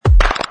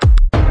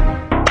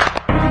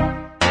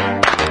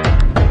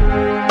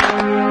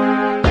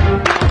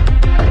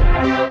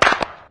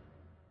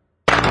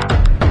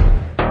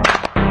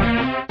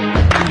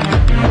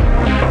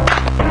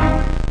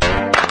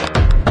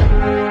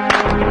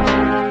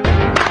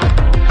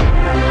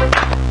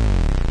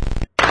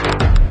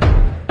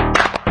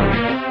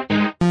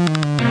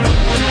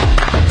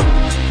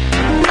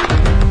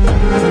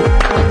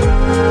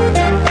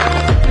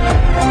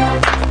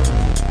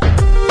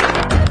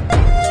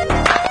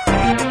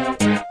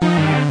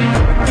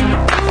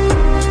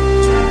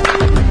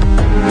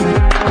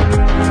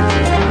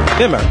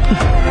Yeah,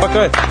 man. Fuck,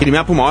 go ahead. Get him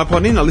out, put my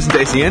iPod in, I listen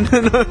to SEN.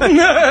 Such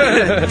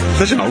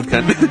an old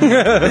cunt.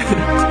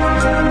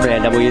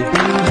 Rare W.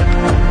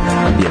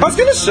 I was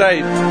going to say,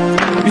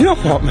 you know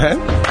what, man?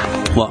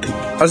 What?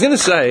 I was going to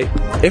say,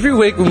 every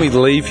week when we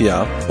leave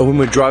here, or when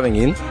we're driving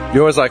in, you're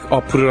always like, oh,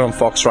 put it on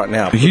Fox right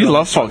now. You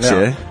love Fox,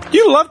 yeah?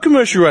 You love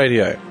commercial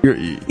radio.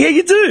 Yeah,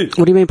 you do.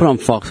 What do you mean put on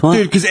Fox? What?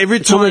 Dude, because every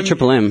It's only time...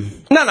 Triple M.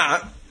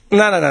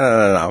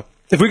 No.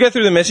 If we go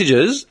through the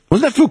messages...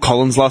 Wasn't that Phil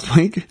Collins last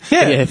week?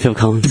 Yeah, Phil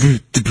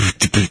Collins.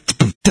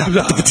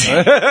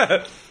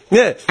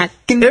 Yeah.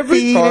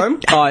 Every time...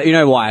 Oh, you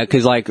know why?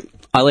 Because, like,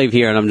 I leave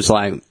here and I'm just,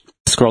 like,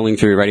 scrolling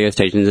through radio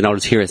stations and I'll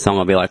just hear a song.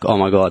 I'll be like, oh,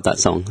 my God, that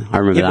song. I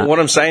remember Yeah, that. but what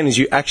I'm saying is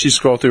you actually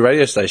scroll through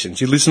radio stations.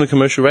 You listen to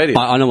commercial radio.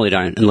 I normally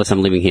don't, unless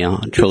I'm living here,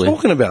 What are truly. you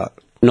talking about?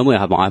 Normally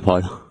I have my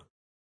iPod.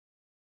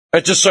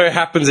 It just so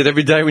happens that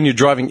every day when you're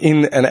driving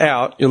in and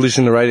out, you're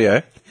listening to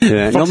radio.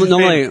 Yeah,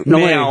 normally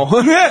Now.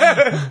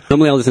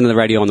 normally I listen to the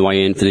radio on the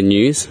way in for the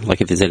news,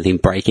 like if there's anything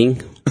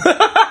breaking.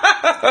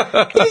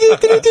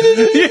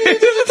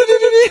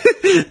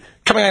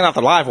 Coming in off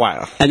the live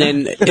wire. And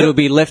then it'll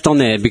be left on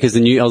there because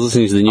I was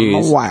listening to the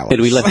news. wireless.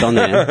 It'll be left on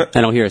there,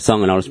 and I'll hear a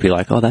song, and I'll just be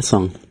like, "Oh, that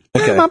song."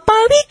 Okay. I'm a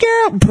Barbie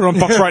girl. Put it on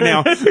Fox right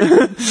now.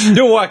 You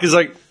know why? Because,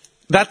 like,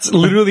 that's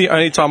literally the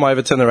only time I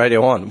ever turn the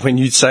radio on. When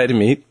you say to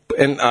me,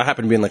 and I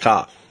happen to be in the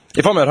car.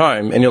 If I'm at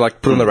home and you're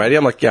like, put on the radio,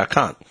 I'm like, yeah, I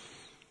can't.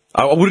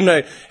 I wouldn't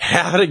know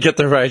how to get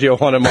the radio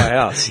on in my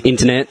house.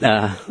 Internet,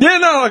 Yeah,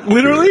 no, like,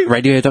 literally.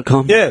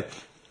 radio.com. Yeah.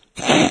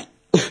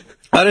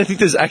 I don't think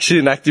there's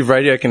actually an active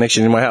radio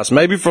connection in my house.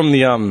 Maybe from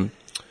the home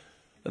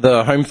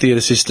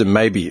theatre system,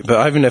 maybe. But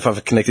I don't even know if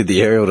I've connected the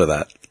aerial to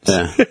that.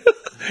 Yeah.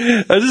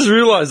 I just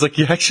realised, like,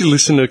 you actually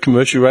listen to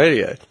commercial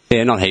radio.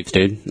 Yeah, not heaps,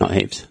 dude. Not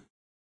heaps.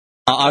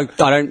 I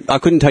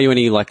couldn't tell you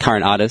any, like,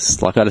 current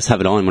artists. Like, I just have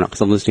it on because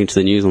I'm listening to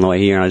the news on the way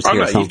here and I just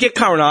hear a song. You get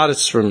current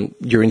artists from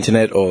your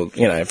internet or,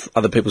 you know,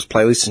 other people's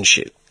playlists and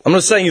shit. I'm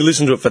not saying you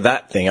listen to it for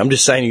that thing. I'm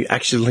just saying you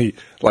actually,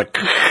 like...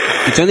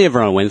 It's only ever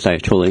on a Wednesday,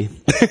 truly.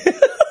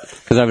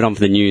 Because I have it on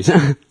for the news.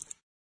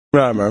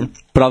 Right, man.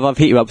 But I've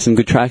hit you up with some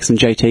good tracks, some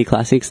JT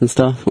classics and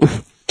stuff.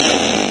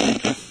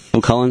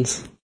 Phil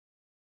Collins.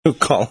 Phil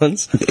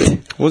Collins?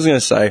 What was I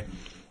going to say?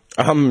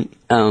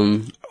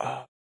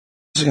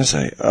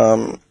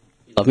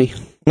 Love me.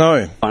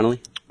 No. Finally.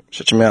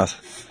 Shut your mouth.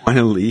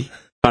 Finally.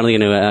 Finally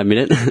going to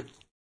admit it.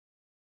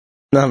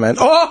 No, man.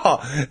 Oh,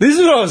 this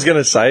is what I was going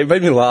to say. It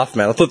made me laugh,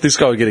 man. I thought this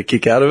guy would get a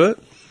kick out of it.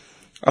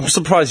 I'm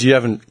surprised you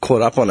haven't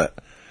caught up on it.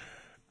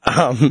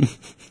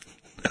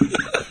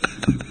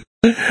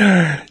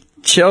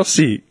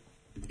 Chelsea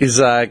is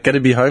going to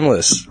be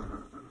homeless.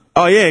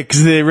 Oh, yeah,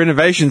 because they're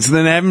renovations, and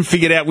then they haven't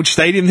figured out which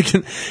stadium they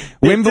can...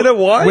 You know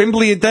why?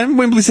 Wembley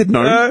said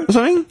no or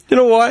something? You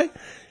know why?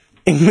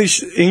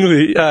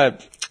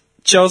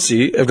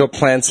 Chelsea have got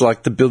plans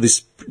to build this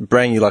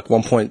brand new,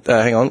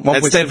 1.7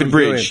 At Stamford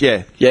Bridge,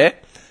 billion. Yeah?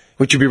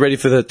 Which will be ready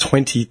for the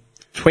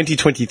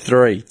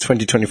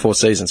 2023-2024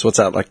 season. So what's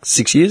that,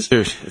 6 years?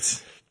 Dude,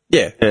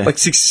 Yeah.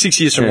 6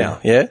 years from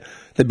now, yeah?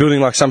 They're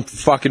building, some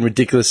fucking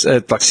ridiculous,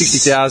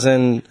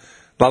 60,000,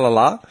 la la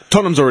la.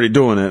 Tottenham's already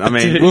doing it. I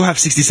mean, Dude, we'll have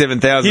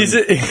 67,000.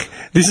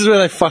 This is where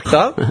they fucked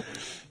up.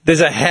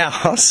 There's a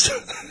house.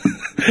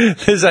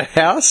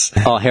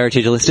 Oh,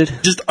 heritage listed?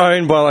 Just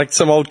owned by,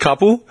 some old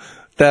couple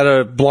that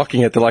are blocking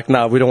it. They're like,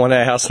 no, we don't want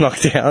our house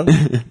knocked down.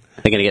 They're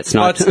going to get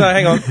sniped. No,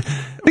 hang on.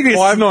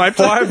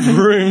 Five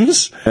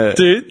rooms,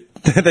 dude.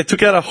 They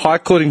took out a High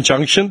Court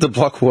injunction to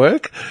block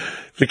work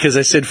because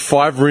they said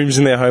 5 rooms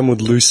in their home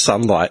would lose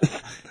sunlight.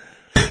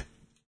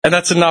 And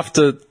that's enough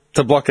to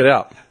block it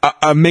out.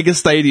 A mega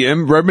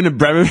stadium, Roman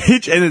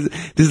Abramovich, and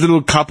this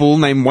little couple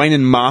named Wayne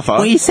and Martha.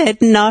 We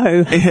said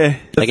no. Yeah.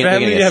 The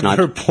family have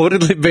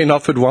reportedly been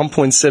offered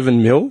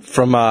 1.7 mil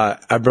from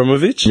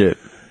Abramovich. Yeah.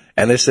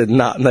 And they said,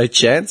 nah, no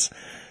chance.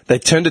 They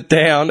turned it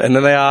down, and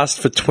then they asked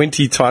for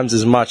 20 times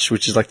as much,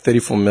 which is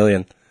 34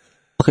 million.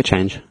 Look at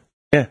change.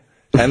 Yeah.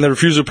 And the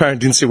refusal apparently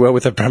didn't sit well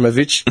with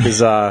Abramovich,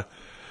 because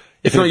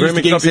if an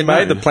agreement cannot be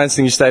made, the plans for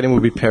the new stadium will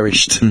be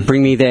perished.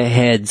 Bring me their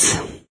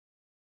heads.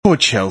 Poor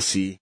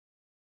Chelsea.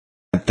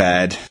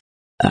 Bad.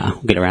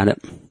 We'll get around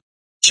it.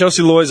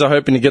 Chelsea lawyers are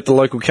hoping to get the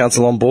local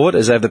council on board,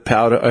 as they have the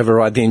power to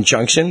override the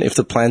injunction if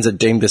the plans are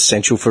deemed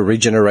essential for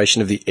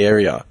regeneration of the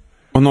area.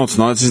 Well, no, it's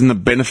not. This isn't the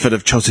benefit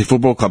of Chelsea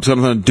Football Club. It's got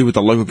nothing to do with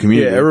the local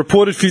community. Yeah, a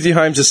reported 50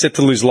 homes are set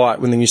to lose light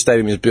when the new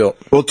stadium is built.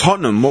 Well,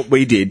 Tottenham, what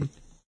we did...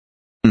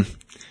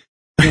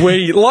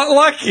 We,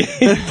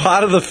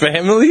 part of the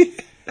family...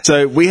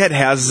 So we had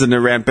houses in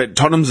around, but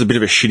Tottenham's a bit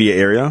of a shittier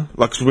area.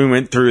 So we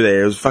went through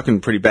there, it was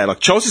fucking pretty bad.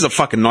 Chelsea's a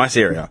fucking nice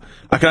area.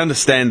 I can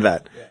understand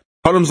that.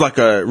 Tottenham's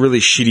a really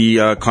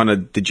shitty, kind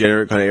of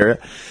degenerate kind of area.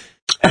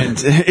 And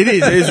it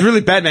is really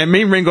bad, man.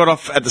 Me and Ren got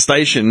off at the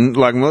station,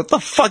 like, what the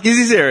fuck is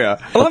this area?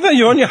 I love how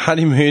you're on your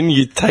honeymoon,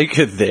 you take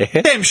her there.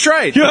 Damn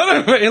straight. You know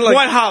what I mean? Like,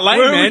 White Hart Lane,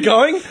 where man. are we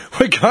going?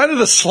 We're going to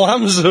the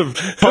slums of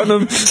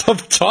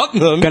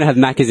Tottenham. Gonna have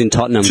Macca's in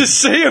Tottenham. To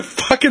see a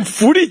fucking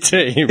footy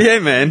team. Yeah,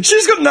 man.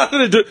 She's got nothing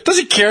to do. Does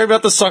he care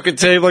about the soccer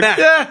team? Like, Nah.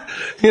 yeah,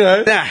 you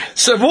know. Nah.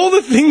 So of all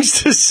the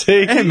things to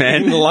see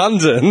man. in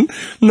London,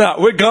 no,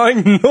 we're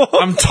going north.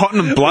 I'm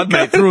Tottenham blood,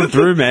 mate, through and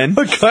through, man.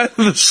 We're going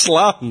to the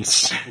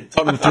slums.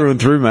 Tottenham through and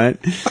through, mate.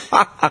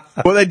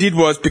 What they did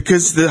was,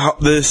 because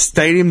the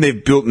stadium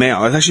they've built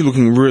now is actually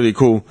looking really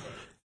cool.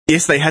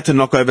 Yes, they had to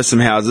knock over some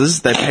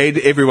houses. They paid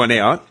everyone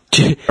out,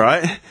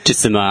 right? Just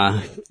some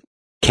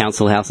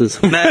council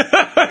houses. No,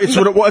 it's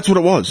what it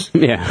was.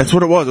 Yeah. That's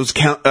what it was. It was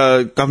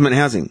government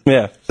housing.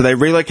 Yeah. So they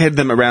relocated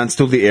them around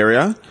still the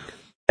area,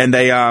 and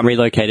they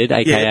Relocated,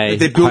 aka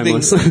they're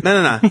building. homeless.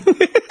 No.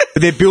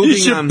 They're building.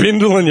 Use your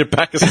bindle and your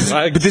pack of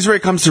snakes. But this is where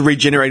it comes to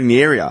regenerating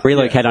the area.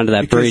 Relocate under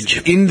that Because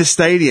bridge. in the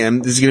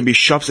stadium, there's going to be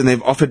shops, and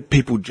they've offered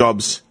people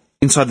jobs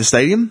inside the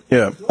stadium.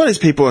 Yeah. A lot of these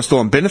people are still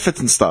on benefits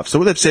and stuff. So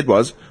what they've said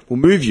was, we'll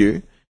move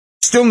you,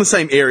 still in the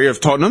same area of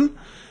Tottenham,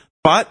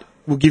 but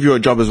we'll give you a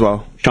job as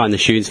well. Shine the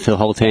shoes for the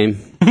whole team.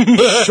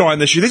 Shine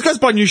the shoe. These guys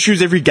buy new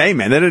shoes every game,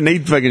 man. They don't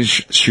need fucking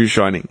shoe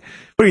shining.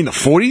 What are you, in the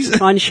 40s?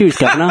 Shine shoes,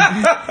 Governor.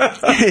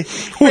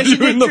 What are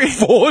you in the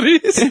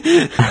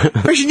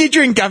 40s? Where's your new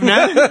drink,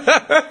 governor?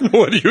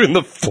 What are you in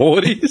the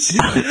 40s?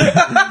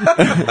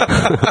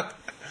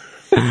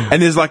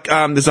 And there's like,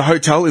 there's a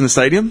hotel in the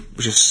stadium,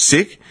 which is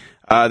sick.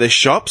 There's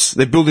shops.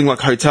 They're building like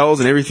hotels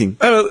and everything.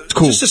 It's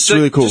cool. It's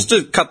really cool. Just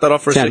to cut that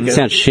off for a second.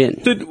 Sounds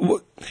shit. Dude,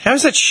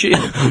 how's that shit?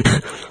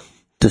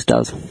 Just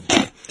does.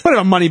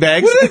 Whatever, money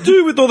bags. What do they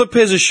do with all the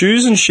pairs of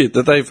shoes and shit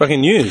that they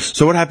fucking use?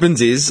 So what happens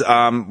is,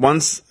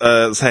 once,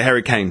 say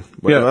Harry Kane,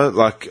 whatever,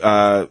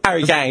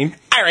 Harry Kane.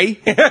 Harry.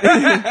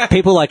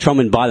 People like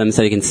Trollman buy them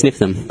so they can sniff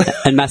them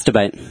and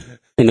masturbate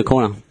in the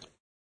corner.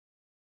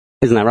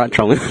 Isn't that right,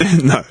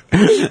 Trollman?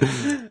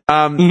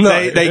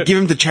 No. They give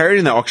them to charity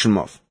and they auction them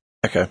off.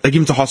 Okay. They give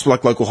them to hospital,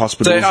 like local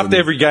hospitals. So after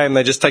every game,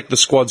 they just take the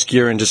squad's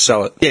gear and just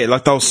sell it. Yeah,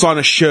 like they'll sign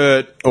a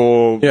shirt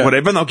or Yeah.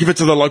 whatever, and they'll give it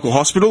to the local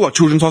hospital, like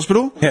children's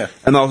hospital. Yeah.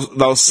 And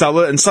they'll sell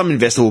it, and some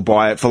investor will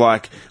buy it for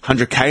like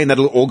 100K, and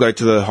that'll all go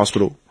to the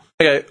hospital.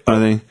 Okay. I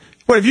think.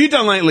 What have you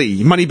done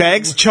lately? Money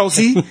bags,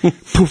 Chelsea.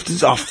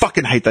 Poof, I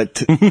fucking hate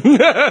that.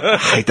 I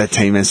hate that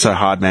team, man. It's so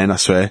hard, man. I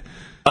swear.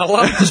 I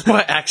love just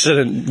by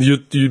accident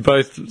you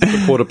both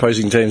support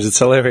opposing teams. It's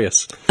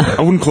hilarious.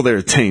 I wouldn't call there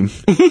a team.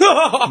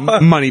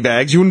 Money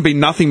bags. You wouldn't be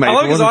nothing, mate. I if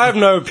love it because wasn't- I have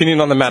no opinion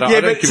on the matter. Yeah,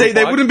 I don't but give see, a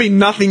they fuck. wouldn't be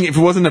nothing if it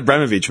wasn't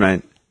Abramovich,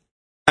 mate.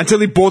 Until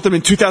he bought them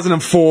in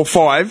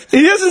 2004-5.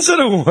 He hasn't said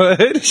a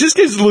word. He just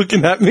keeps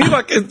looking at me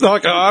like oh,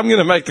 I'm going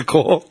to make the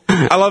call.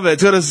 I love it.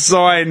 It's got a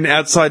sign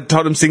outside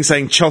Tottenham's thing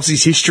saying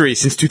Chelsea's history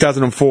since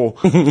 2004.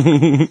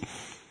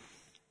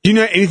 Do you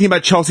know anything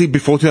about Chelsea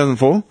before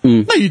 2004?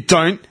 No, you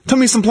don't. Tell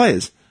me some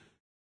players.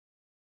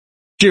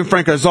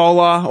 Gianfranco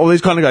Zola, all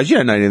these kind of guys. You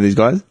don't know any of these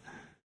guys.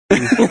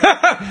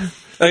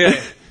 Okay.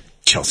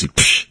 Chelsea.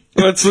 Psh.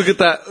 Let's look at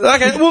that.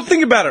 Okay, well,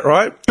 think about it,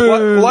 right?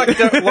 Like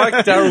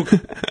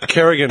Daryl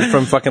Kerrigan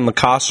from fucking The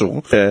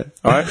Castle. Yeah.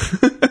 All right?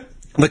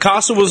 The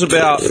Castle was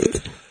about,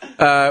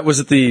 was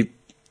it the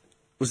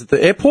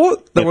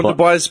airport that wanted to Airport.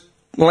 buy his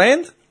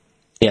land?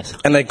 Yes.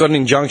 And they got an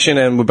injunction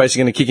and were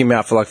basically going to kick him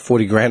out for like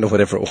 40 grand or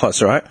whatever it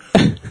was, right?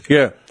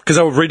 Yeah. Because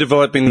they were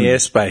redeveloping the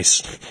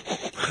airspace.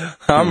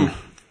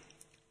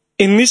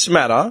 In this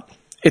matter,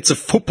 it's a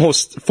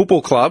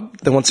football club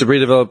that wants to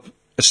redevelop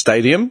a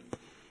stadium,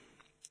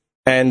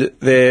 and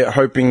they're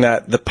hoping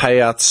that the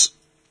payouts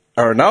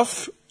are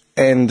enough,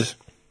 and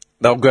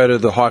they'll go to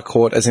the High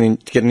Court to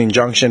get an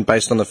injunction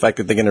based on the fact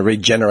that they're going to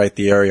regenerate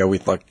the area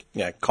with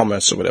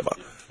commerce or whatever.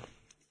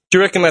 Do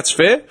you reckon that's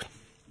fair?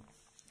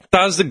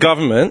 Does the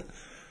government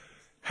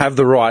have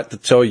the right to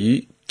tell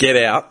you, get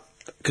out,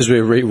 because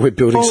we're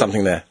building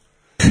something there?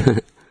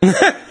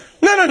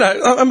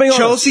 No. I'm being honest.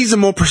 Chelsea's a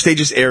more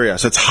prestigious area,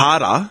 so it's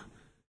harder to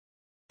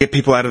get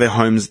people out of their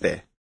homes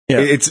there. Yeah.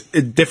 It's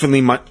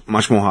definitely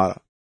much more harder.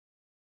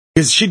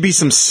 There should be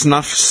some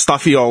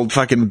stuffy old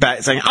fucking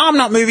bat saying, I'm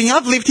not moving,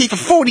 I've lived here for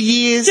 40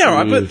 years. Yeah,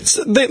 right,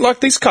 but like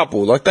this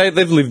couple, like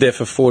they've lived there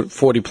for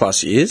 40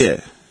 plus years.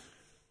 Yeah.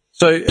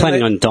 So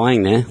Planning on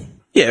dying there.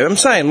 Yeah, I'm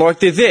saying, like,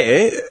 they're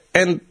there,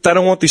 and they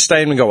don't want this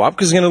stadium to go up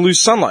because they're going to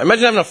lose sunlight.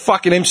 Imagine having a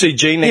fucking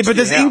MCG next to Yeah, but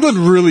does your house. England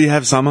really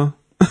have summer?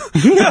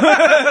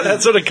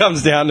 That's what it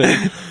comes down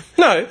to.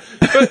 No,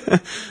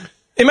 but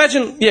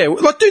imagine,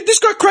 like, dude, this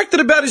guy cracked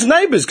it about his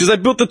neighbours because they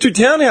built the 2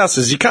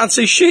 townhouses. You can't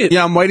see shit.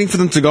 Yeah, I'm waiting for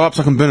them to go up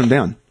so I can burn them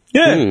down.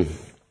 Yeah.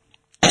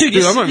 Dude,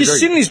 I'm not you joking.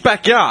 sit in his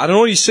backyard and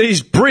all you see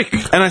is brick.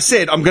 And I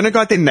said, I'm going to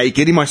go out there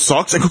naked in my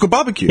socks and cook a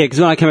barbecue. Yeah, because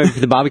when I came over for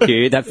the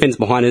barbecue, that fence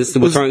behind us,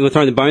 we're throwing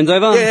the bones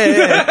over.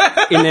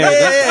 Yeah. In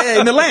there. Yeah,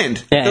 in the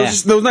land. Yeah, There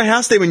was no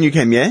house there when you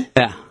came, yeah?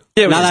 Yeah.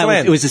 Yeah, it was no, just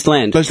land. It was just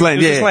land. There's land, It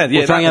was yeah. just land,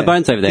 We're throwing our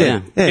bones over there,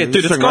 yeah. Yeah,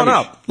 dude, it's gone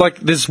up. Like,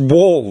 there's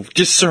wall,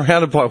 just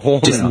surrounded by wall.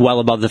 Just now. well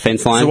above the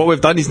fence line. So what we've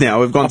done is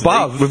now we've gone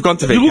Above. to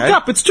VCAT. You look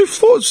up, it's 2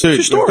 floors, Dude,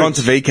 2 stories. we've gone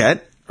to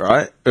VCAT,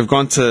 right? We've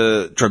gone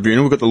to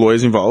tribunal. We've got the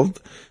lawyers involved.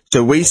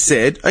 So we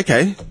said,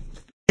 okay,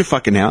 your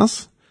fucking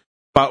house,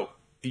 but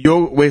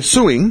we're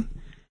suing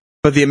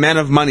for the amount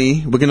of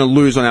money we're going to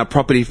lose on our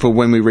property for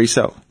when we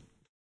resell.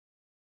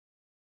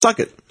 Suck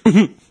it.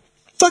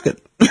 Suck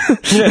it.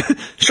 Yeah.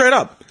 Straight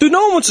up. Dude,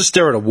 no one wants to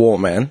stare at a wall,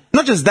 man.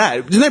 Not just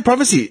that. There's no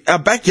privacy. Our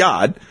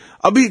backyard,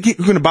 I'll be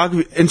cooking a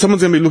barbecue and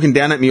someone's going to be looking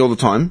down at me all the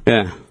time.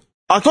 Yeah.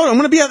 I thought I'm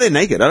going to be out there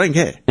naked. I don't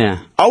care.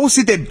 Yeah. I will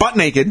sit there butt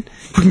naked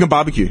cooking a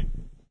barbecue.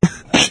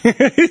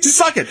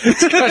 Suck it.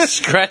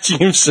 Scratching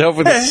himself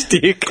with a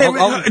stick. Hey,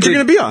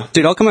 drinking a beer.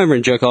 Dude, I'll come over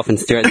and jerk off and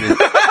stare at them.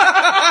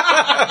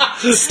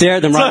 Stare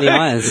at them right in the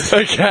eyes.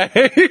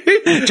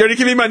 Okay. Johnny,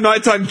 give me my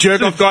nighttime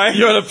jerk off guy.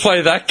 You want to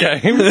play that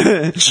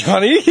game?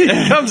 Johnny, he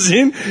comes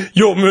in,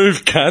 your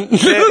move, cunt.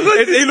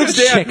 He looks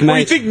down. Checkmate. What do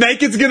you think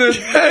naked's gonna...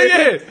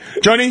 Yeah.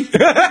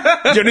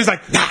 Johnny's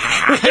like...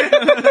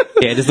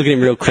 Yeah, just look at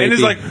him real creepy. And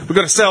he's like, we've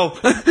got to sell.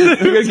 We've got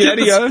to get out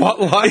of here.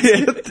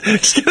 Spotlights.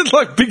 Just get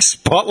like big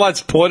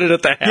spotlights pointed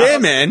at the house. Yeah,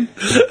 man.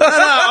 No,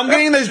 I'm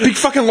getting those big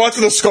fucking lights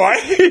in the sky.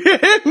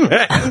 Yeah,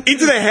 man.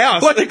 Into the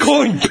house. Like they're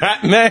calling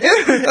Batman.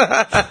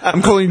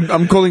 I'm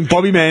calling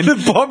Bobby Man.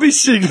 The Bobby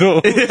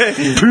signal.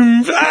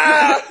 Boom.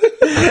 Ah.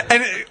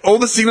 And all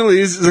the signal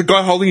is a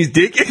guy holding his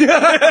dick.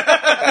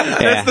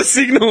 That's the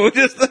signal.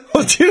 Just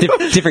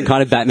different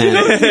kind of Batman.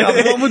 The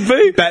other one would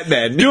be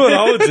Batman. You know what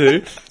I would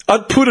do?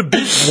 I'd put a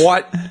big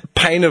white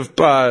pane of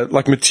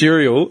like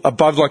material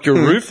above like your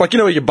roof, like you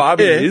know where your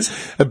barbie is,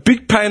 a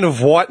big pane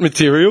of white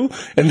material,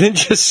 and then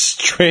just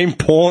stream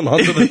porn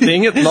onto the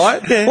thing at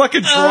night, like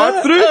a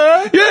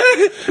drive-through.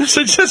 Yeah.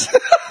 So just.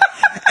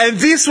 And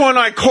this one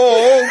I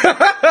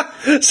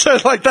call. So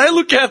like they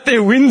look out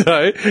their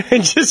window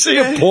and just see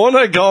a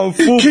porno going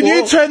full. Can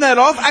you turn that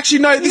off? Actually,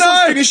 no. This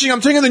one's finishing.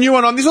 I'm turning the new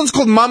one on. This one's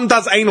called Mum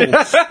Does Anal.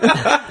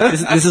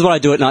 This is what I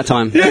do at night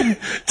time. Yeah.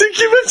 Did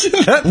you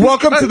mention that?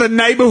 Welcome to the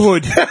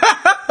neighbourhood.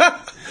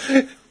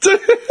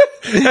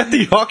 At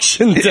the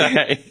auction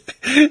day,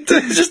 to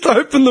just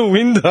open the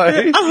window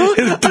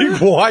in a big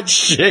white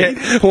sheet,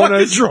 like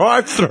a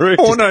drive-through.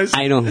 Pornos.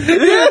 Anal.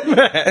 Yeah,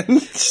 man.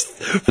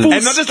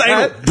 And not just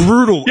anal,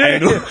 brutal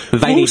anal.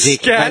 Veiny Full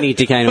dick, scat veiny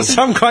dick anal. for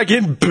some guy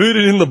getting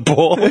booted in the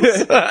balls.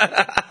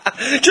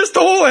 Just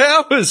all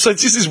hours. So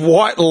it's just this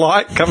white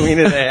light coming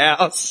into the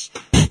house.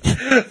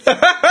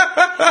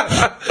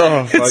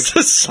 It's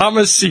the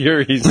summer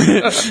series.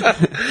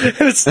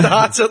 And it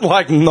starts at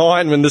like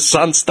 9 when the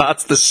sun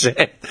starts to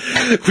set.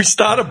 We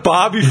start a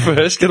Barbie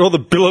first, get all the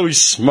billowy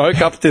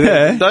smoke up to the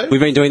window. We've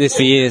been doing this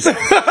for years.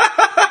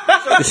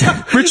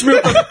 Rich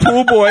Milk was a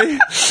pool boy. He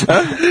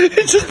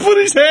just put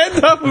his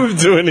hand up. We've been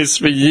doing this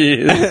for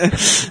years.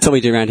 That's what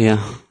we do around here.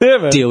 Yeah,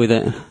 man. Deal with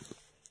it.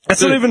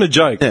 That's not even a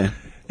joke.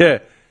 Yeah.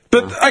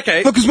 But,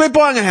 okay. Look, because we're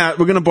buying a house,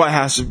 we're going to buy a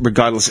house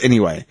regardless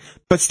anyway.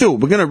 But still,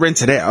 we're going to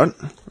rent it out,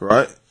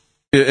 right?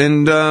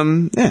 And,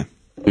 yeah.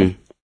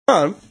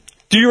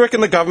 Do you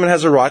reckon the government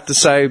has a right to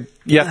say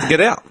you have to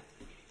get out?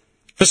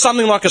 For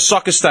something like a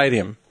soccer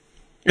stadium.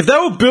 If they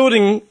were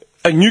building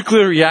a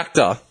nuclear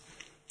reactor,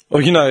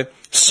 or, you know,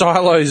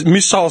 silos,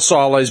 missile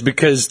silos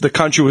because the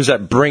country was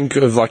at brink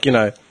of, like, you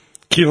know,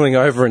 keeling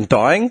over and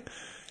dying,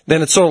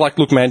 then it's sort of like,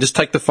 look, man, just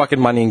take the fucking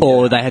money and get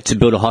Or out. they had to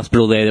build a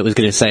hospital there that was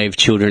going to save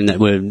children that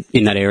were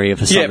in that area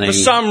for something. Yeah, for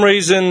some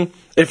reason,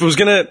 if it was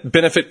going to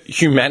benefit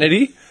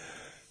humanity,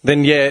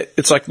 then yeah,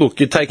 it's like, look,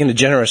 you're taking a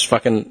generous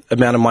fucking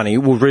amount of money.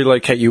 We'll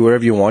relocate you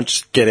wherever you want.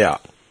 Just get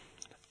out.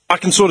 I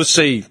can sort of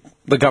see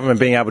the government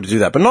being able to do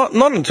that, but not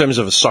in terms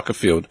of a soccer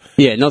field.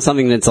 Yeah, not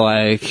something that's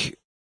like...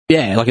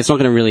 Yeah, like it's not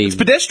going to really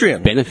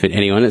Pedestrian. benefit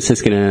anyone. It's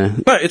just going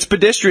to... No, it's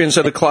pedestrian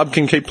so the club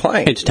can keep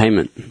playing.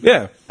 Entertainment.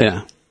 Yeah.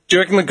 Yeah. Do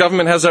you reckon the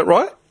government has that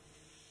right?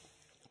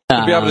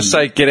 To be able to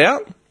say, get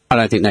out? I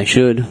don't think they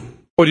should.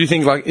 Or do you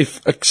think, like,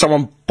 if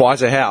someone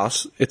buys a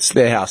house, it's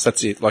their house,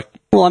 that's it? Like,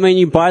 Well, I mean,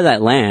 you buy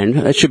that land,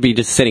 it should be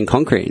just set in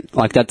concrete.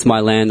 Like, that's my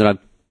land that I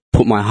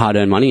put my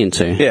hard-earned money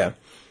into. yeah.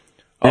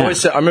 I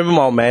always said, I remember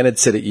my old man had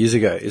said it years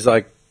ago. He's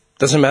like,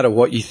 doesn't matter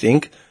what you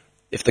think.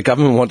 If the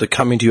government wanted to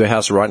come into your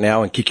house right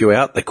now and kick you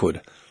out, they could.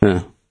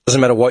 Yeah.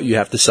 Doesn't matter what you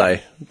have to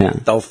say. Yeah.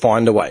 They'll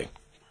find a way.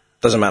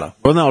 Doesn't matter.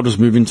 Well, then I'll just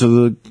move into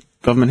the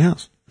government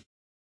house.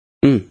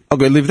 I'll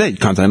go live there. You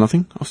can't say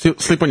nothing. I'll still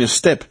sleep on your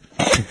step.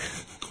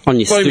 On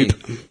your Blame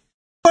stoop. me.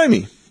 Blame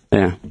me.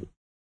 Yeah.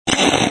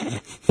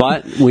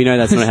 But we know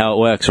that's not how it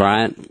works,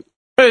 right?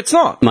 But it's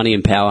not. Money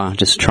and power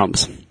just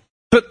trumps.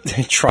 But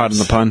pardon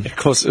the pun. Of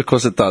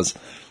course it does.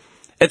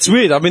 It's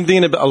weird. I've been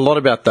thinking a lot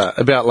about that,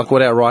 about like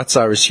what our rights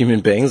are as human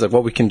beings, like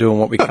what we can do and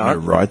what we No can't.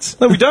 rights.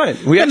 No, we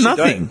don't. We actually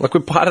nothing. don't. Like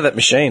we're part of that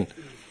machine.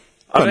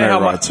 I Got don't know no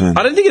how rights, much. man.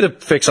 I don't think it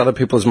affects other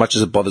people as much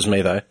as it bothers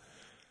me, though.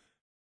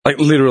 Like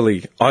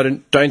literally, I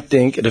don't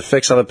think it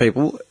affects other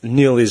people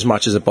nearly as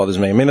much as it bothers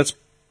me. I mean, that's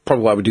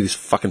probably why we do this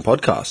fucking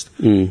podcast.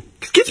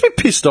 It gets me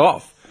pissed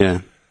off.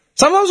 Yeah.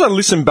 Sometimes I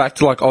listen back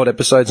to like old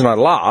episodes and I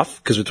laugh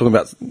because we're talking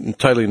about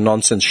totally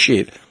nonsense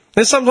shit.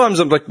 Then sometimes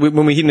I'm like,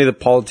 when we hit into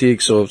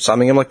politics or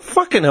something, I'm like,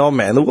 fucking hell,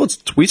 man, the world's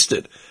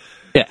twisted.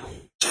 Yeah.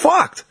 It's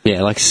fucked.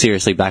 Yeah, like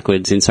seriously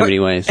backwards in so many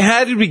ways.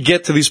 How did we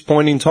get to this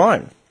point in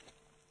time?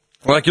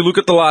 Like, you look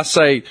at the last,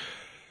 say,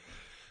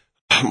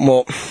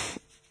 well,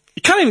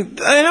 you can't even,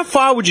 how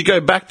far would you go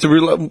back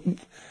to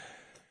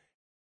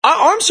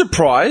I'm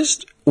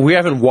surprised we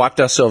haven't wiped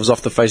ourselves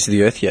off the face of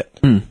the earth yet.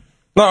 No,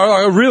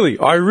 I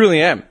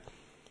really am.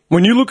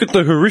 When you look at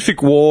the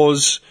horrific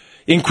wars,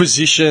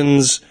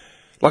 inquisitions,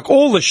 like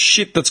all the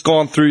shit that's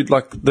gone through,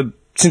 like,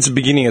 since the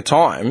beginning of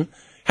time,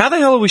 how the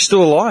hell are we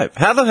still alive?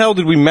 How the hell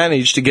did we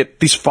manage to get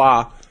this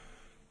far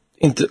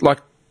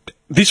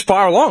this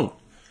far along?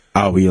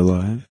 Are we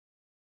alive?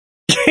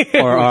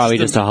 Or are we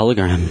just a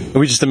hologram? Are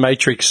we just a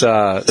Matrix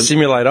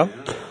simulator?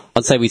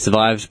 I'd say we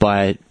survived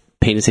by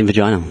penis in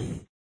vagina.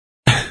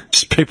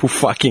 Just people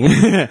fucking.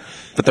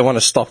 But they want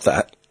to stop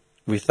that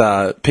with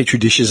petri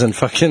dishes and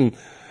fucking...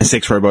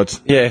 Sex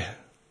robots. Yeah.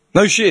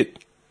 No shit.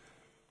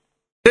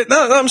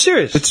 No, I'm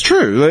serious. It's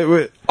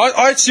true.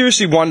 I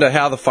seriously wonder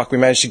how the fuck we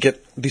managed to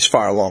get this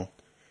far along.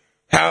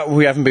 How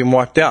we haven't been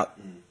wiped out.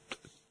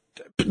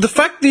 The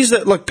fact is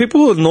that, like,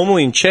 people are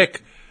normally in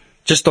check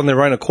just on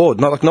their own accord.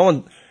 Not like no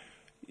one...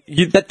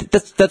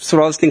 That's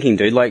what I was thinking,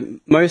 dude. Like,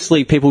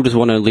 mostly people just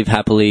want to live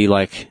happily,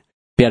 like,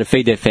 be able to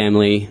feed their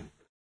family,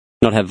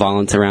 not have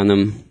violence around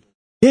them.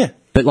 Yeah.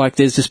 But, like,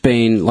 there's just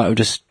been, like,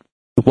 just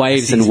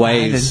waves and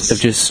waves of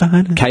just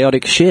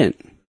chaotic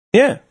shit.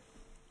 Yeah.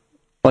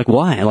 Like,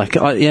 why? Like,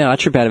 I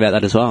trip out about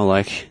that as well.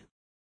 Like,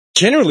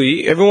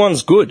 generally,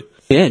 everyone's good.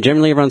 Yeah,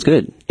 generally everyone's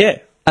good. Yeah.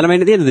 And I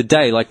mean, at the end of the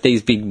day, like,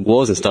 these big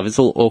wars and stuff, it's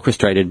all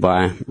orchestrated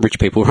by rich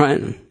people,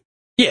 right?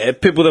 Yeah,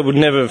 people that would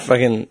never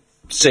fucking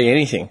see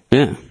anything.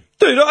 Yeah.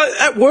 Dude,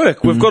 at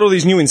work, we've got all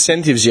these new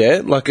incentives,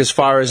 yeah? Like, as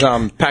far as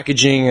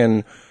packaging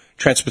and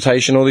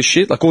transportation, all this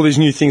shit. Like, all these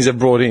new things they've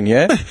brought in,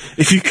 yeah?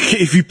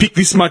 If you pick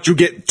this much, you'll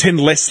get 10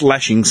 less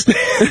lashings. No,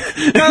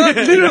 like,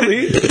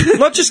 literally.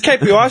 Not just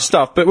KPI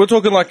stuff, but we're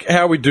talking, like,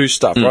 how we do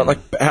stuff, right? Like,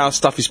 how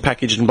stuff is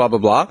packaged and blah, blah,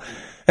 blah.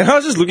 And I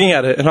was just looking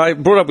at it, and I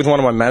brought it up with one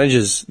of my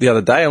managers the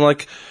other day. I'm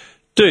like,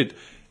 dude,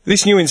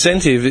 this new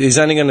incentive is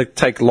only going to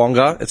take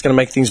longer. It's going to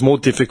make things more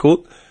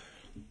difficult.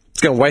 It's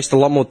going to waste a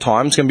lot more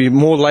time. It's going to be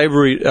more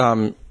labour.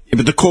 Yeah,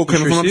 but the call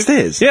came from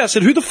upstairs. Yeah, I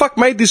said, who the fuck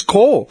made this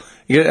call?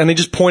 And he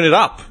just pointed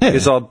up. Yeah.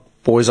 There's our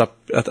boys up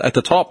at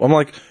the top. I'm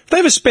like, have they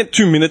ever spent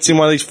 2 minutes in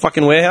one of these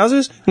fucking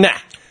warehouses? Nah.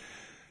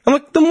 I'm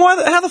like, then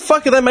how the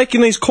fuck are they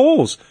making these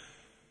calls?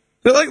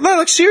 They're like, no,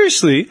 like,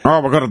 seriously.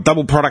 Oh, we've got a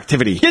double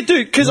productivity. Yeah,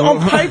 dude, because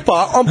on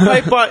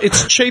paper,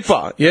 it's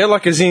cheaper. Yeah,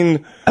 like, as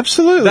in...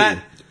 Absolutely.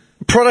 That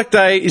product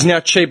A is now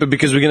cheaper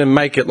because we're going to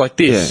make it like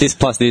this. Yeah. This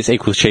plus this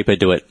equals cheaper,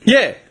 do it.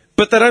 Yeah,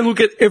 but they don't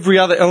look at every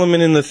other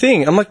element in the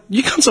thing. I'm like,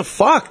 you guys are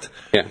fucked.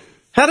 Yeah.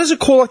 How does a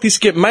call like this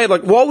get made?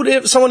 Like, why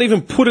would someone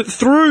even put it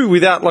through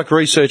without, like,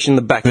 researching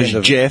the back end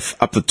of it?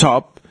 Jeff, up the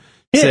top,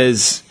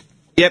 says,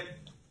 yep,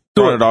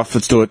 write it off,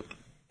 let's do it.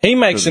 He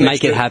makes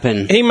Make it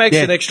happen. He makes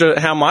an extra,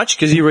 how much?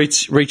 Because he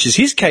reaches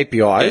his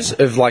KPIs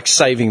of, like,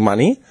 saving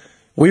money.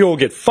 We all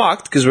get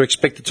fucked because we're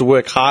expected to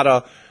work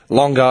harder,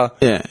 longer.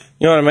 Yeah.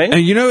 You know what I mean?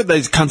 And you know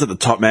those cunts at the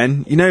top,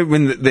 man? You know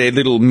when their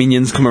little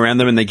minions come around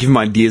them and they give them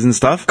ideas and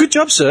stuff? Good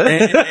job, sir.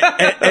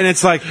 And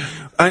it's like,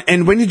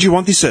 and when did you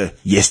want this, sir?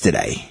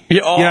 Yesterday.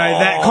 Yeah, oh. You know,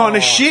 that kind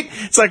of shit.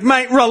 It's like,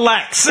 mate,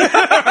 relax. All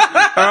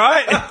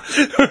right?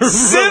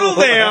 Settle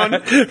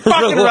down.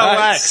 Fucking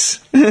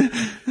relax.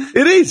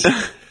 It is.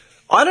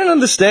 I don't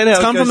understand how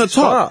It's come it goes from the this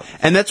far. top.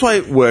 And that's why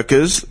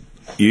workers,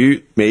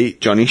 you, me,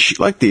 Johnny, shit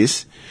like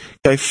this,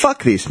 go,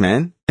 fuck this,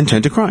 man, and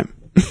turn to crime.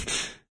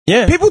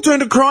 Yeah. People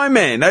turn to crime,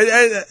 man.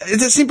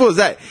 It's as simple as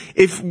that.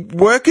 If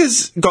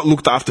workers got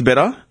looked after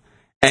better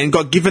and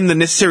got given the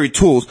necessary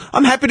tools,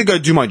 I'm happy to go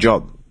do my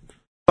job.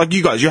 Like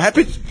you guys, you're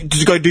happy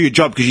to go do your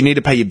job because you need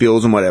to pay your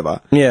bills and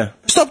whatever. Yeah.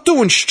 Stop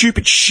doing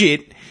stupid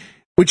shit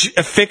which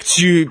affects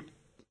you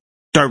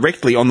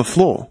directly on the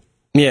floor.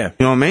 Yeah.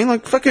 You know what I mean?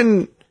 Like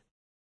fucking...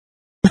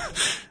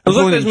 Look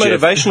at those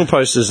motivational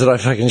posters that I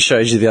fucking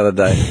showed you the other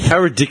day. How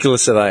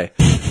ridiculous are they?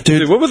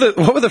 Dude, what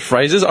were the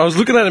phrases? I was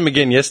looking at them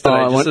again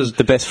yesterday.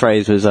 The best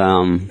phrase was,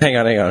 Hang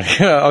on.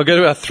 I'll go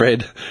to our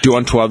thread. Do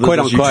unto others. quote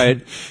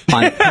unquote,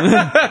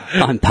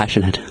 I'm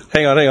passionate.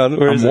 Hang on.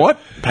 Where is it? What?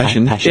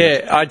 Passion?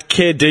 Passionate. Yeah, I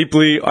care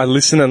deeply. I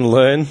listen and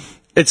learn.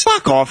 It's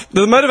Fuck off.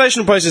 The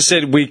motivational poster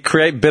said we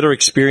create better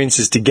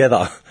experiences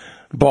together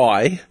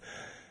by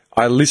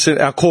I listen.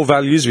 Our core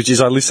values, which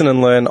is I listen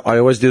and learn. I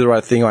always do the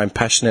right thing. I'm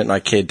passionate and I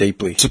care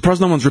deeply.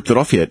 Surprised no one's ripped it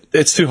off yet.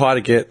 It's too high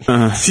to get.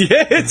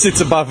 Yeah,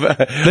 it's above.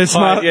 They're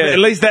smart. Yeah. At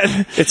least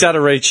that... It's out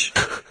of reach.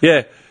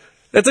 Yeah.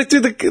 It's like,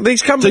 dude,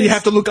 these companies... So you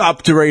have to look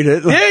up to read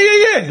it.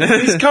 Yeah.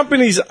 These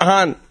companies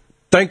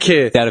don't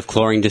care. Out of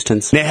clawing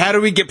distance. Now, how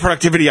do we get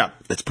productivity up?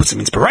 Let's put some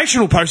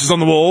inspirational posters on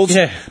the walls.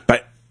 Yeah.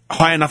 But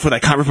high enough where they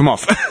can't rip them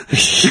off.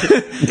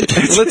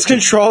 Let's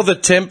control the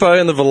tempo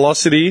and the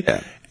velocity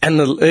and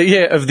of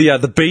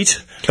the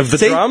beat of the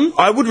drum.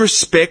 I would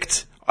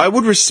respect,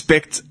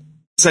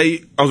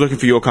 say, I was working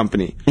for your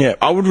company. Yeah.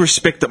 I would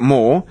respect it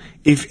more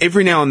if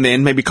every now and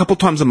then, maybe a couple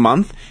times a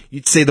month,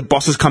 you'd see the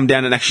bosses come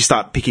down and actually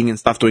start picking and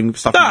stuff, doing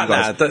stuff with you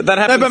guys. that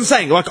happens. No, but I'm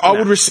saying, like, I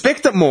would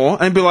respect it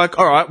more and be like,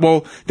 all right,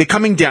 well, they're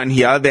coming down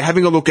here, they're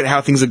having a look at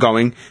how things are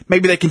going,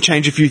 maybe they can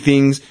change a few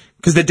things,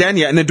 because they're down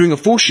here and they're doing a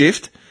full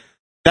shift.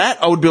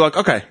 That I would be like,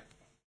 okay.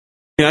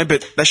 You know,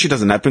 but that shit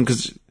doesn't happen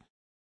because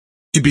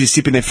you'd be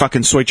sipping their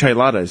fucking soy chai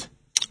lattes.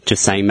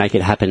 Just saying, make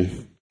it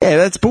happen. Yeah,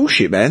 that's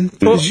bullshit, man.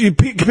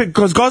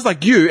 Because guys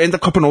like you end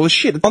up copping all this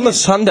shit. On the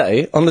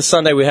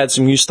Sunday, we had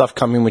some new stuff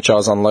come in which I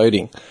was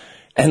unloading.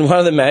 And one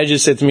of the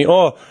managers said to me,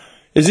 "Oh,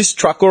 is this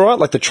truck all right?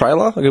 Like the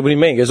trailer?" I go, "What do you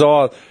mean?" He goes,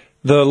 "Oh,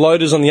 the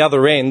loaders on the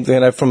other end, you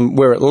know, from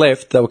where it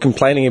left, they were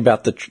complaining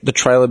about the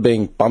trailer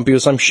being bumpy or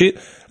some shit."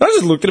 And I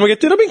just looked at him, I go,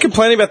 "Dude, I've been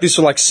complaining about this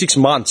for like 6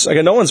 months." I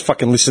go, "No one's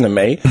fucking listening to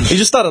me." He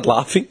just started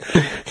laughing.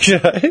 You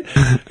know?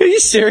 Are you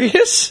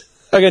serious?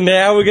 I go,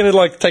 "Now we're going to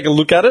like take a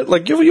look at it?"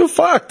 Like, you're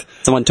fucked.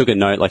 Someone took a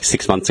note like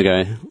 6 months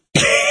ago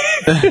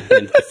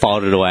and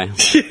filed it away.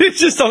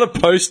 Just on a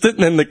post-it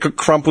and then they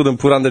crumpled and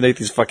put underneath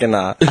his fucking,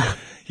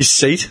 his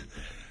seat.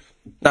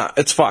 Nah,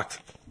 it's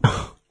fucked.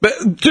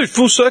 But, dude,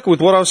 full circle with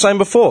what I was saying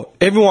before.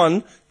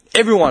 Everyone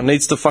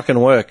needs to fucking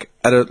work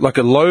at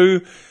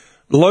a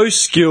low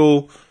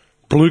skill,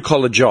 blue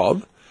collar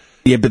job.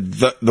 Yeah,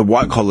 but the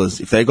white collars,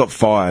 if they got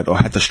fired or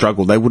had to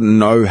struggle, they wouldn't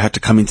know how to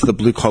come into the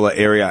blue collar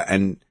area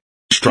and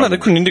struggle. No,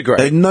 they couldn't integrate.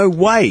 There's no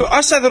way. But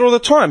I say that all the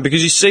time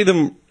because you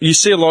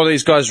see a lot of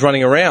these guys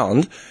running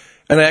around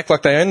and they act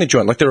like they own the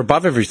joint, like they're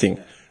above everything.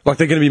 Like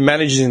they're going to be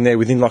managers in there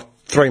within like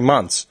 3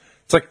 months.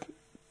 It's like,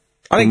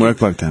 I think.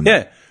 Work like that.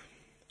 Yeah.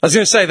 I was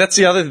going to say, that's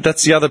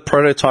the other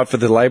prototype for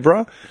the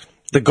labourer.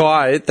 The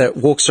guy that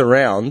walks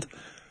around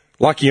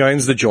like he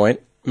owns the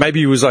joint. Maybe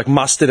he was like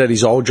mustered at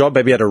his old job,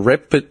 maybe he had a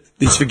rep, but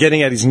he's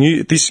forgetting at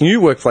this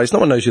new workplace. No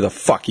one knows who the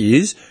fuck he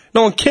is.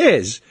 No one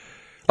cares.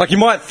 Like, you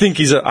might think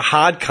he's a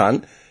hard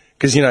cunt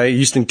because, you know, he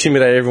used to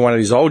intimidate everyone at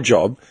his old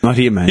job. Not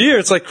here, mate. Here,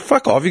 it's like,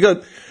 fuck off. You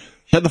got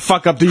shut the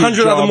fuck up, do your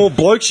 100 job. other more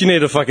blokes you need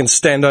to fucking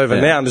stand over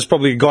now, and there's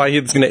probably a guy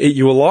here that's going to eat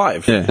you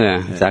alive.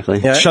 Yeah, exactly.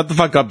 Yeah. Shut the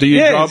fuck up, do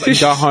your job, and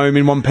go home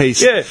in one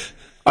piece. Yeah.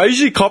 I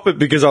usually cop it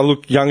because I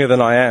look younger than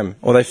I am,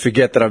 or they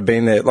forget that I've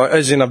been there. Like,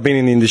 as in, I've been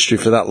in the industry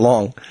for that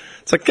long.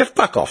 It's like, get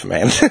fuck off,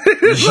 man.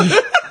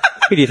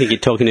 Who do you think you're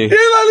talking to?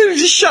 Yeah, like,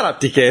 just shut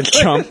up, dickhead.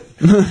 Chump.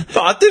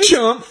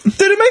 Chump.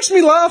 Dude, it makes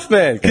me laugh,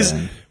 man. Because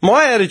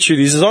my attitude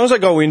is, as long as I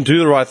go in, do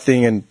the right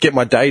thing, and get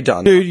my day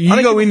done. Dude,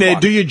 you go in there,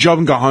 do your job,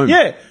 and go home.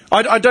 Yeah.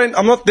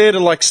 I'm not there to,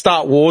 like,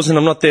 start wars, and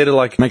I'm not there to,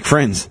 like... Make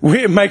friends.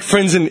 Make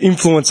friends and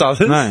influence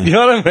others. No. You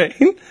know what I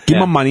mean? Give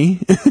my money.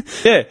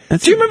 Yeah.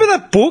 Do you remember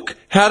that book,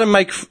 How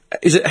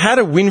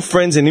to Win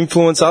Friends and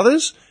Influence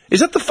Others? Is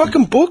that the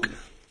fucking book?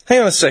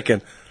 Hang on a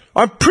second.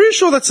 I'm pretty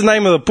sure that's the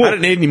name of the book. I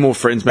don't need any more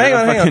friends,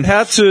 man. Hang on.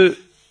 How to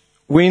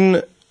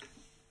Win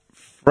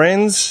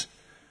Friends...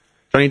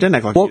 Johnny, don't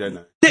act like you don't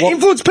know. Yeah,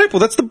 influence people.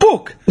 That's the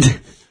book.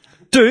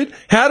 Dude,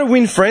 How to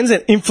Win Friends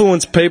and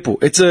Influence People.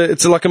 It's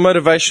like a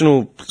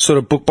motivational sort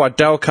of book by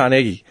Dale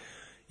Carnegie.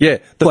 Yeah.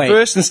 The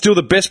first and still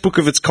the best book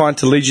of its kind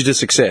to lead you to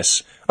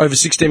success. Over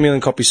 16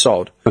 million copies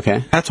sold.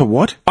 Okay. How to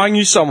what? I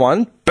knew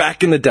someone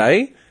back in the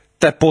day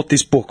that bought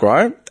this book,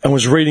 right? And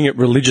was reading it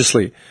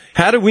religiously.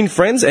 How to Win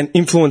Friends and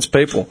Influence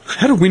People.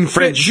 How to win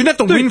friends. You shouldn't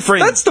have to win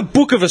friends. That's the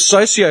book of a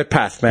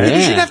sociopath, man.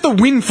 You shouldn't have to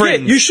win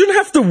friends. Yeah, you shouldn't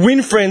have to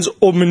win friends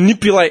or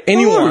manipulate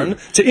anyone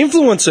to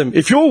influence them.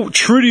 If you're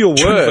true to your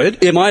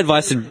word... Yeah, my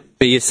advice would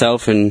be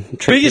yourself and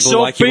treat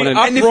people like you want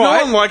to... And if no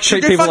one likes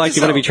you, treat people like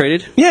you want to be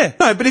treated. Yeah.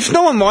 No, but if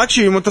no one likes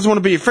you and doesn't want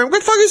to be your friend, go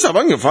fuck yourself.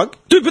 I don't give a fuck.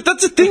 Dude, but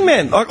that's the thing,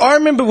 man. Like, I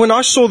remember when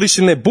I saw this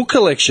in their book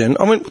collection,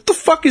 I went, what the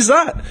fuck is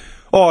that?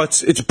 Oh,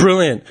 it's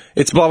brilliant.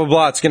 It's blah, blah,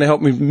 blah. It's going to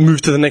help me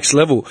move to the next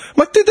level. I'm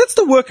like, dude, that's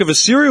the work of a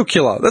serial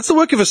killer. That's the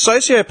work of a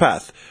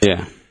sociopath.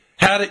 Yeah.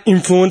 How to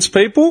influence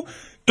people?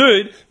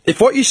 Dude,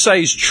 if what you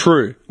say is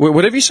true,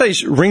 whatever you say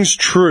rings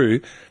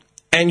true,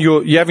 and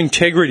you have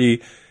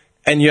integrity,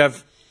 and you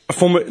have a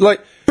form of,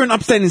 like... You're an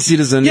upstanding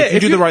citizen. Yeah, if you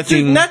do the right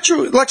thing...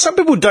 Natural, like, some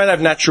people don't have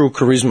natural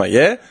charisma,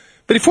 yeah?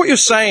 But if what you're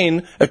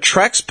saying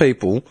attracts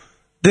people,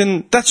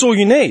 then that's all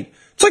you need.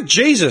 It's like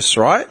Jesus,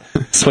 right?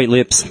 Sweet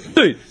lips.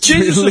 Dude,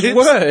 Jesus'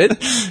 word.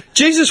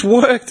 Jesus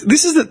worked.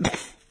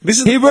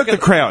 He worked the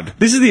crowd.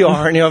 This is the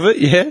irony of it,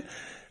 yeah?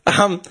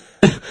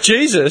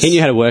 Jesus. He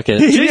knew how to work it.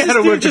 Jesus knew how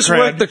to work didn't the crowd.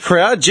 work the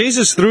crowd.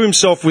 Jesus threw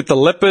himself with the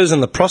lepers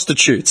and the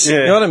prostitutes.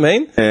 Yeah. You know what I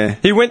mean? Yeah.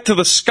 He went to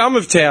the scum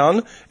of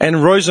town and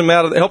helped them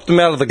out of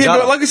the gutter. Yeah,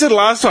 but like I said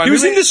last time... He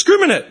was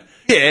indiscriminate.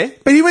 Yeah,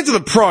 but he went to the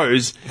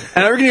pros,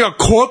 and I reckon he got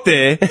caught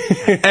there,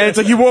 and it's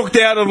like he walked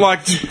out of,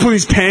 like, just pulling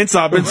his pants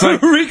up, and it's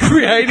like...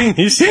 recreating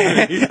history.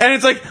 And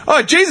it's like,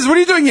 oh, Jesus, what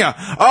are you doing here?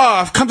 Oh,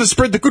 I've come to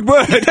spread the good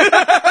word.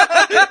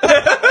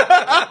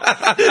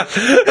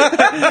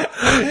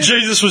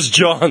 Jesus was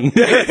John.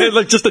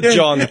 Like, just a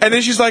John. And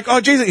then she's like, oh,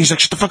 Jesus. He's like,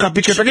 shut the fuck up,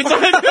 bitch. Go back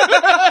inside.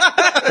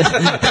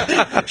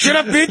 Shut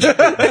up, bitch. No.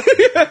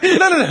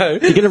 You're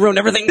going to ruin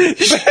everything.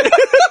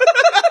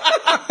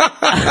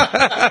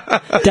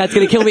 Dad's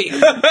going to kill me.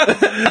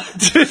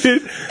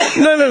 Dude,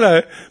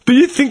 no. But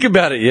you think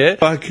about it, yeah?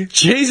 Fuck.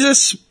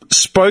 Jesus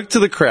spoke to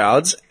the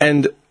crowds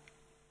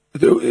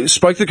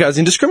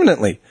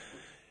indiscriminately.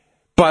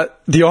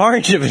 But the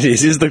irony of it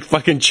is the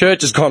fucking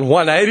church has gone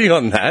 180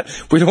 on that.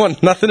 We don't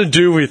want nothing to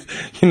do with,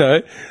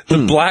 the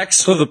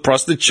blacks or the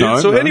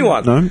prostitutes or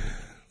anyone. No.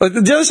 Like, do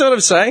you understand what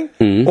I'm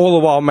saying? All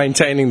the while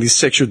maintaining this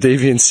sexual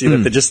deviancy that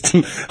they're just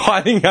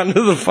hiding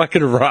under the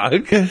fucking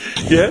rug.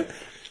 Yeah?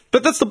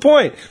 But that's the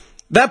point.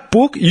 That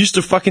book used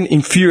to fucking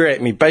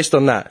infuriate me based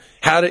on that.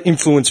 How to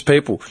influence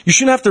people. You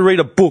shouldn't have to read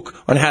a book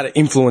on how to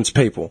influence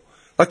people.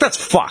 Like, that's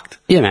fucked.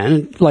 Yeah,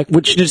 man. Like,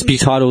 which should just be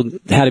titled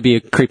How to Be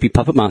a Creepy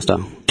Puppet Master,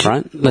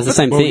 right? That's the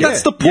same thing.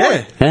 That's the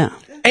point. Yeah.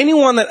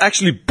 Anyone that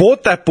actually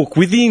bought that book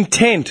with the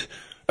intent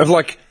of,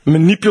 like,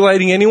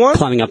 manipulating anyone.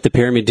 Climbing up the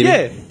pyramid, didn't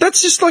Yeah,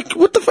 that's just like,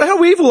 what the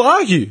how evil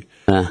are you? you?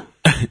 No.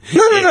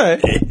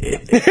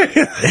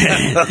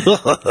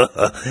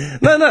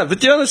 No, but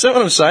do you understand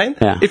what I'm saying?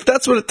 Yeah. If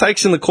that's what it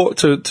takes in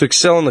the to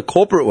excel in the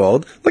corporate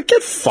world, like,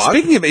 get fucked.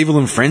 Speaking of evil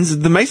and friends,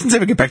 did the Masons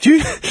ever get back to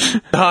you?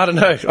 I don't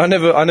know. I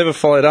never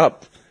followed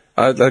up.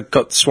 I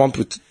got swamped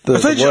with the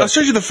I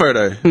showed you the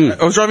photo.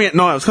 I was driving at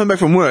night. I was coming back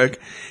from work.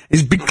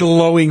 This big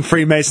glowing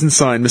Freemason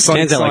sign,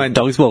 Masonic Turns out sign. like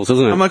dog's balls,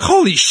 doesn't it? I'm like,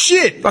 holy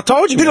shit! I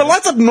told you, Dude, man. it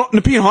lights up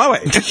Nepean Highway.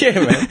 Yeah,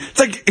 man. It's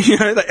like,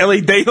 the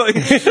LED,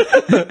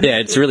 like, Yeah,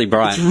 it's really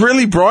bright. it's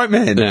really bright,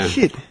 man. Yeah.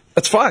 Shit.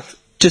 That's fucked.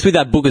 Just with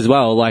that book as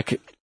well, like,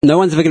 no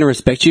one's ever going to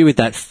respect you with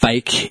that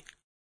fake,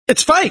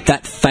 It's fake. You're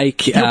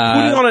putting You're putting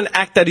on an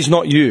act that is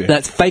not you.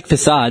 that fake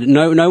facade.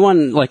 No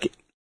one, like,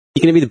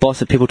 you're going to be the boss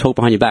that people talk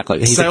behind your back. Like,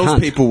 he's a cunt.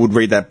 Salespeople would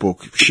read that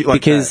book. Shit like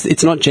Because that.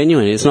 it's not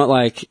genuine. It's not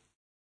like,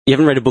 you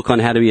haven't read a book on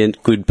how to be a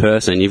good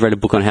person. You've read a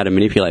book on how to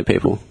manipulate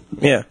people.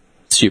 Yeah.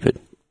 Stupid.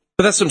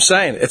 But that's what I'm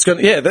saying. It's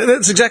going. Yeah,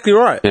 that's exactly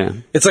right. Yeah.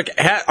 It's like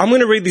I'm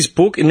going to read this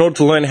book in order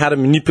to learn how to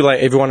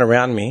manipulate everyone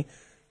around me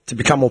to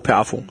become more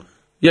powerful.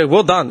 Yeah,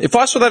 well done. If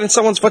I saw that in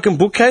someone's fucking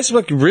bookcase, I'm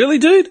like, really,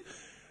 dude?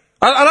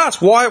 I'd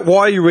ask, why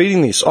are you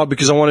reading this? Oh,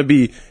 because I want to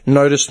be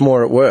noticed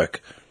more at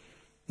work.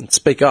 And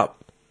speak up.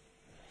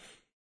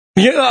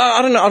 Yeah,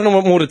 I don't know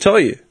what more to tell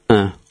you. Do you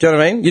know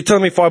what I mean? You're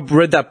telling me if I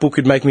read that book,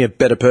 it'd make me a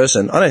better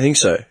person? I don't think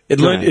so.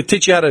 It'd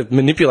teach you how to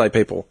manipulate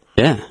people.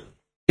 Yeah.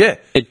 Yeah.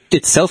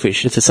 It's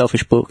selfish. It's a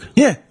selfish book.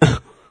 Yeah.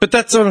 But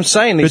that's what I'm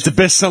saying. It's a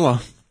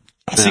bestseller.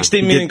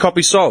 16 million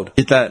copies sold.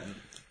 Get that.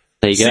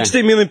 There you go.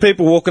 16 million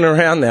people walking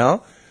around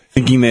now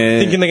Thinking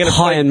they're thinking they're going to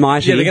High play, and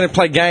mighty. Yeah, they're going to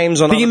play games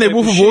on thinking other they're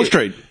Wolf of people's Wall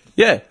shit. Street.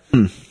 Yeah.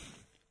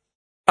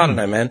 I don't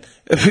know, man.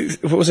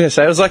 What was I going to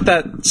say? It was like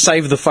that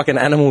Save the Fucking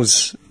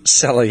Animals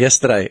seller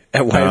yesterday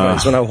at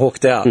Wavos when I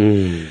walked out.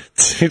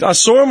 Dude, I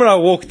saw him when I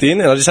walked in,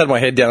 and I just had my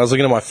head down. I was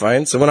looking at my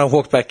phone. So when I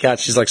walked back out,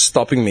 she's like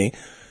stopping me.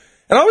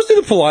 And I always do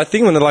the polite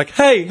thing when they're like,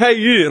 hey,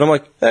 you. And I'm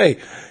like, hey,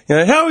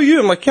 how are you?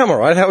 I'm like, yeah, I'm all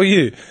right. How are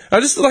you? I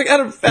just, like,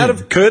 out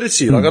of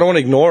courtesy, like, I don't want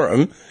to ignore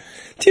them.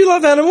 Do you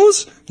love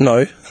animals?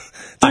 No.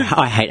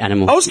 I hate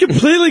animals. I was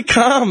completely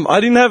calm. I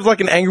didn't have,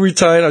 like, an angry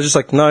tone. I was just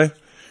like, no.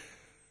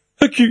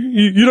 Like,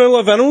 you don't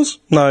love animals?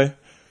 No.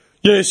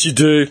 Yes, you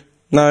do.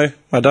 No,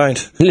 I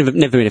don't. Never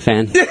been a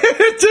fan. Dude,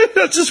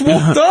 I just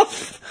walked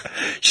off.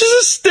 She's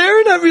just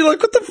staring at me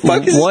like, what the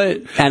fuck is this?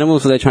 What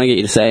animals were they trying to get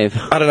you to save?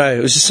 I don't know.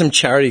 It was just some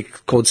charity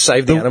called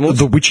Save the Animals.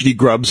 The Witchetty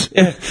Grubs.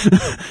 Yeah.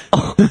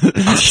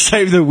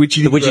 Save the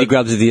Witchetty The Witchetty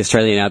Grubs of the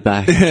Australian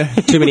outback.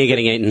 Too many are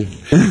getting eaten.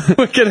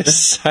 We're going to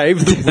save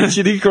the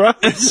Witchetty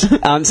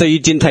Grubs. So you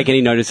didn't take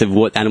any notice of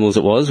what animals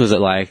it was? Was it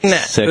like Nah,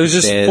 circus it was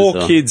just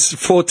bears or-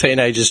 four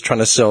teenagers trying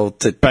to sell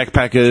to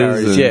Backpackers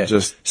charities, and yeah.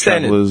 just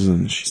Standard. travellers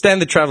and shit.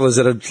 standard travellers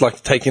that are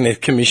like taking their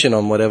commission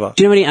on whatever.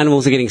 Do you know how many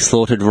animals are getting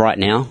slaughtered right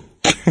now?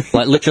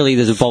 Like, literally,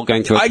 there's a bolt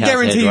going through a I cow's head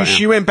guarantee you right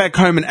she now. went back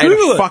home and ate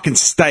Google a it. fucking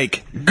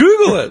steak.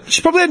 Google it.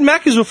 She probably had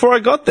Macca's before I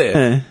got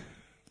there.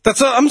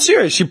 I'm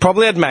serious. She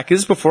probably had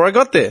Macca's before I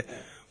got there.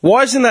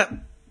 Why isn't that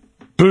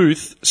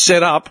booth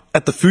set up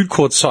at the food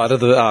court side of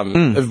the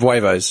of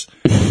Wavos?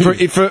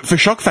 For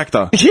shock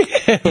factor.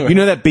 Yeah. You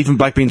know that beef and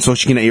black bean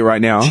sauce you're going to eat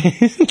right now?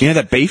 You know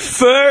that beef?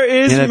 Fur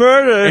is Yeah,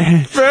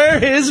 murder. Fur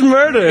is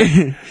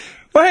murder.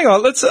 Well, hang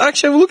on. Let's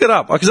actually look it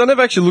up because I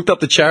never actually looked up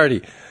the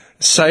charity.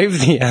 Save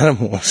the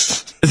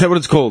Animals. Is that what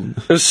it's called?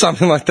 It was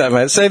something like that,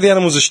 mate. Save the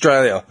Animals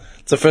Australia.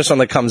 It's the first one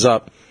that comes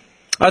up.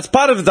 It's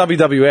part of the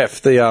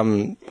WWF,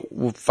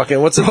 the,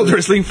 fucking, what's it? World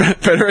Wrestling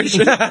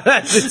Federation?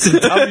 It's a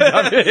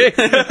WWE.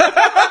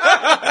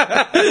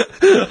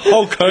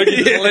 Hulk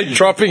Hogan leg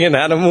dropping an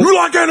animal. You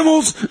like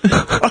animals? Dude,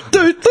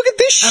 look at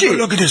this shit.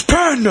 Look at this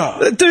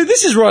panda. Dude,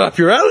 this is right up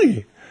your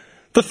alley.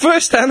 The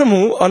first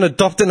animal on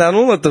Adopt an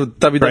Animal at the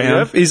WWF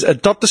Greyhound. is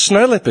Adopt a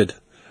Snow Leopard.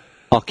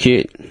 Oh,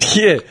 cute.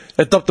 Yeah.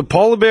 Adopt a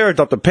polar bear,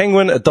 adopt a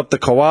penguin, adopt a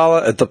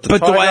koala, adopt a But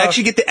tiger. do I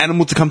actually get the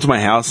animal to come to my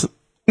house?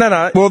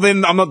 No. Well,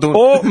 then I'm not doing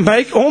Or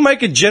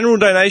make a general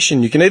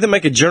donation. You can either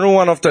make a general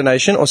one-off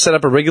donation or set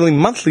up a regularly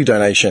monthly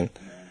donation.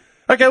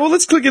 Okay, well,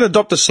 let's click and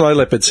adopt a snow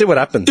leopard. See what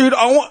happens. Dude,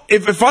 I want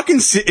if I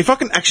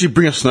can actually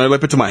bring a snow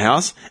leopard to my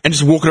house and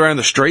just walk it around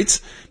the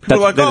streets, people are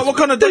like, That's- oh, what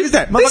kind of dog is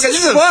that? This Motherfucker, is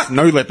this is a fucked.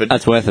 snow leopard.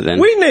 That's worth it then.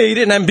 We need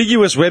an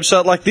ambiguous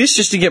website like this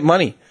just to get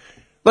money.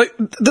 Like,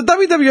 the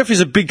WWF is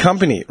a big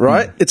company,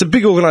 right? It's a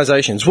big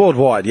organisation. It's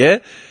worldwide, yeah?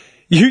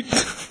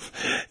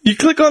 You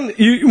click on,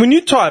 when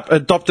you type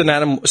adopt an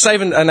animal,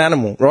 save an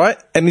animal, right?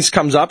 And this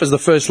comes up as the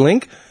first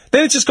link.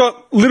 Then it's just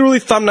got literally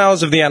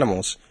thumbnails of the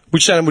animals.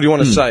 Which animal do you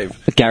want to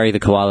save? Gary the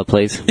koala,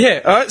 please.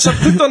 Yeah, all right. So I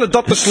clicked on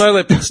adopt a snow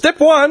leopard. Step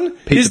 1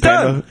 is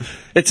done.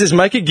 It says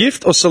make a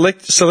gift or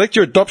select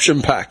your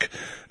adoption pack.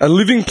 A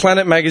Living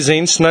Planet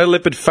magazine, snow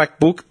leopard fact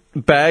book,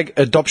 bag,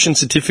 adoption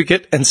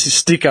certificate, and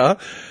sticker,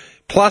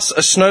 plus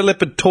a snow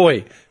leopard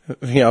toy.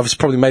 You know, it's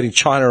probably made in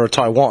China or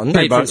Taiwan.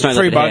 Made from snow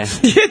leopard hair.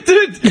 Yeah,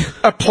 dude.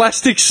 A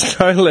plastic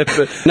snow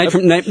leopard. Made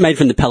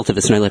from the pelt of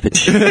a snow leopard.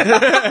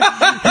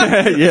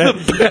 Yeah.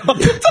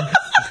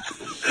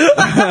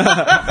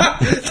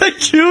 They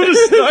killed a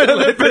snow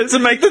leopard to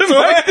make the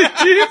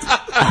gift.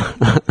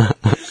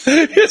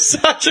 You're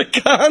such a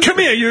cunt. Come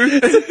here, you.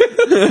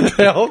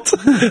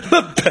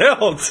 The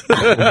belt.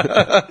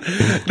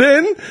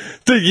 Then,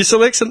 dude, you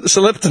select an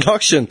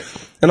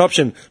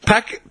option.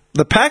 Pack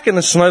the pack and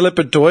the snow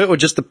leopard toy, or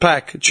just the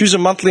pack. Choose a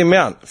monthly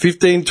amount: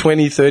 15,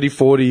 20, 30,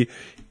 40.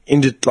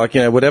 Into, like,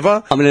 you know,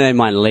 whatever. I'm going to name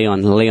mine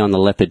Leon the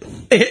leopard.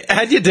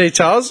 Add your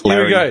details.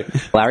 Larry. Here we go.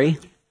 Larry?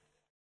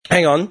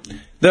 Hang on.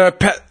 There are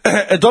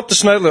adopt a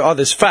snow leopard. Oh,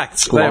 there's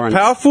facts. Lawrence. They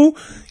are powerful,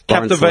 Lawrence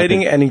captivating,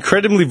 leopard. and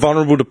incredibly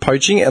vulnerable to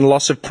poaching and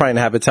loss of prey and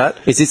habitat.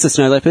 Is this the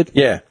snow leopard?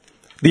 Yeah.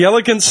 The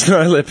elegant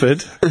snow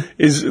leopard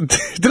is... Did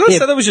I say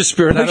that was your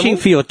spirit Pushing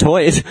animal? for your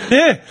toys.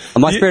 Yeah.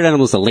 My spirit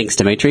animal's the lynx,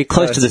 Dimitri.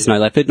 Close to the snow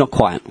leopard, not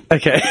quite.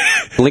 Okay.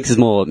 The lynx is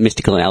more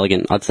mystical and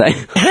elegant, I'd say.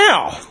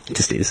 How? It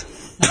just is.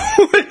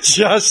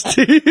 Just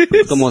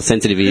is. Got more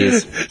sensitive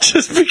ears.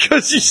 Just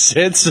because you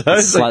said so.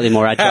 It's slightly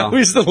more agile. How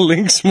is the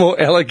lynx more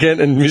elegant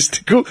and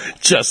mystical?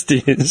 Just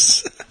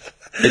is.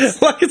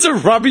 It's a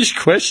rubbish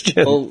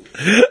question. Well,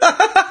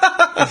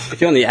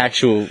 if you're on the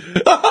actual...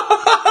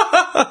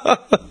 I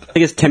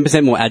think it's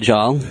 10% more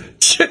agile.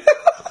 It's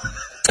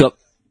got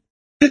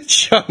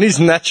Johnny's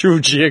Natural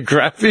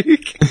Geographic.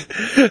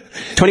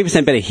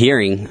 20% better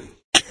hearing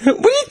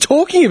What are you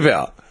talking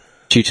about?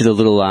 due to the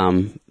little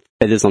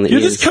feathers on the You're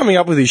ears. just coming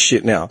up with this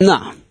shit now.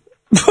 Nah.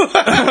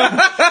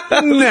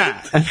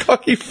 Nah.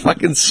 Cocky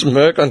fucking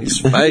smirk on his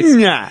face.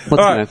 Nah. What's All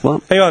right,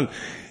 what? hang on.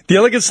 The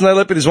elegant snow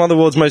leopard is one of the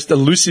world's most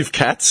elusive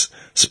cats,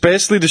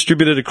 sparsely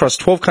distributed across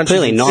 12 countries.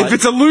 Clearly not. If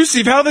it's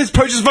elusive, how are those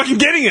poachers fucking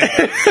getting it?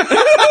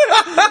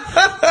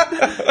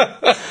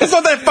 It's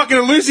not that fucking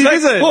elusive,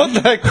 is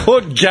it? They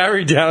caught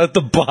Gary down at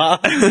the bar,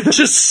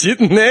 just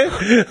sitting there.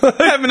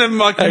 Having a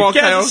mocktail.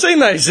 Haven't seen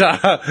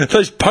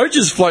those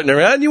poachers floating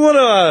around. You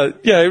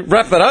want to,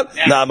 wrap that up?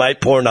 Nah,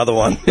 mate, pour another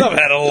one. I've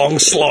had a long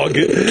slog.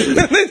 And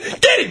then,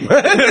 get him!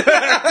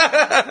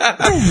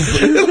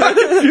 Like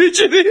a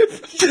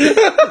fugitive.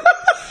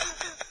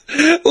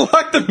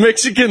 Like the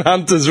Mexican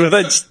hunters where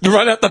they just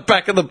run out the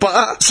back of the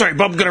bar. Sorry,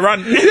 Bob, gonna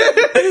run.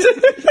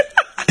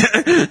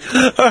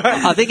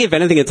 I think if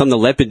anything, it's on the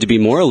leopard to be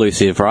more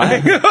elusive,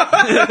 right?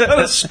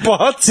 The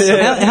spots.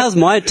 How's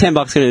my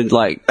 $10 going to,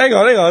 like... Hang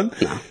on.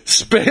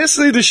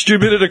 Sparsely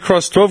distributed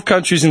across 12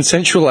 countries in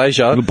Central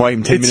Asia, We'll buy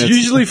him 10 it's minutes.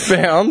 usually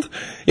found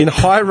in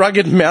high,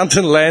 rugged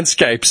mountain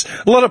landscapes.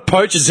 A lot of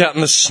poachers out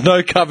in the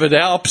snow-covered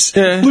Alps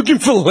looking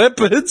for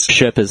leopards.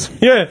 Sherpas.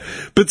 Yeah,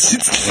 but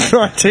since the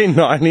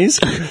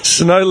 1990s,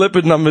 snow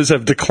leopard numbers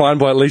have declined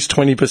by at least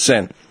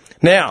 20%.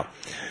 Now,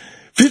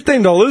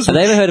 $15... Have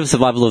they ever heard of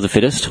survival of the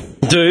fittest?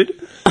 Dude,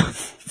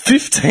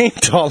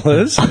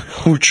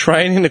 $15 will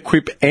train and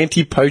equip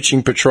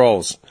anti-poaching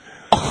patrols.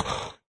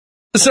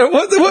 So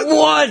what?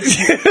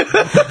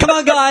 Come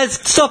on, guys,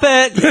 stop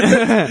it!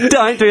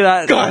 Don't do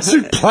that. Guys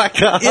with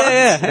placards.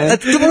 Yeah.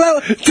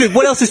 Dude,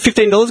 what else is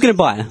 $15 going to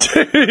buy?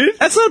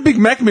 That's not a Big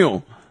Mac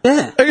meal.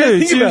 Yeah. Okay,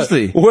 Dude, think about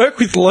seriously. it. Work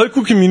with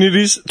local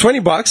communities.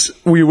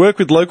 $20. We work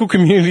with local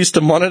communities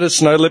to monitor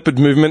snow leopard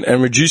movement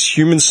and reduce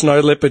human snow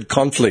leopard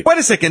conflict. Wait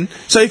a second.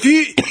 So if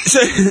you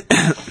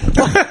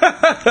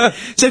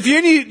if you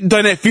only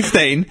donate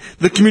 15,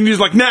 the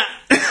community's like, nah,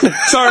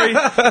 sorry,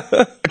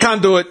 I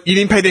can't do it. You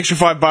didn't pay the extra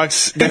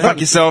 $5. Go fuck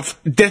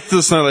yourself. Death to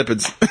the snow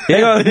leopards.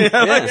 Hang on,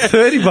 like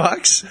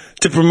 $30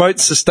 to promote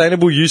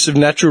sustainable use of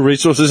natural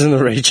resources in the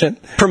regionn.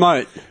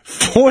 Promote.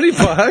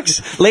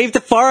 $40 Leave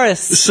the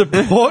forest.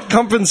 support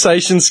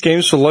compensation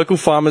schemes for local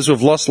farmers who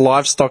have lost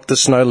livestock to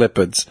snow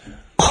leopards.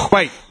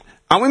 Wait,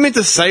 aren't we meant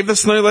to save the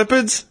snow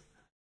leopards?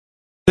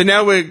 So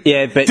now we're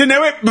but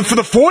for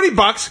the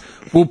 $40,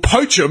 we'll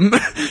poach them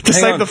to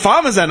save on. the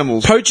farmers'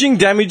 animals. Poaching,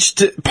 damage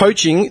to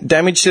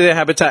their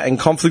habitat, and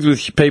conflict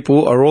with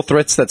people are all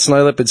threats that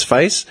snow leopards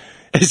face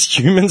as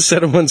human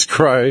settlements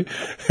grow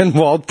and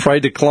wild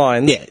prey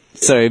declines. Yeah.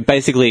 So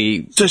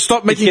basically... So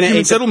stop making gonna human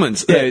eat the-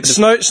 settlements. Yeah,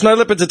 Snow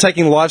leopards are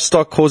taking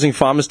livestock, causing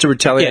farmers to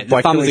retaliate Yeah, by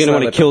the farmers are killing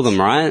going to snow want to kill leopards.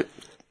 them, right?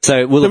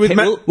 So we'll, So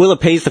with we'll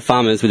appease the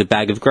farmers with a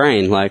bag of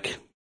grain, like,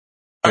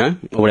 or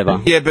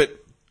whatever. Yeah, but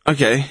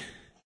okay.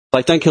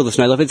 Like, don't kill the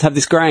snow leopards, have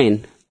this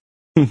grain.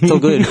 It's all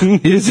good.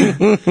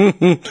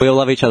 We all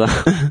love each other.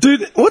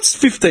 Dude,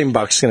 what's $15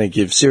 going to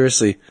give?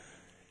 Seriously.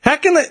 How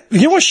can they...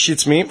 You know what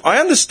shits me? I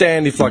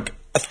understand if,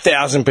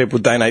 1,000 people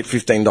donate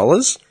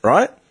 $15,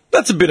 right?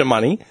 That's a bit of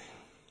money.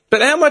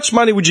 But how much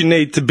money would you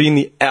need to be in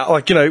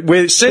the...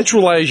 where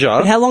Central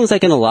Asia... How long is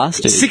that going to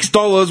last, dude?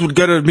 $6 would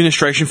go to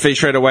administration fee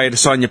straight away to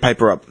sign your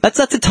paper up. That's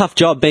a tough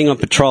job being on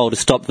patrol to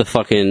stop the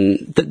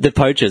fucking... the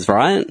poachers,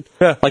 right?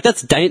 Yeah. Like,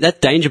 that's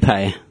danger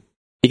pay.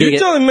 You're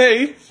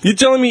gonna You're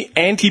telling me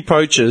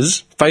anti-poachers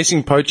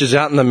facing poachers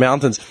out in the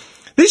mountains.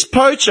 This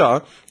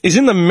poacher is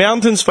in the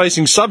mountains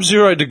facing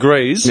sub-zero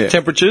degrees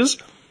temperatures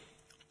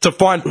to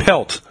find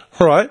pelt,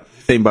 right?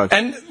 $15.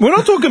 And we're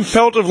not talking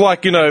pelt of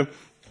like,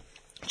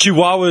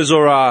 chihuahuas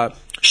or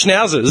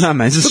schnauzers. No,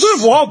 man, it's just- We're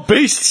talking wild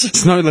beasts.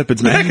 Snow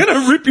leopards, They're man.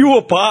 going to rip you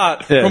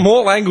apart from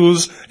all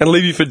angles and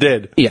leave you for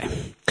dead. Yeah.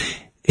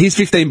 Here's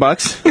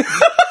 $15.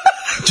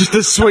 Just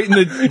to sweeten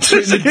the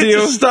Get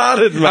deal. you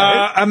started,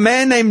 mate. A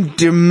man named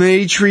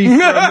Dimitri from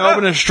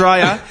Melbourne,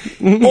 Australia.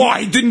 Oh,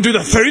 he didn't do the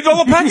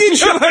 $30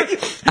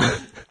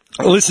 package?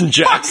 Listen,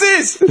 Jack. Fuck's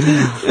this?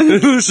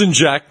 Listen,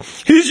 Jack.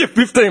 Here's your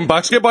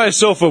 $15. Get buy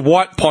yourself a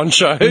white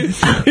poncho.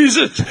 Here's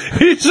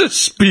a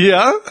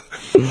spear.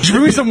 Did you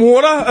bring me some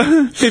water?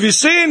 If you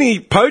see any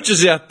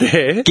poachers out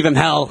there Give him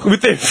hell.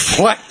 with their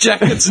flak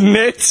jackets and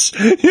nets,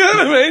 you know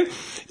what I mean?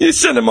 You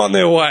send them on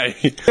their way.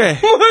 Yeah.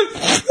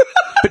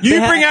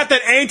 You bring out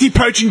that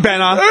anti-poaching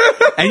banner,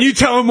 and you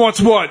tell them what's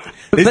what.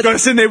 They've got to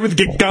sit there with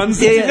guns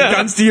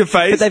to your But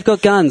face. they've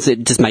got guns.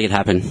 Just make it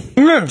happen.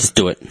 Yeah. Just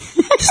do it.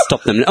 Just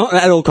stop them.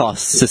 At all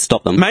costs, just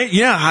stop them. Mate,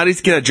 you know how hard it is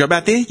to get a job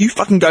out there? You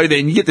fucking go there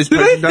and you get this Do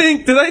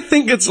poaching they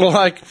think it's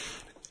like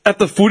at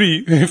the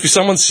footy, if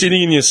someone's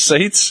sitting in your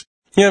seats,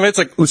 it's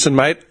like, listen,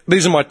 mate,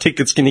 these are my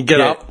tickets. Can you get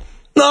up?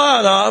 No,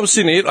 I was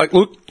sitting here. Like,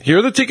 look, here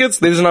are the tickets.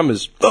 There's the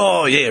numbers.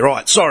 Oh, yeah,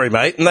 right. Sorry,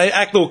 mate. And they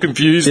act all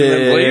confused and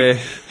then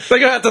leave. They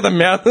go out to the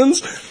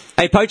mountains.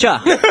 Hey, poacher!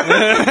 You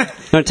want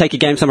to take your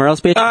game somewhere else,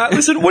 bitch?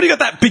 Listen, what do you got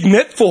that big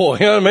net for?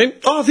 You know what I mean?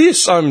 Oh,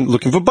 this. I'm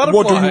looking for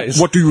butterflies.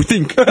 What do you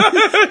think? Dude,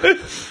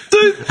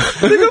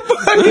 they got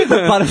fucking...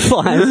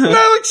 Butterflies. No,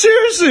 like,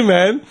 seriously,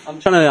 man. I'm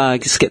trying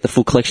to just get the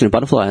full collection of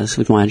butterflies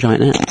with my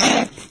giant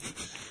net.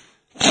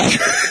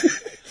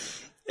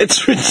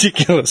 It's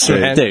ridiculous,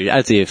 man. Dude,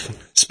 as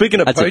if.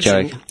 Speaking of That's a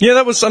poaching, joke.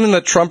 that was something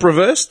that Trump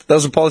reversed. That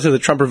was a policy that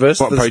Trump reversed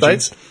What, for the poaching?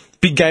 States.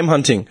 Big game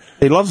hunting.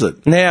 He loves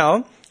it.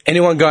 Now,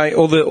 anyone going,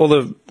 all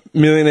the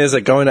millionaires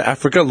that go into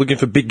Africa looking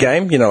for big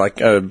game, like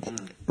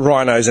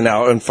rhinos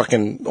and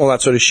fucking all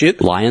that sort of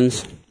shit,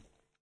 Lions.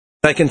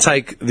 they can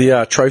take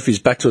the trophies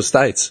back to the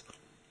States.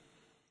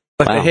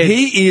 Like Wow.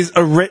 He is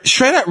a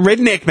straight out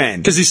redneck man.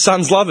 because his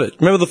sons love it.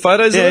 Remember the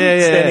photos of him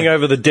Yeah. standing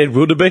over the dead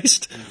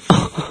wildebeest?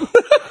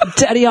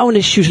 Daddy, I want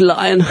to shoot a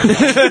lion.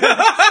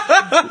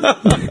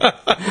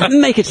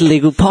 Make it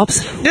legal,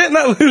 Pops. Yeah,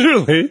 no,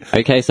 literally.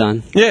 Okay,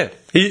 son. Yeah.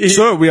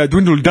 So we are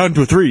dwindled down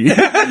to 3.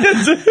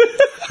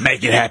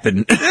 Make it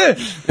happen.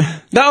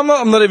 No,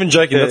 I'm not even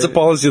joking. That's a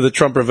policy that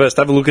Trump reversed.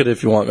 Have a look at it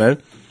if you want,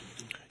 man.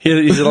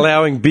 He's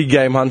allowing big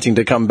game hunting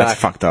to come back.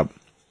 That's fucked up.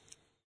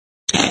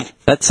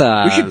 That's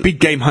We should big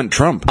game hunt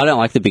Trump. I don't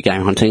like the big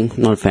game hunting.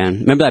 Not a fan.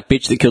 Remember that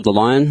bitch that killed the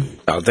lion?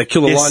 Oh, they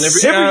kill a lion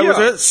every year. Was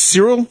it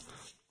Cyril?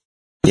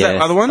 Yeah,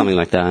 that other one? something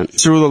like that.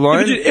 Cyril the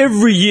lion? Dude,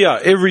 every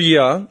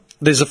year,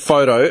 there's a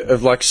photo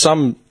of like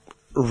some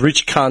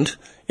rich cunt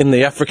in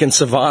the African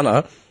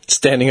savannah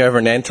standing over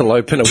an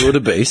antelope and a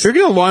wildebeest. You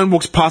reckon a lion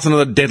walks past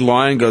another dead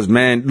lion, goes,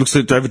 man, looks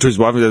over to his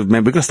wife and goes,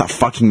 man, we're gonna start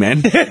fucking,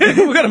 man. We've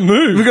got to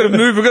move.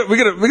 We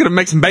gotta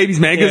make some babies,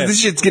 man, because Yeah. this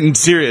shit's getting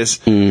serious.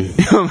 You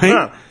know what I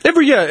mean?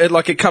 Every year,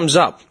 it comes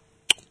up.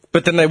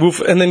 But then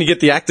and then you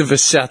get the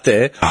activists out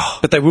there,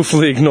 but they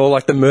willfully ignore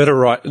like the murder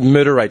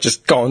rate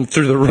just going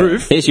through the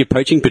roof. There's your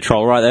poaching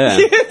patrol right there.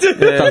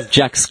 Does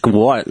Jack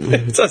squat.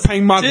 Just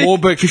Paying Mark dick.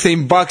 Wahlberg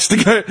 $15 to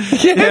go.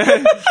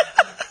 Yeah.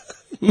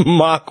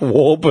 Mark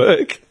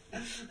Wahlberg.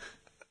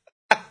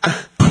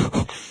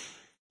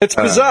 It's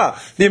bizarre.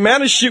 The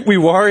amount of shit we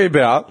worry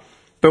about,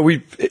 but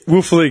we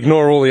willfully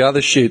ignore all the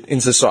other shit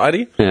in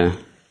society. Yeah.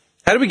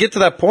 How do we get to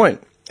that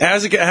point? How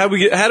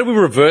do we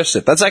reverse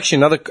it? That's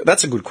actually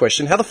that's a good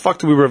question. How the fuck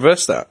do we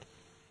reverse that?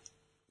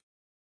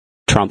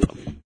 Trump.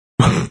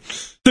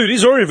 Dude,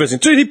 he's already reversing.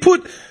 Dude, he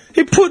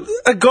put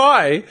a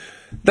guy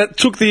that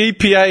took the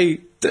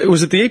EPA,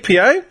 was it the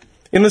EPA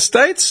in the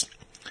States?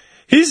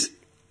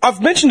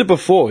 I've mentioned it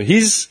before,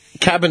 his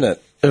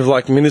cabinet of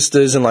like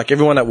ministers and like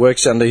everyone that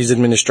works under his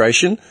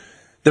administration,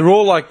 they're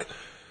all like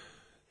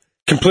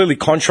completely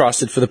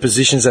contrasted for the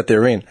positions that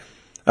they're in.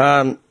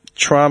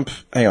 Trump,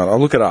 hang on, I'll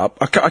look it up.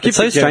 I keep It's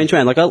so forgetting. strange,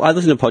 man. Like, I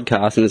listen to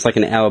podcasts, and it's like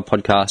an hour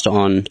podcast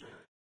on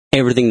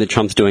everything that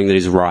Trump's doing that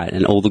is right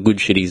and all the good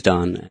shit he's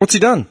done. What's he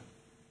done?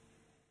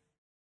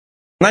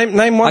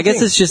 Name one I guess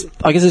thing. it's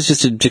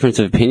just a difference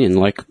of opinion.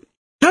 Like,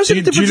 How's it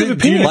a difference of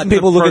opinion? like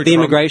people look at the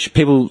pro-Trump? immigration,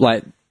 people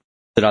like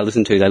that I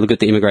listen to, they look at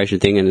the immigration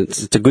thing, and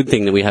it's a good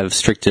thing that we have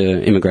stricter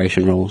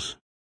immigration rules.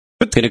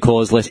 It's going to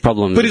cause less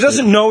problems. But he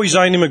doesn't know his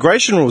own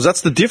immigration rules.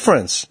 That's the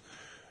difference.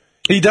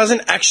 He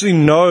doesn't actually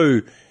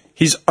know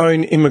his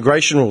own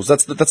immigration rules.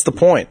 That's the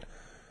point.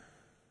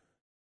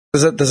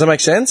 Does that make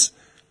sense?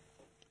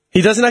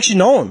 He doesn't actually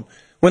know them.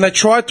 When they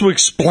tried to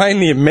explain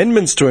the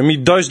amendments to him, he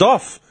dozed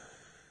off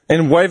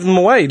and waved them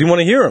away. He didn't want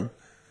to hear them.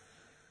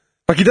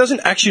 Like, he doesn't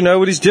actually know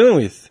what he's dealing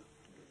with.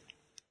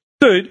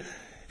 Dude,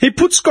 he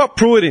put Scott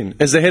Pruitt in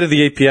as the head of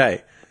the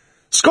EPA.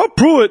 Scott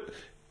Pruitt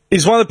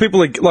is one of the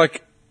people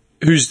like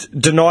who's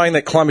denying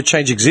that climate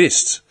change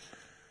exists.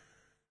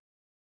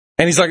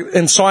 And he's like,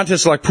 and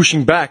scientists are like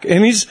pushing back.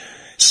 And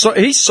So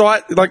he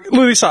look at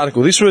this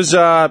article. This was,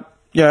 hang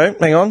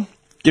on.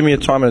 Give me a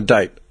time and a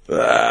date.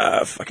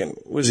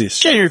 What is this?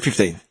 January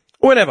 15th.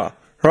 Whenever,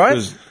 right? It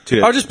was 2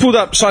 days. I just pulled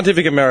up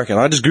Scientific American.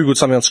 I just Googled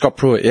something on Scott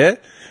Pruitt, yeah?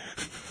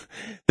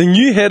 The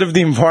new head of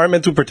the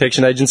Environmental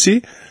Protection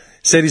Agency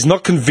said he's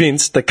not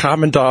convinced that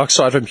carbon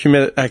dioxide from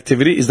human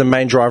activity is the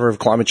main driver of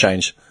climate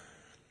change.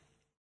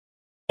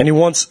 And he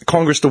wants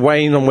Congress to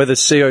weigh in on whether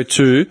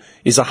CO2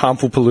 is a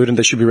harmful pollutant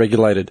that should be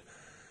regulated.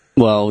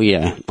 Well,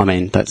 yeah. I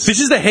mean, that's... This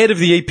is the head of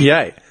the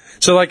EPA.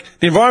 So,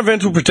 the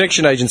Environmental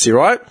Protection Agency,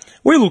 right?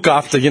 We look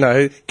after,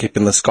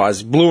 keeping the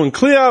skies blue and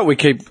clear. We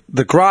keep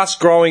the grass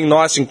growing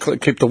nice and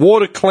keep the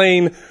water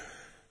clean,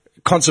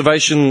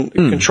 conservation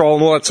control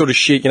and all that sort of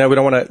shit. We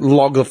don't want to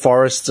log the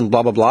forests and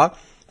blah, blah, blah.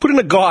 Put in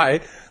a guy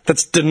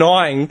that's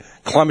denying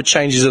climate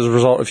changes as a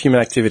result of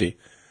human activity.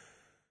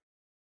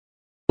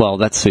 Well,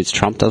 that suits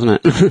Trump,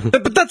 doesn't it?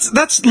 But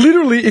that's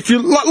literally, if you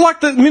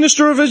like the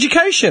Minister of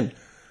Education.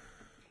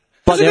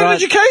 President of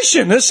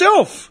Education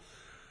herself.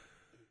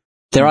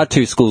 There are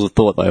two schools of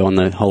thought, though, on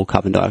the whole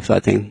carbon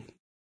dioxide thing.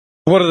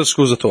 What are the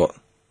schools of thought?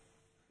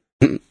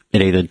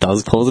 It either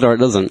does cause it or it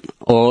doesn't.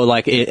 Or,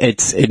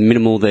 it's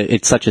minimal that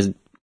it's such as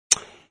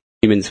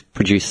humans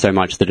produce so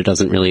much that it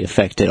doesn't really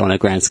affect it on a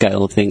grand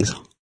scale of things.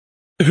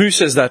 Who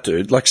says that,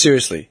 dude?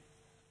 Seriously?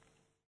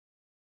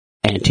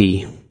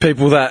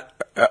 People that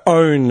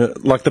own,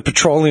 the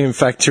petroleum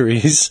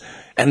factories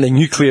and the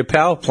nuclear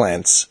power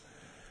plants.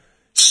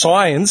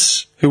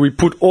 Science, who we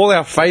put all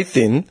our faith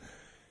in,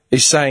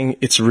 is saying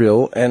it's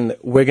real, and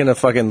we're going to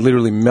fucking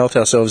literally melt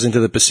ourselves into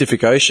the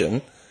Pacific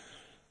Ocean.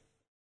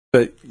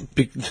 But,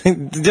 do you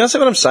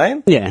understand what I'm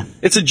saying? Yeah.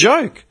 It's a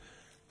joke.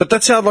 But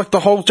that's how, the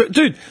whole...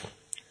 Dude,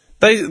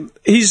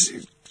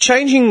 he's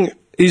changing...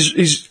 He's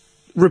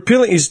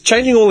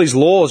changing all these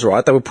laws,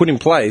 right, that were put in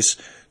place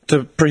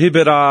to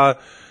prohibit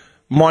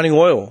mining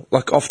oil,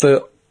 off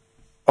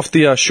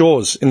the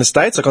shores in the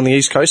States, on the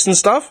East Coast and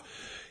stuff.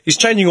 He's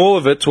changing all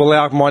of it to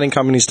allow mining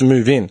companies to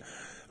move in.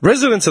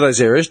 Residents of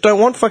those areas don't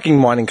want fucking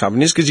mining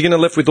companies because you're going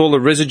to left with all the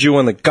residue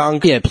and the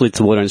gunk. Yeah, it pollutes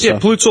the water and stuff. Yeah,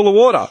 pollutes all the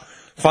water.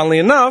 Funnily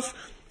enough,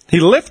 he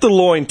left the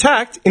law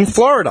intact in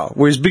Florida,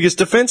 where his biggest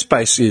defense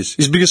base is.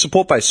 His biggest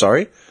support base,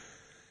 sorry.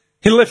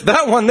 He left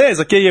that one there. He's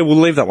like, yeah, we'll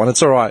leave that one.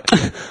 It's all right.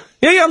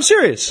 yeah, I'm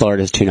serious.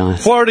 Florida's too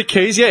nice. Florida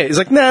Keys, yeah. He's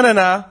like,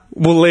 nah,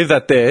 we'll leave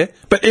that there.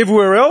 But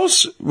everywhere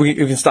else, we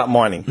can start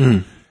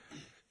mining.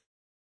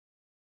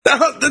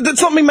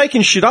 That's not me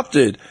making shit up,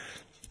 dude.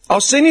 I'll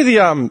send you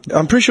I'm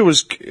pretty sure it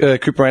was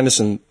Cooper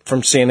Anderson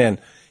from CNN.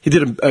 He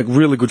did a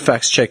really good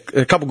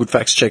a couple good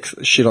facts check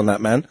shit on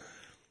that, man.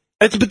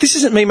 But this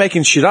isn't me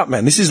making shit up,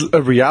 man. This is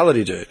a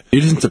reality, dude.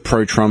 You listen to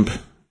pro-Trump,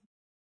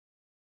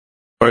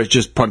 or it's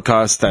just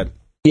podcasts that...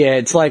 Yeah,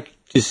 it's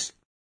just...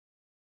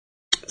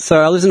 So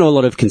I listen to a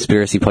lot of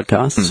conspiracy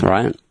podcasts,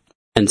 right?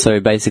 And so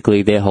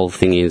basically their whole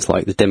thing is,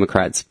 the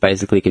Democrats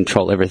basically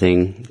control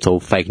everything. It's all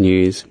fake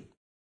news.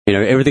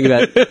 Everything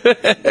about...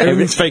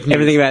 Everything's fake news.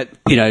 Everything about,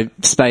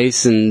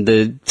 space and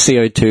the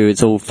CO2,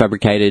 it's all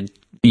fabricated.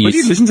 Where do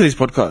you listen to these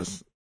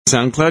podcasts?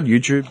 SoundCloud,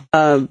 YouTube?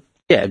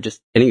 Yeah,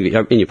 just in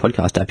your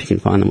podcast app, you can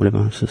find them,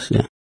 whatever. It's just,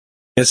 yeah.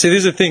 Yeah, see, this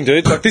is the thing,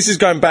 dude. This is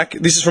going back...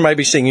 This is from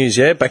ABC News,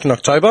 yeah? Back in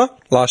October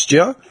last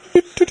year.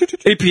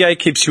 EPA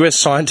keeps US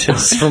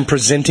scientists from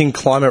presenting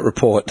climate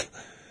report.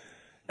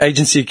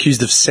 Agency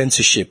accused of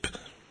censorship.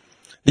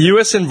 The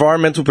US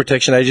Environmental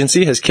Protection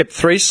Agency has kept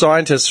 3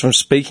 scientists from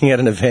speaking at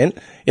an event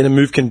in a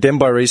move condemned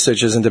by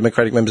researchers and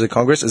Democratic members of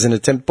Congress as an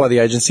attempt by the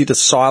agency to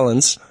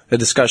silence a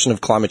discussion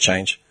of climate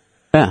change.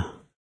 Yeah.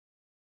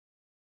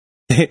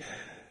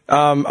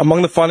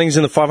 Among the findings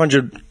in the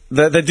 500...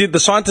 The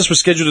scientists were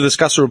scheduled to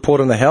discuss a report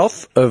on the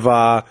health of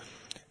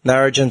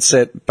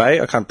Narragansett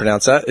Bay. I can't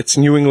pronounce that. It's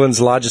New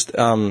England's largest,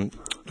 a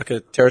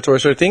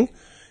territory sort of thing,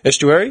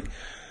 estuary.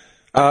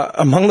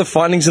 Among the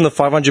findings in the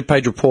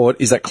 500-page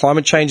report is that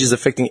climate change is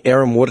affecting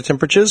air and water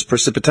temperatures,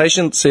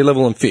 precipitation, sea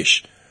level, and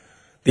fish.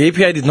 The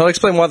EPA did not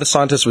explain why the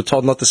scientists were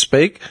told not to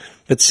speak,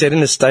 but said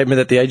in a statement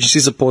that the agency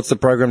supports the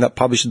program that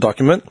published the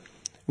document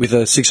with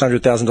a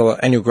 $600,000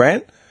 annual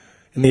grant,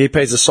 and the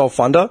EPA is the sole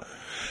funder.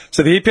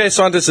 So the EPA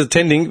scientists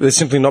attending, they're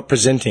simply not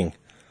presenting.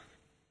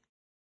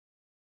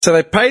 So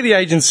they pay the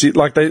agency,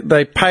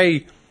 they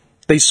pay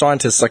these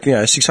scientists,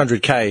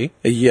 $600K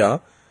a year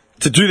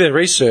to do their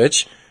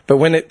research. But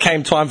when it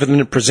came time for them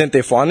to present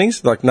their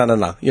findings,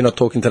 no, you're not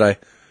talking today.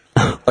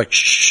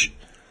 Shh.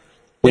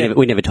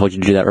 We never told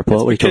you to do that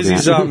report. What are you talking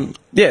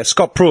about?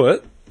 Scott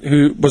Pruitt,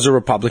 who was a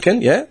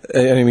Republican, yeah?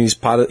 He's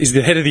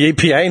the head of the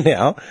EPA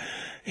now,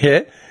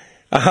 yeah?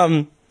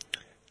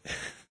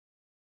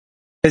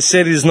 Has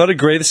said he does not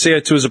agree that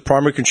CO2 is a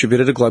primary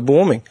contributor to global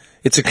warming.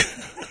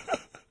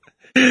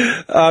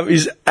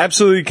 He's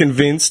absolutely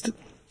convinced.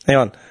 Hang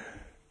on.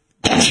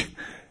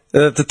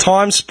 The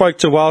Times spoke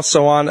to Wael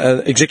Sawan,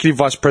 an executive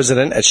vice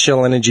president at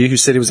Shell Energy, who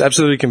said he was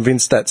absolutely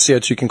convinced that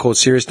CO2 can cause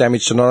serious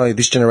damage to not only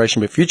this generation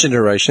but future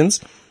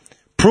generations.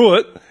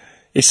 Pruitt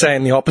is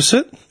saying the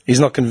opposite. He's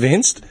not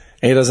convinced,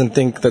 and he doesn't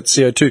think that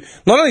CO2...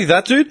 Not only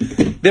that, dude,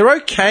 they're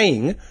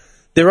okaying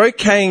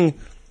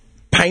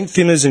paint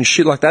thinners and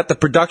shit like that. The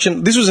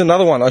production. This was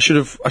another one. I should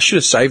have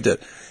saved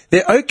it.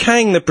 They're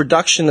okaying the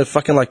production of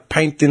fucking like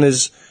paint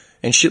thinners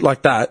and shit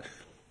like that.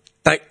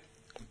 They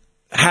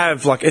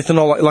have like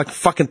ethanol, like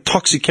fucking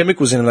toxic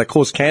chemicals in them that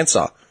cause cancer.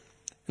 And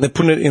they're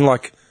putting it in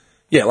like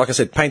I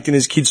said, paint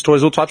thinners, kids'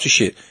 toys, all types of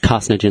shit.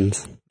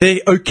 Carcinogens. They're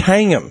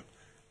okaying them.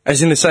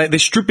 As in they're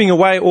stripping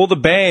away all the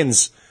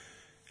bans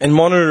and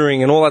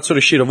monitoring and all that sort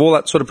of shit of all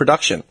that sort of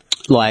production.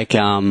 Like,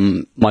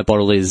 my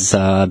bottle is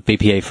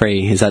BPA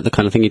free. Is that the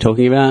kind of thing you're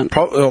talking about? Do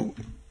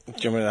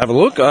you want me to have a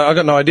look? I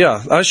got no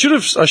idea. I should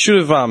have.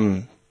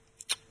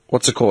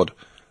 What's it called?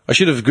 I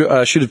should have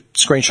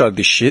screenshotted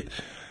this shit.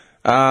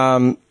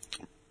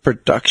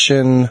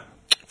 Production.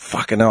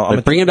 Fucking hell.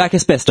 They're bringing back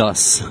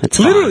asbestos. It's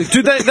literally,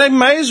 fine. dude. They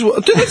may as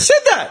well. Dude, they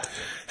said that.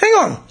 Hang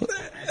on.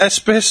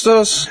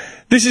 Asbestos.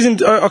 This is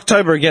in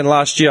October again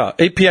last year.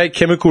 EPA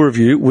chemical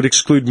review would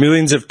exclude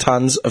millions of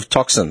tons of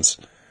toxins.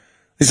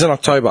 This is in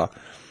October.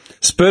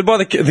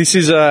 This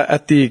is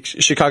at the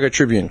Chicago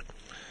Tribune.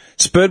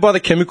 Spurred by the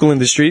chemical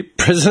industry,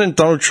 President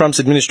Donald Trump's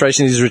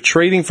administration is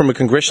retreating from a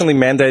congressionally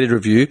mandated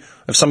review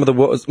of some of the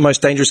world's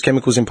most dangerous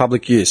chemicals in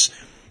public use.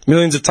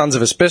 Millions of tons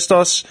of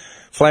asbestos,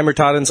 flame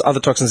retardants,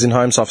 other toxins in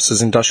homes,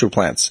 offices, industrial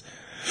plants.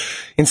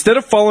 Instead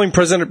of following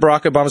President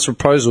Barack Obama's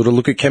proposal to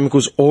look at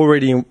chemicals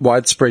already in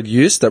widespread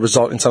use that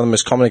result in some of the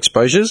most common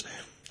exposures,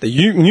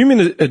 the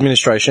Newman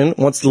administration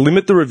wants to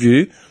limit the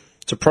review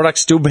to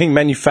products still being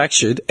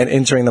manufactured and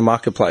entering the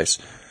marketplace.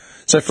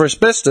 So for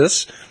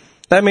asbestos,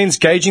 that means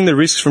gauging the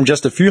risks from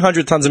just a few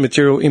hundred tons of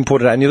material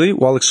imported annually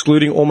while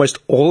excluding almost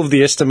all of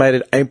the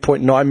estimated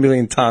 8.9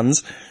 million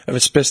tons of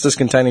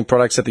asbestos-containing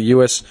products that the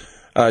U.S.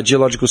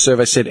 Geological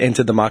Survey said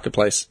entered the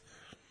marketplace.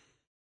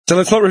 So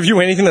let's not review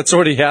anything that's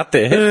already out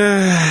there.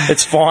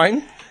 It's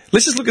fine.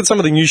 Let's just look at some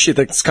of the new shit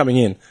that's coming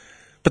in.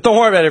 But don't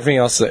worry about everything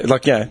else.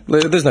 Like,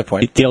 there's no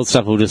point. The old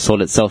stuff will just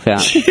sort itself out.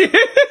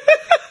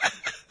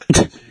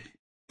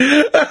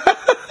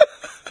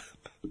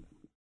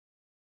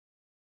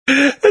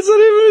 That's not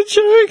even a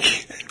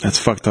joke. That's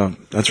fucked up.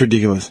 That's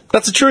ridiculous.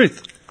 That's the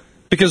truth.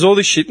 Because all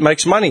this shit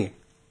makes money.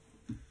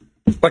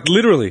 Like,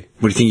 literally.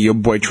 What do you think of your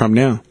boy Trump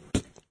now?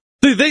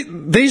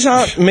 Dude, these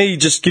aren't me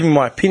just giving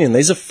my opinion.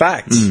 These are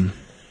facts.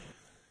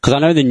 Because I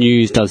know the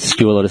news does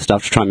skew a lot of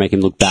stuff to try and make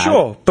him look bad.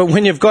 Sure, but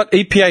when you've got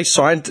when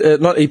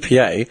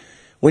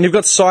you've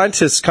got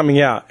scientists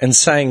coming out and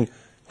saying,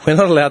 we're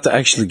not allowed to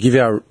actually give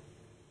our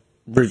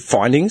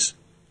findings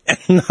and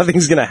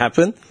nothing's going to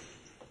happen.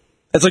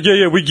 It's like,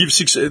 we give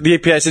the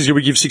EPA says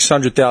we give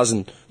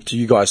 600,000 to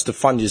you guys to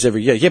fund you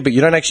every year. Yeah, but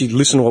you don't actually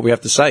listen to what we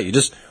have to say. You're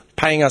just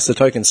paying us the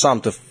token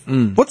sum to,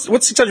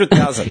 what's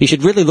 600,000? You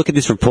should really look at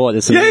this report.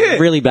 There's some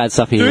really bad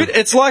stuff here. Dude,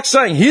 it's like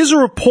saying, here's a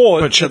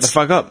report. But shut the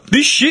fuck up.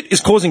 This shit is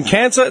causing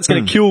cancer. It's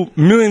going to kill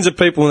millions of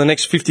people in the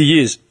next 50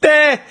 years.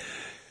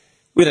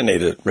 We don't need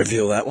to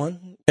reveal that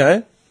one.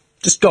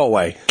 Just go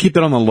away. Keep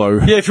that on the low.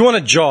 Yeah, if you want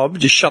a job,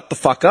 just shut the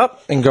fuck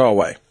up and go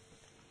away.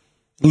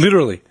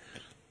 Literally.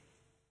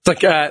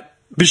 It's like,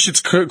 this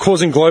shit's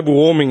causing global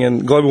warming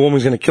and global warming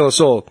is going to kill us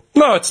all.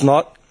 No, it's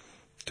not.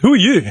 Who are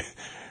you?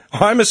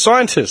 I'm a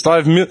scientist.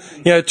 I have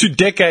 2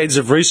 decades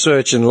of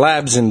research and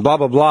labs and blah,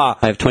 blah, blah.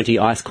 I have 20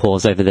 ice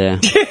cores over there.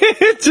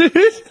 Yeah,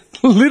 dude.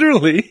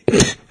 Literally.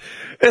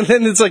 And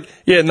then it's like,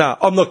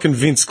 I'm not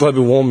convinced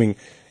global warming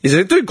is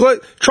it. Dude,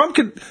 Trump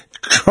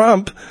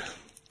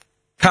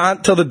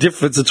can't tell the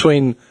difference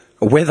between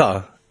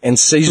weather and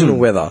seasonal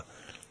weather.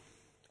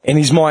 In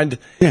his mind,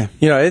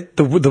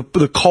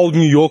 the cold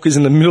New Yorkers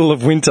in the middle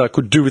of winter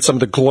could do with some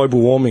of the global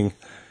warming.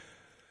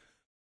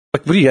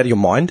 Like, what are you, out of your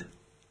mind?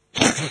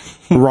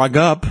 Rug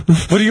up.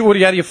 What are you out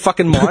of your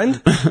fucking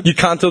mind? You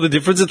can't tell the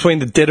difference between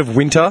the dead of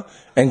winter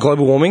and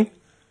global warming?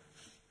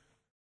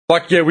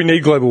 Like, we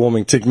need global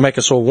warming to make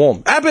us all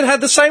warm. Abbott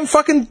had the same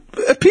fucking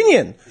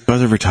opinion. You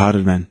guys are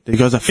retarded, man. You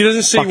guys are He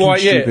doesn't see fucking why,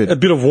 stupid. a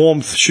bit of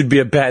warmth should be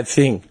a bad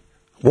thing.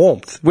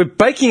 Warmth. We're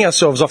baking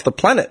ourselves off the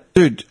planet.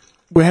 Dude,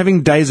 we're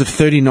having days of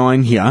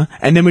 39 here,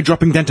 and then we're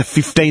dropping down to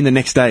 15 the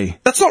next day.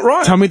 That's not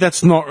right. Tell me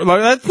that's not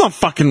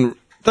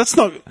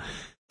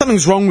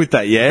something's wrong with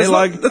that,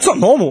 yeah? That's not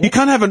normal. You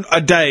can't have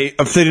a day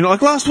of 39.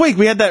 Like last week,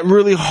 we had that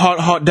really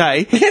hot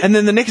day, and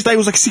then the next day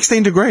was like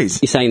 16 degrees.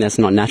 You're saying that's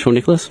not natural,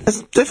 Nicholas?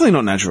 That's definitely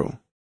not natural.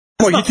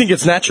 You think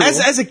it's natural?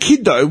 As a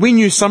kid, though, we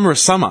knew summer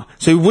is summer,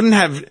 so we wouldn't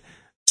have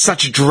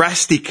such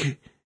drastic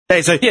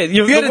days. So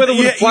the weather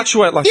would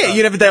fluctuate like that. Yeah,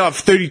 you'd have a day of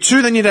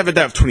 32, then you'd have a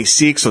day of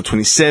 26 or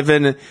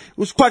 27. It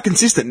was quite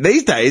consistent.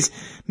 These days,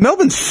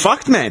 Melbourne's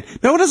fucked, man.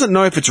 Melbourne doesn't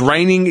know if it's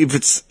raining,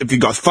 if you've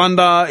got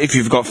thunder, if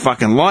you've got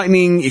fucking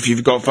lightning, if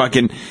you've got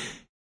fucking...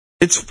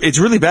 It's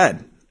really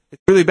bad.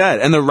 It's really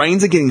bad. And the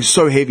rains are getting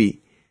so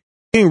heavy.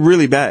 Getting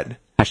really bad.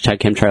 Hashtag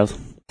chemtrails.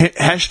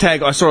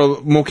 Hashtag I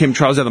saw more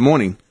chemtrails the other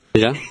morning.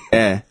 Yeah?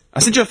 Yeah.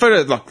 I sent you a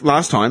photo like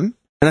last time,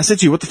 and I said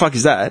to you, what the fuck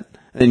is that?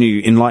 And then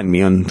you enlightened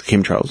me on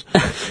chemtrails.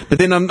 But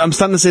then I'm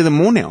starting to see them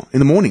more now, in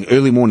the morning,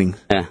 early morning.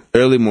 Yeah.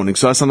 Early morning.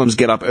 So I sometimes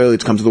get up early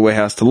to come to the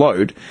warehouse to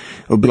load.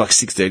 It'll be like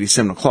 6:30,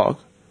 7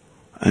 o'clock.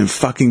 And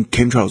fucking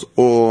chemtrails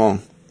all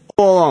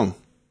along.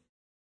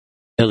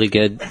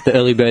 The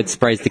early bird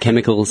sprays the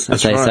chemicals,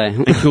 as they say.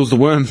 It kills the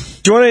worm.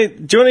 Do you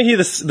want to hear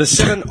the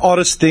 7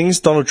 oddest things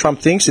Donald Trump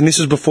thinks? And this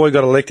was before he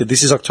got elected.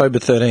 This is October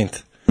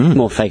 13th.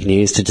 More fake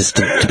news to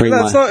bring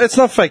No, it's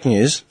not fake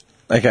news.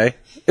 Okay,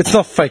 it's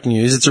not fake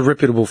news. It's a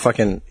reputable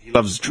fucking. He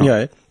loves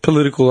Trump.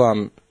 Political.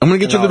 I'm going to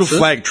get you a little analysis.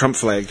 flag, Trump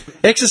flag.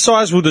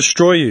 Exercise will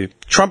destroy you.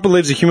 Trump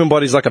believes the human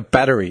body is like a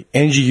battery.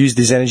 Energy used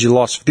is energy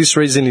lost. For this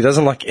reason, he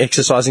doesn't like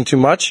exercising too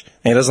much,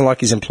 and he doesn't like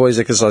his employees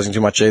exercising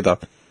too much either.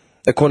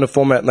 According to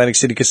former Atlantic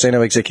City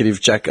Casino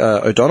executive Jack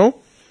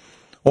O'Donnell,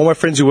 all my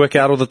friends who work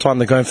out all the time,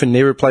 they're going for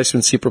knee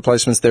replacements, hip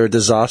replacements, they're a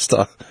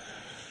disaster.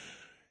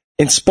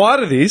 In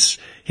spite of this,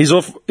 he's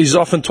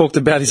often talked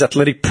about his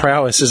athletic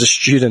prowess as a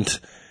student.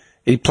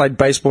 He played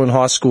baseball in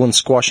high school and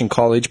squash in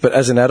college, but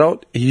as an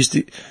adult, he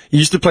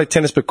used to play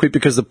tennis but quit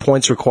because the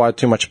points required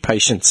too much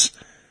patience.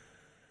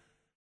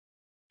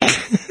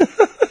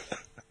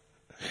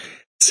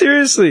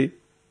 Seriously.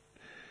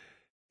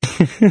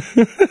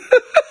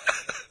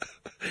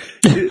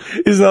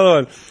 Here's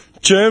another one.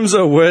 Germs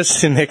are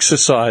worse than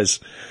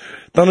exercise.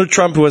 Donald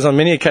Trump, who has on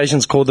many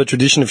occasions called the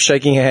tradition of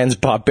shaking hands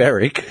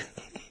barbaric,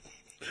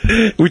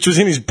 which was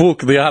in his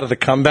book, The Art of the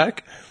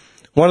Comeback.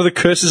 One of the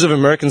curses of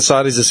American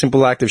society is the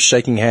simple act of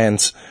shaking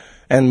hands,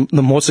 and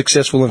the more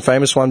successful and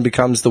famous one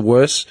becomes, the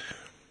worse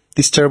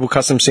this terrible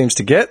custom seems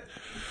to get.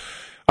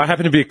 I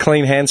happen to be a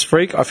clean hands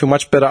freak. I feel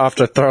much better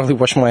after I thoroughly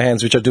wash my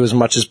hands, which I do as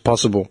much as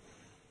possible.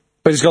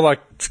 But he's got, like,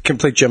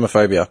 complete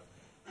germophobia.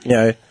 You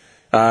know,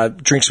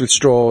 drinks with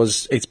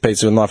straws, eats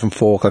pizza with a knife and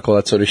fork, like all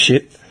that sort of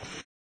shit.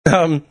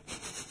 That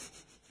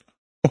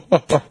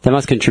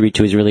must contribute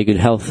to his really good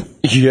health.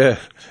 Yeah.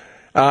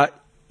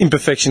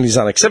 Imperfection is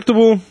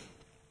unacceptable.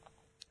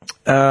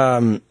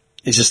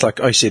 It's just like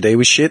OCD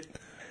with shit.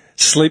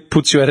 Sleep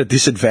puts you at a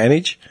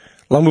disadvantage.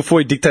 Long before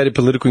he dictated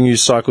political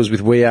news cycles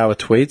with wee-hour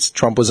tweets,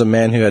 Trump was a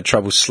man who had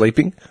trouble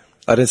sleeping.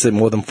 I don't sleep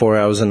more than 4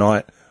 hours a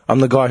night. I'm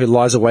the guy who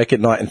lies awake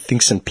at night and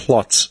thinks and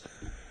plots.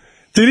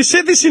 Dude, he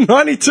said this in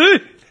 92!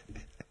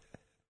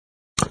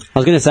 I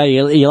was going to say,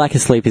 your lack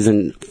of sleep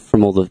isn't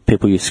from all the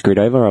people you screwed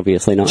over,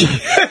 obviously not.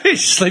 He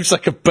sleeps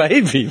like a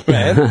baby,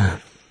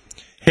 man.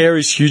 Hair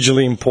is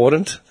hugely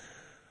important.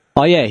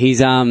 Oh yeah,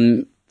 he's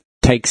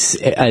takes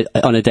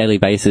on a daily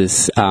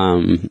basis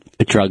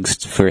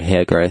drugs for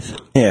hair growth.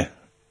 Yeah.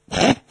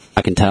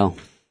 I can tell.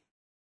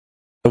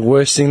 The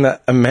worst thing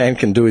that a man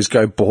can do is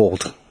go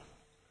bald.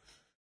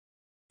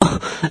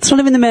 It's not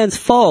even the man's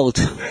fault.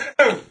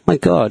 My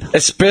God.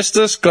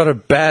 Asbestos got a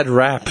bad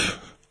rap.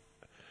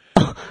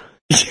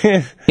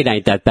 Yeah. It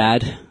ain't that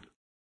bad.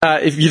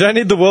 If you don't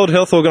need the World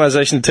Health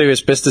Organization to tell you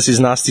asbestos is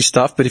nasty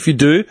stuff, but if you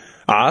do,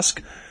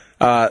 ask.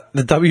 The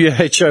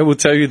WHO will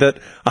tell you that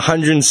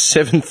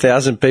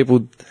 107,000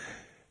 people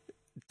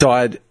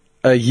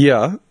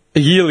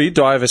yearly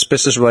die of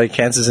asbestos-related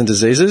cancers and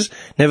diseases.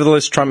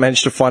 Nevertheless, Trump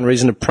managed to find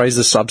reason to praise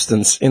the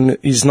substance. In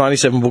his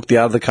 97 book, The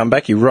Art of the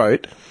Comeback, he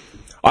wrote,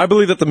 I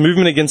believe that the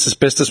movement against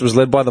asbestos was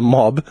led by the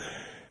mob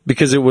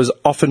because it was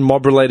often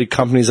mob-related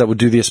companies that would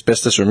do the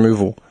asbestos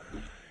removal.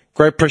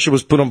 Great pressure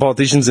was put on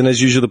politicians, and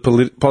as usual,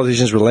 the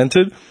politicians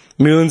relented.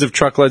 Millions of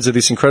truckloads of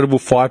this incredible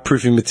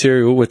fireproofing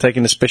material were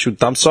taken to special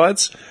dump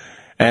sites,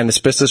 and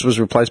asbestos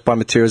was replaced by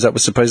materials that were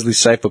supposedly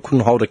safe but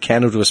couldn't hold a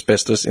candle to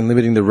asbestos in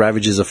limiting the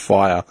ravages of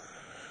fire.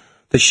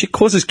 The shit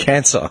causes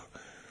cancer.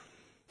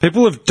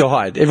 People have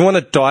died. Everyone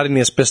that died in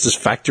the asbestos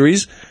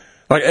factories,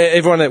 like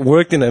everyone that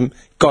worked in them,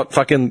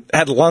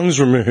 had lungs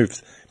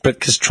removed. But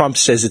because Trump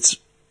says it's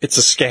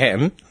a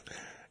scam,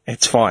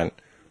 it's fine.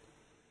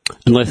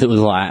 Unless it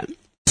was like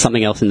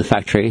something else in the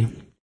factory.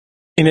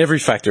 In every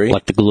factory?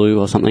 Like the glue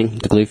or something,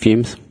 the glue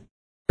fumes.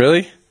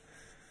 Really?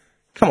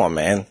 Come on,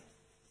 man.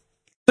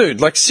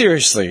 Dude, like,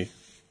 seriously.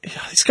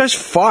 This guy's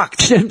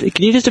fucked. Can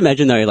you just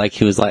imagine, though, like,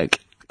 he was, like,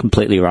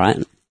 completely right?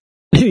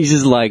 He's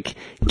just, like,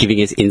 giving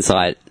his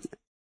insight,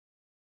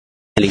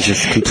 and he's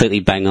just completely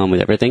bang on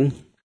with everything.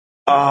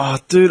 Oh,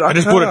 dude, I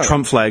just bought a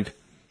Trump flag.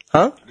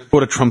 Huh? I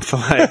bought a Trump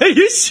flag. Are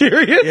you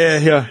serious?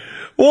 Yeah.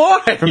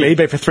 Why? From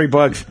eBay for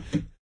 $3.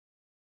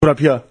 Put up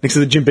here, next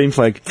to the Jim Beam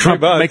flag.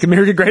 Trump, $3. make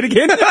America great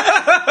again?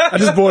 I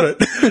just bought it.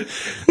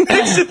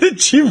 Next to the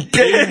Jim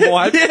Beam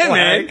white flag.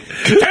 Man.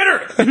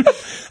 Confederate!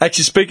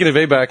 Actually, speaking of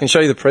eBay, I can show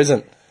you the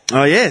present.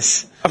 Oh,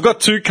 yes. I've got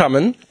two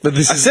coming, but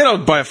I said I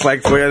would buy a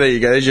flag for you. There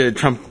you go. There's your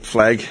Trump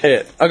flag.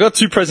 Yeah, I got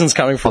two presents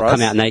coming for us.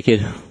 Come out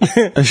naked.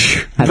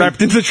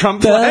 Wrapped into the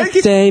Trump flag.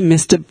 Birthday,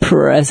 Mr.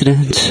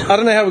 President. I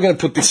don't know how we're going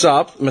to put this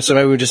up, so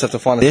maybe we just have to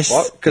find a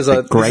spot, because this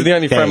is the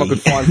only frame I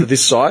could find for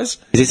this size.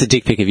 Is this a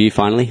dick pic of you,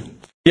 finally?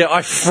 Yeah,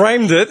 I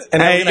framed it,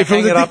 and Hey, if it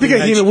was a dick pic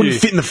of him, it wouldn't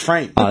fit in the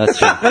frame. Oh, that's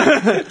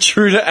true.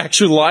 True to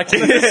actual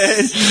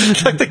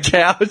likeness. Like the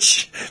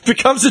couch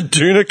becomes a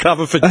doona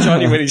cover for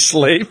Johnny when he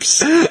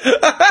sleeps.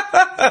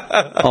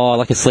 Oh,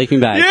 like a sleeping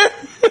bag. Yeah.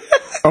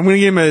 I'm going to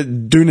give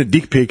him doing a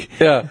dick pic.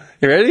 Yeah.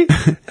 You ready?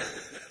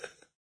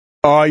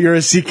 Oh, you're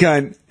a sick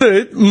cunt.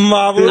 Dude,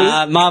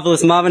 marvelous.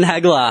 Marvelous Marvin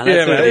Hagler.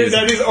 Yeah, man. Dude,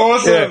 that is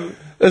awesome.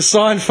 Yeah. A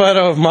signed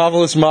photo of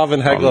Marvelous Marvin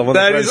Hagler. one of the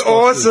That great is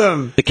sponsors.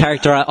 awesome. The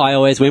character I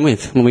always win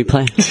with when we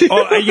play.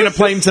 Oh, are you going to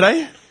play him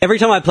today? Every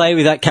time I play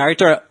with that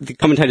character, the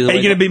commentator's Are you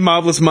always... going to be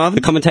Marvelous Marvin?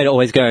 The commentator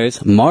always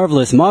goes,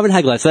 Marvelous Marvin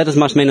Hagler, so that just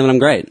must mean that I'm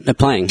great at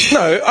playing.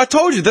 No, I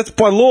told you, that's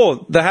by law.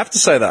 They have to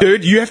say that.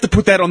 Dude, you have to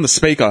put that on the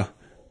speaker.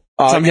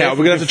 Somehow. Yeah,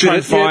 We're going to have to try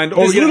and find...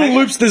 There's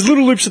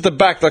little loops at the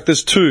back, like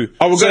there's two.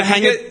 Oh, we're So gonna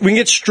hang it- We can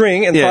get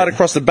string and Yeah. tie it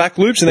across the back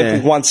loops and then Yeah.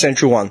 put one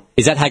central one.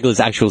 Is that Hagler's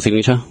actual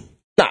signature?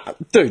 Nah,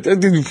 dude,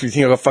 if you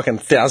think I got fucking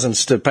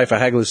thousands to pay for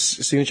Hagler's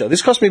signature,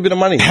 this cost me a bit of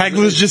money.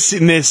 Hagler's just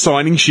sitting there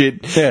signing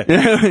shit. Yeah.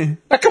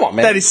 Oh, come on,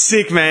 man. That is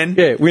sick, man.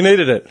 Yeah, we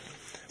needed it.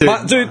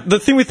 Dude. Dude, the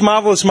thing with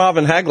Marvelous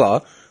Marvin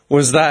Hagler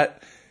was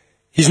that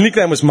his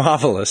nickname was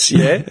Marvelous,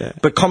 yeah?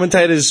 But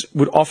commentators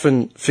would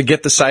often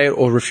forget to say it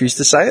or refuse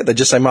to say it. They'd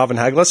just say Marvin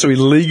Hagler, so he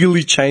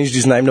legally changed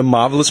his name to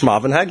Marvelous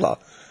Marvin Hagler.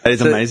 That is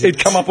So amazing.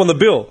 It'd come up on the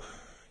bill.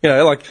 You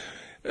know, like,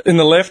 in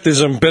the left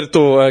is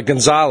Humberto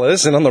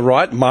Gonzalez, and on the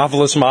right,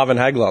 Marvelous Marvin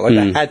Hagler. Like,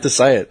 they had to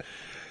say it.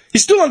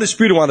 He's still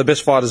undisputed one of the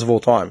best fighters of all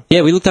time.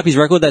 Yeah, we looked up his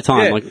record that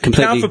time. Yeah, Like,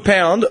 completely. pound for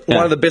pound, Yeah.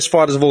 one of the best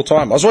fighters of all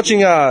time. I was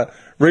watching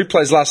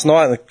replays last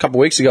night and a couple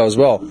of weeks ago as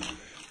well.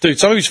 Dude,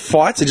 some of his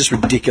fights are just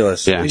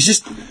ridiculous. Yeah. He's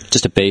just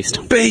Just a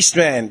beast. beast,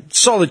 man.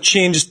 Solid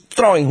chin, just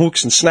throwing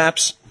hooks and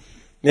snaps.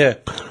 Yeah.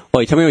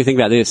 Well, tell me what you think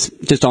about this.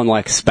 Just on,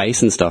 like,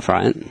 space and stuff,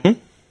 right?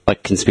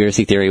 Like,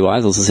 conspiracy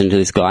theory-wise, I was listening to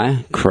this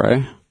guy,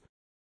 Crow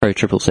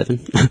 777.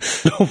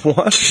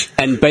 What?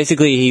 And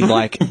basically,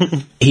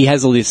 he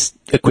has all this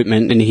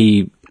equipment and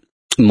he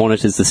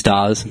monitors the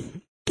stars,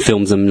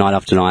 films them night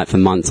after night for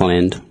months on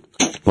end.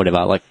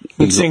 Whatever, like...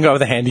 Seeing guy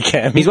with a handy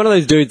cam. He's one of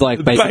those dudes,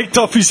 like, basically... baked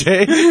off his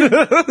head.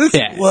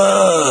 Yeah.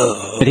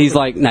 Whoa. But he's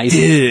like, no, he's...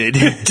 Dude.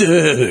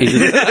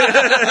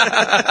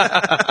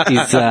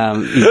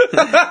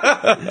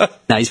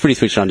 He's pretty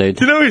switched on, dude.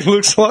 You know what he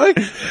looks like?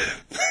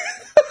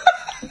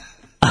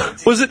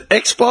 Was it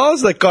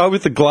X-Files? That guy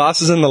with the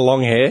glasses and the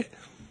long hair?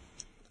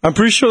 I'm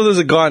pretty sure there's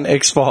a guy in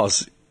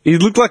X-Files. He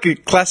looked like a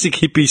classic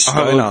hippie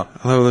stoner.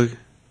 I'll have a look.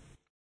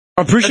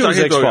 I'm pretty sure it was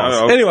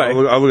X-Files. Anyway,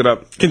 I'll look it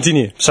up.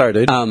 continue. Sorry,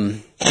 dude.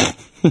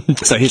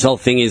 So his whole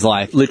thing is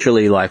like,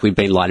 literally, like, we've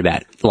been lied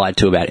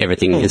to about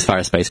everything as far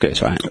as space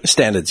goes, right?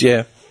 Standards,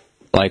 yeah.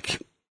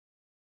 Like,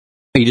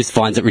 he just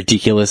finds it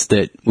ridiculous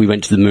that we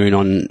went to the moon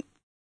on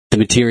the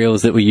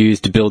materials that we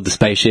used to build the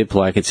spaceship.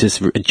 Like, it's just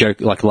a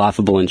joke, like,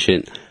 laughable and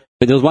shit.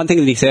 But there was one thing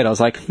that he said, I was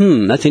like,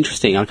 that's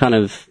interesting. I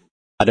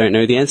don't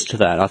know the answer to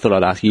that. I thought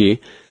I'd ask you.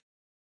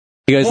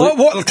 He goes,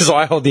 What? Because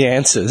I hold the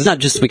answers. no,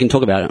 just we can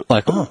talk about it.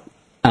 Like,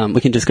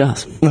 we can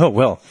discuss. Oh,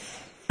 well.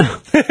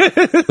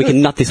 We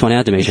can nut this one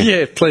out, Dimitri.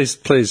 Yeah, please.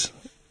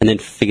 And then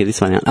figure this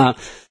one out.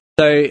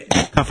 So,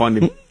 Can't find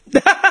him.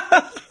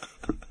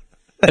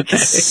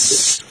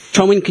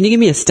 Tromwin, can you give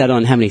me a stat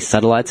on how many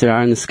satellites there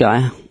are in the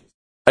sky?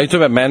 Are you talking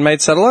about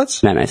man-made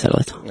satellites? Man-made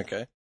satellites.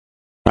 Okay.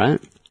 Right?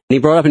 And he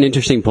brought up an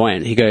interesting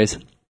point. He goes,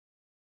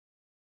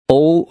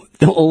 all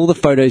the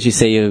photos you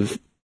see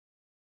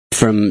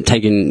from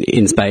taken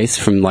in space,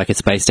 from like a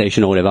space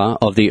station or whatever,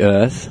 of the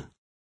Earth,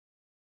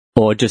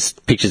 or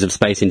just pictures of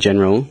space in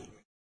general,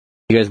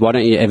 he goes, why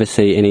don't you ever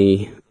see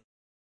any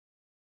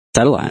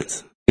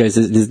satellites? He goes,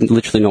 there's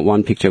literally not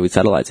one picture with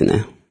satellites in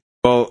there.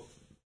 Well,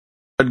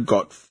 I've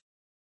got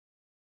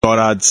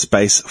Goddard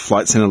Space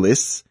Flight Center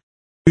lists,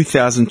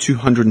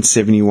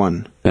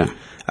 2,271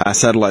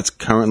 satellites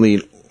currently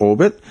in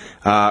orbit.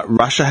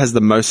 Russia has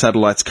the most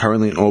satellites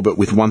currently in orbit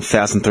with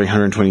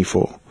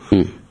 1,324.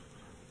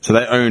 So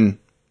they own,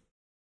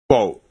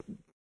 more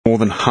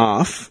than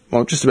half,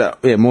 more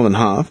than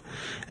half,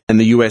 and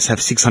the US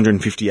have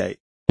 658.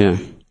 Yeah.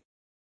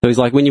 So it's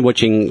like when you're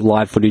watching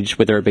live footage,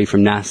 whether it be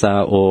from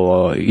NASA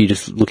or you're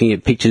just looking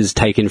at pictures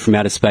taken from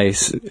outer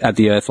space at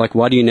the Earth, like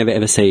why do you never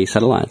ever see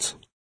satellites?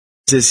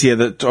 It says here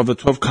that of the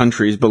 12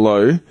 countries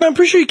below... No, I'm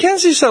pretty sure you can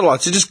see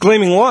satellites. They're just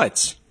gleaming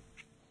lights.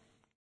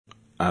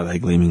 Are they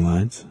gleaming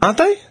lights? Aren't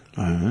they?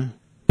 I don't know.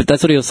 But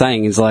that's what he was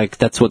saying, is like,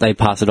 that's what they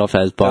pass it off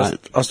as, but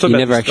I was talking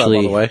you about never this guy, actually...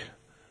 by the way.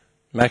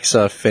 Max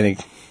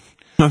Fennig.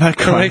 No, that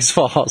From guy.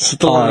 X-Files.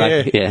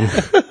 yeah.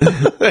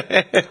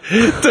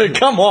 Dude,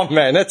 come on,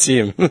 man. That's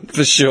him.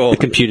 For sure.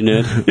 Computer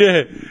nerd.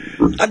 Yeah.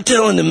 I'm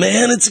telling you,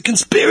 man, it's a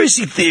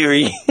conspiracy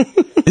theory.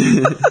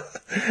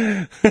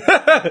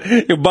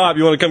 Yo, Bob,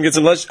 you want to come get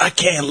some lunch? I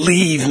can't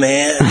leave,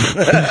 man.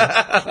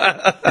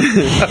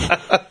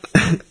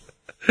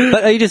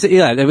 But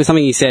there was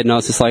something he said, and I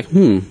was just like,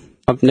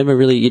 I've never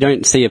really... You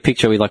don't see a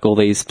picture with like all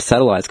these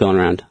satellites going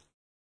around.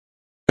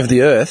 Of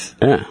the Earth?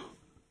 Yeah.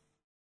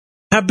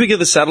 How big are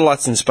the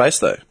satellites in space,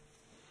 though?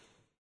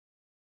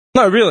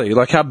 No, really.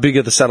 Like, how big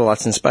are the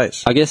satellites in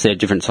space? I guess they're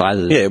different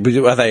sizes. Yeah,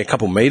 are they a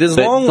couple meters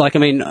But, long? like, I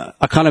mean,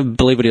 I kind of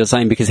believe what he was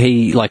saying because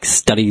he, like,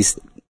 studies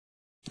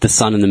the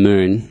sun and the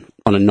moon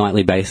on a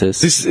nightly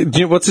basis.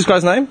 What's this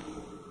guy's name?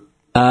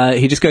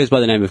 He just goes by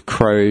the name of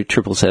Crow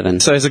 777.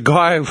 So there's a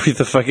guy with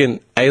a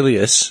fucking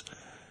alias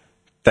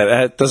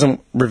that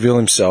doesn't reveal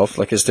himself,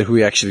 like, as to who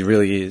he actually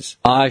really is.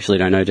 I actually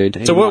don't know,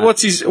 dude. So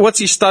what's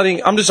he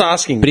studying? I'm just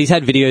asking. But he's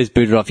had videos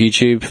booted off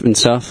YouTube and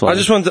stuff. Like,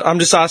 I'm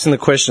just asking the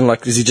question,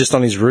 like, is he just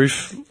on his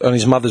roof, on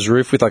his mother's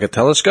roof with, like, a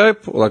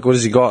telescope? Or, like, what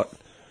has he got?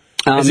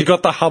 Has he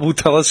got the Hubble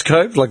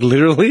telescope, like,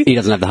 literally? he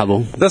doesn't have the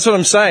Hubble. That's what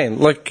I'm saying.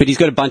 Like, But he's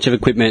got a bunch of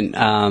equipment,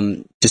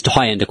 just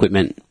high-end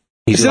equipment.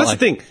 see, that's the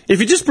thing. If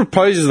he just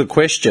proposes the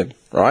question,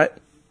 right,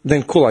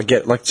 then cool, I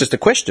get, like, just a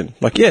question.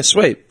 Like, yeah,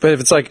 sweet. But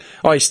if it's like,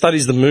 oh, he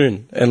studies the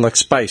moon and, like,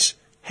 space,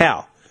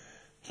 how?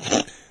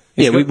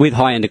 Yeah, with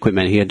high-end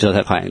equipment. He does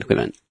have high-end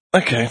equipment.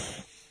 Okay.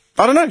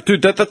 I don't know,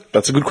 dude,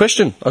 that's a good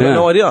question. I got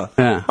no idea.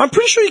 Yeah. I'm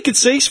pretty sure you could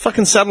see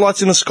fucking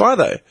satellites in the sky,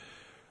 though.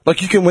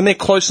 Like, you can, when they're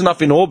close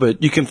enough in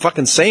orbit, you can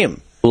fucking see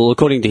them. Well,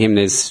 according to him,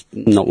 there's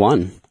not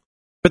one.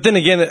 But then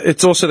again,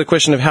 it's also the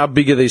question of how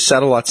big are these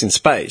satellites in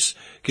space?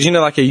 Because, you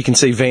know, like, you can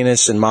see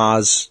Venus and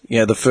Mars, you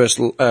know, the first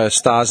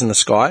stars in the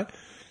sky.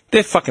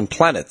 They're fucking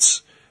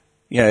planets,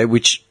 you know,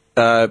 which,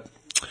 how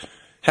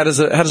does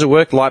it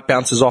work? Light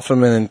bounces off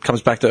them and then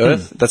comes back to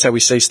Earth. That's how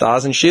we see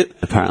stars and shit.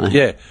 Apparently.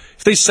 Yeah.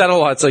 If these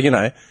satellites are, you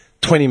know,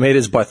 20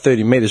 meters by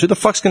 30 meters, who the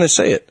fuck's going to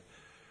see it?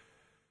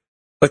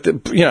 Like,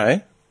 you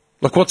know,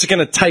 like, what's it going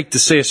to take to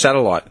see a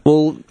satellite?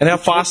 Well, and how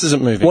fast is it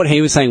moving? What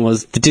he was saying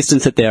was the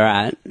distance that they're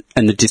at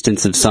and the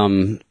distance of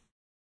some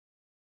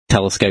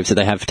telescopes that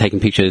they have for taking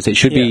pictures. It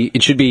should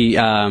be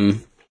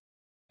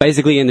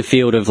basically in the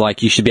field of,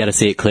 like, you should be able to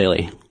see it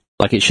clearly.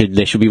 Like, there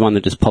should be one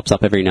that just pops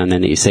up every now and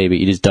then that you see, but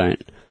you just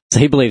don't. So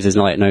he believes there's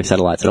no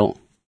satellites at all.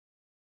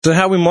 So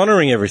how are we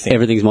monitoring everything?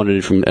 Everything's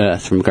monitored from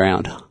Earth, from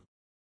ground.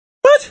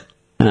 What?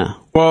 Yeah.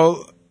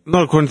 Well,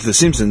 not according to The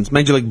Simpsons.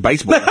 Major League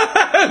Baseball.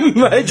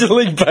 Major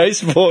League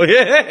Baseball,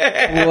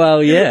 yeah.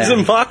 Well, yeah. Is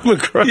it Mark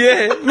McGrath?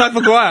 Yeah, Mark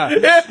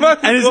McGuire. Yeah,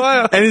 Mark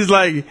McGuire. And he's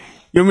like, you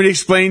want me to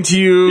explain to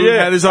you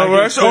how this all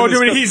works? Or do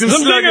you want me to hear some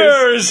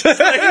sluggers?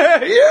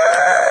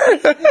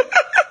 Yeah.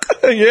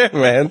 Yeah,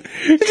 man.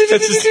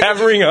 It's just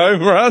hammering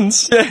home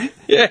runs.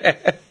 Yeah.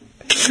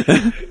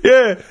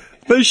 Yeah.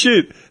 No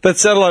shit. That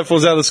satellite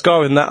falls out of the sky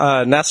with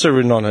NASA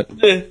written on it.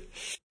 Yeah.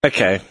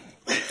 Okay.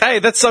 Hey,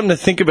 that's something to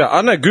think about. I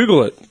don't know,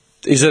 Google it.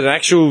 Is it an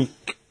actual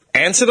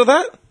answer to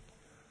that?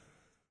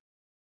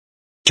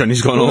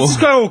 Johnny's gone all... It's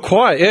going all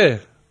quiet, yeah.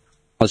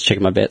 I was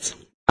checking my bets.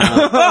 Maybe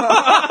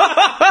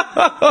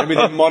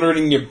they're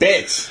monitoring your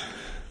bets.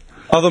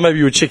 I thought maybe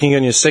you were checking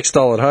on your sex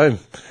doll at home.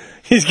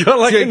 He's got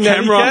like a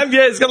nanny cam.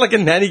 Yeah, he's got like a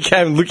nanny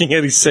cam looking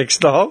at his sex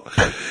doll.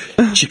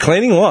 She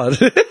cleaning what?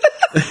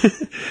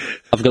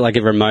 I've got like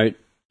a remote.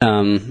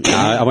 No,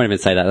 I won't even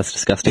say that. That's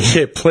disgusting.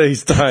 Yeah,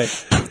 please don't.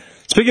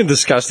 Speaking of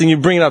disgusting, you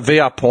bringing up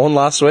VR porn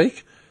last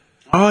week.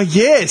 Oh,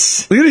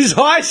 yes. Look at his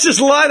eyes just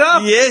light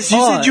up. Yes,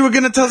 you said you were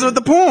going to tell us about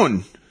the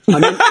porn. I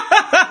mean,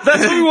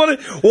 that's what we wanted.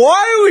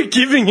 Why are we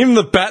giving him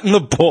the bat and the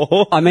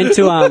ball? I meant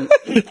to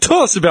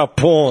tell us about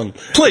porn,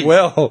 please.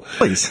 Well,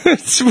 please.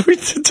 It's weird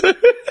to do.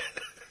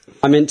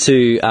 I meant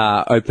to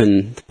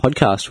open the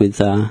podcast with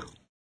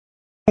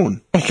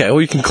porn. Okay,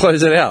 well, you can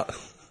close it out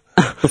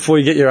before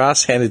you get your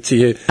ass handed to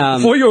you.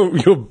 Before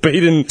you're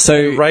beaten,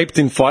 and raped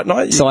in fight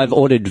night. So I've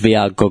ordered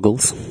VR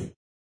goggles.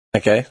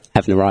 Okay,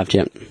 haven't arrived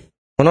yet.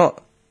 Why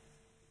not?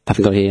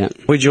 Haven't got here yet.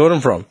 Where'd you order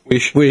them from?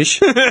 Wish. No,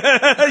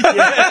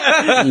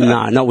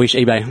 not Wish.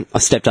 eBay. I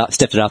stepped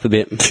it up a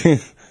bit.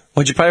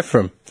 What'd you pay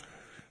for them?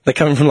 They're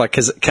coming from like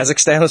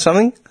Kazakhstan or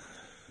something?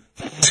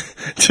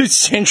 To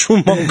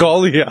Central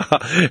Mongolia.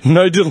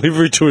 No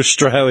delivery to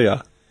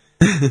Australia.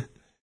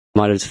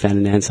 Might have found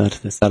an answer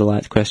to the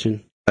satellite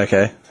question.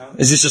 Okay.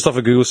 Is this just off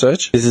a Google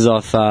search? This is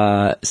off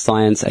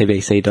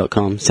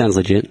scienceabc.com. Sounds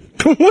legit.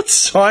 What's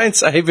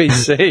Science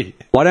ABC?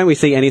 Why don't we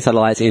see any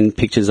satellites in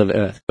pictures of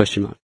Earth?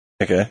 Question mark.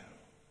 Okay.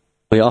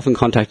 We are often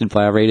contacted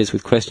by our readers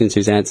with questions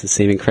whose answers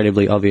seem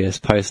incredibly obvious.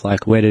 Posts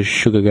like, where does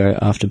sugar go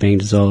after being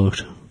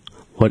dissolved?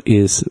 What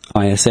is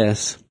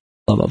ISS?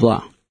 Blah, blah,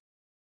 blah.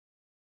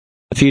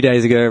 A few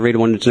days ago, a reader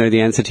wanted to know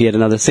the answer to yet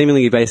another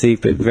seemingly basic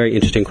but very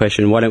interesting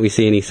question. Why don't we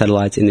see any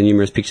satellites in the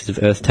numerous pictures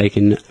of Earth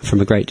taken from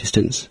a great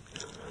distance?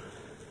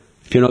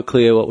 If you're not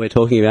clear what we're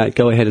talking about,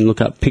 go ahead and look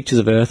up pictures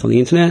of Earth on the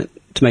internet.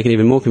 To make it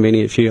even more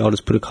convenient for you, I'll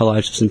just put a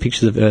collage of some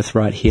pictures of Earth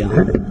right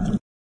here.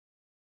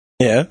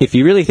 Yeah. If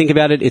you really think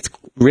about it, it's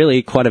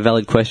really quite a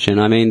valid question.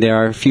 I mean, there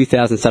are a few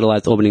thousand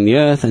satellites orbiting the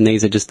Earth, and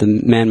these are just the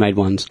man-made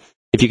ones.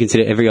 If you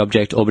consider every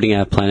object orbiting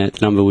our planet,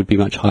 the number would be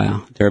much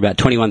higher. There are about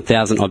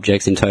 21,000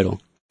 objects in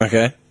total.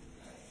 Okay.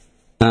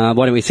 Why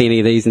don't we see any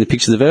of these in the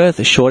pictures of Earth?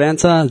 A short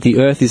answer, the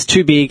Earth is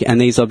too big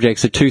and these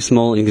objects are too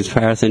small in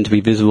comparison to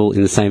be visible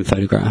in the same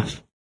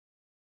photograph.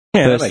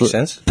 Yeah, that makes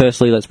sense.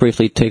 Firstly, let's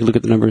briefly take a look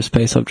at the number of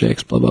space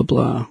objects, blah, blah,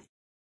 blah.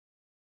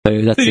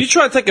 So that's you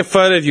try to take a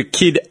photo of your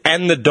kid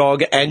and the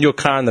dog and your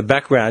car in the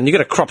background, you got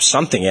to crop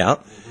something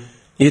out.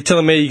 You're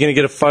telling me you're going to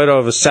get a photo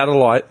of a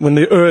satellite when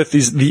the Earth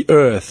is the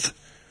Earth.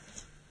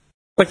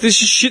 Like, this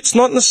shit's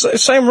not in the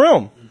same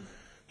realm.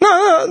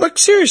 No, like,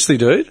 seriously,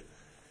 dude.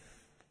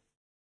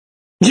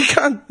 You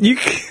can't...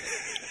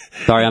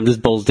 Sorry, I'm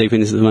just balls deep in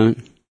this at the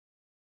moment.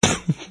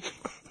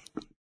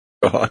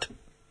 God.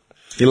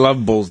 You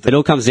love balls. It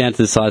all comes down to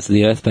the size of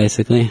the Earth,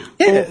 basically.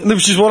 Yeah,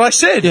 which is what I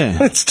said. Yeah.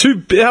 It's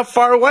how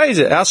far away is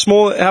it?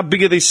 How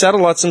big are these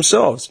satellites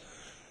themselves?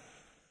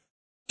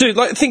 Dude,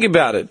 like, think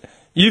about it.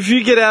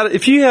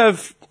 If you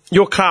have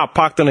your car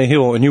parked on a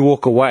hill and you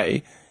walk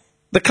away,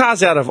 the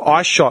car's out of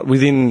eye shot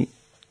within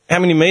how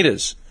many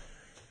meters?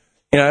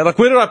 You know, like,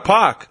 where did I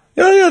park?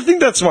 Yeah, I think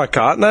that's my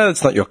car. No,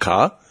 that's not your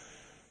car.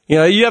 You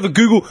know, you have a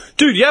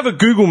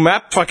Google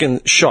map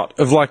fucking shot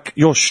of, like,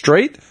 your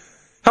street.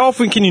 How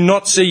often can you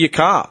not see your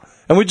car?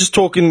 And we're just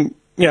talking,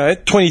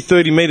 20,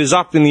 30 meters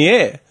up in the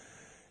air.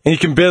 And you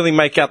can barely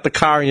make out the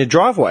car in your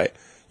driveway.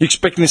 You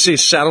expecting to see a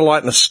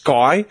satellite in the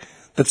sky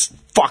that's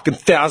fucking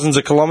thousands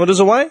of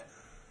kilometers away? You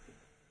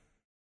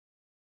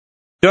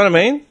know what I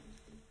mean?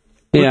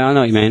 Yeah, I know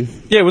what you mean.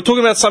 Yeah, we're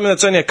talking about something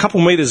that's only a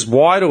couple meters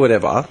wide or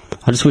whatever.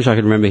 I just wish I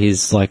could remember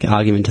his, like,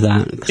 argument to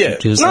that. Yeah.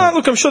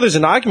 Look, I'm sure there's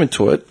an argument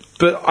to it,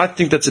 but I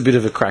think that's a bit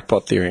of a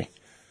crackpot theory.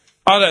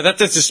 Oh, no,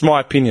 that's just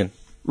my opinion.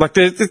 Like,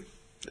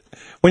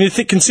 when you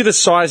consider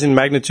size and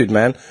magnitude,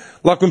 man,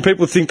 like when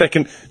people think they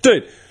can...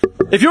 Dude,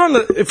 if you're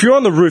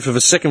on the roof of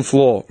a second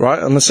floor, right,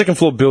 on the second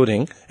floor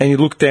building, and you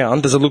look down,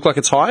 does it look like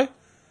it's high?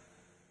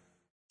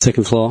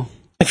 Second floor.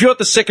 If you're at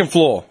the second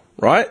floor,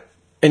 right,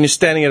 and you're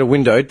standing at a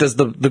window, does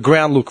the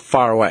ground look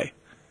far away?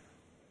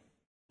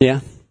 Yeah.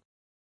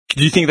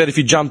 Do you think that if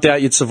you jumped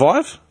out, you'd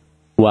survive?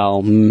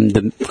 Well,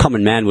 the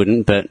common man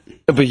wouldn't, but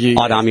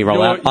I'd army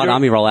roll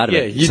out of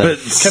it. Yeah, but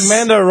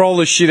commando roll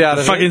the shit out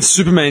of it. Fucking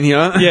Superman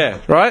here. Yeah,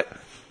 right?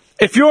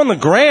 If you're on the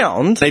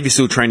ground... Navy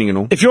SEAL training and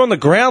all. If you're on the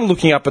ground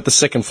looking up at the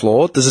second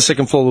floor, does the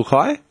second floor look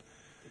high?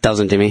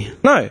 Doesn't, Dimmy.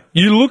 No.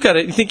 You look at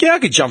it and you think, yeah, I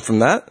could jump from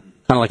that.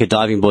 Kind of like a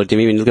diving board,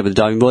 Dimmy. When you look at the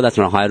diving board, that's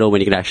not high at all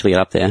when you can actually get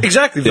up there.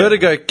 Exactly. Yeah.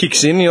 Vertigo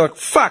kicks in and you're like,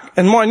 fuck.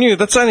 And mind you,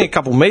 that's only a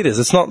couple meters.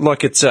 It's not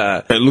like it's...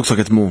 It looks like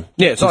it's more.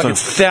 Yeah, it's not like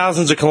it's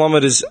thousands of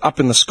kilometers up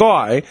in the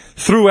sky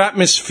through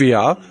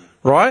atmosphere,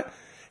 right?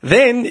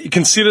 Then you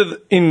consider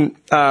in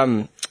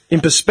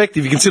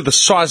perspective, you consider the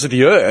size of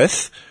the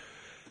Earth.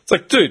 It's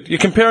like, dude, you're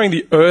comparing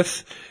the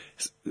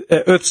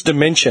Earth's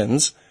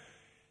dimensions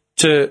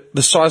to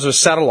the size of a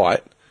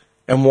satellite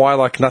and why,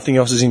 like, nothing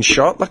else is in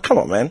shot. Like, come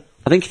on, man.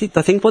 I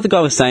think what the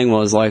guy was saying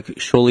was, like,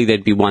 surely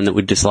there'd be one that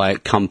would just,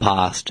 like, come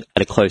past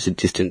at a close enough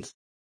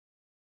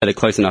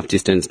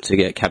distance to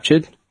get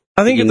captured.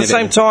 I think at the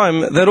same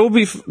time,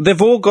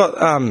 they've all got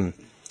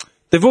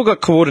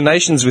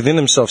coordinations within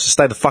themselves to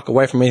stay the fuck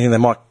away from anything they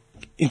might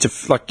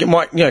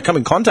come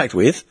in contact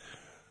with.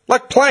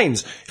 Like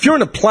planes. If you're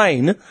in a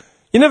plane,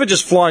 you're never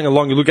just flying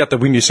along, you look out the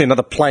window, you see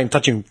another plane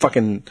touching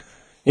fucking,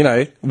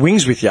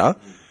 wings with you.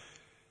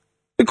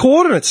 The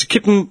coordinates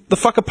keep them the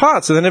fuck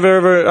apart so they never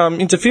ever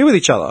interfere with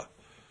each other.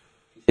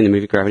 In the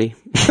movie Gravity.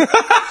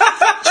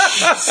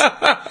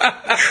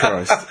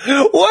 Christ.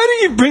 Why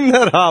do you bring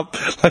that up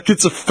like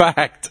it's a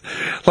fact?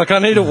 Like I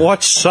need to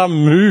watch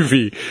some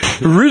movie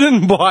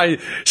written by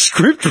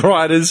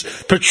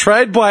scriptwriters,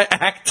 portrayed by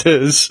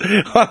actors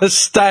on a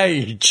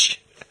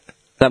stage.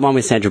 That one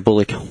with Sandra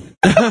Bullock.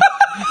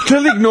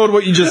 Totally ignored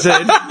what you just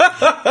said.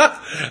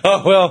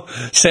 Oh, well,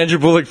 Sandra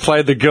Bullock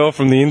played the girl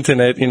from the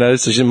internet,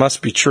 so she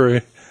must be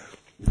true.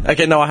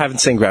 Okay, no, I haven't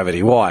seen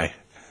Gravity. Why?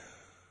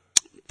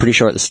 Pretty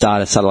sure at the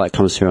start a satellite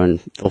comes through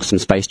or some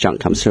space junk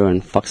comes through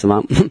and fucks them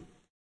up.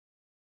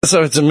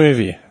 So it's a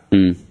movie?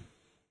 Meant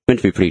to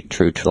be pretty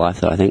true to life,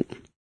 though, I think.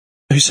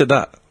 Who said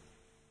that?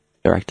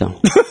 Director.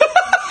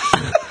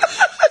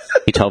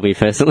 He told me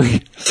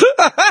personally.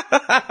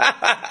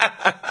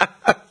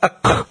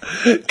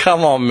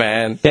 Come on,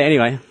 man. Yeah,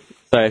 anyway.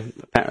 So,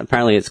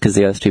 apparently it's because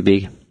the Earth's too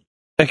big.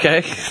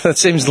 Okay, that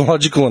seems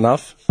logical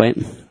enough. Wait.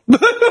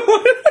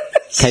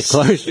 Case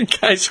closed.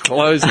 Case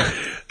closed.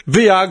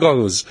 VR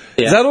goggles.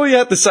 Yeah. Is that all you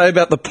have to say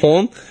about the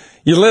porn?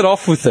 You let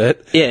off with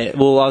it. Yeah,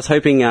 well, I was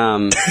hoping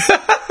I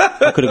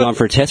could have gone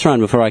for a test run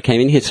before I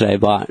came in here today,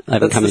 but I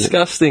haven't come in. That's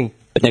disgusting.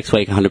 But next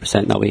week,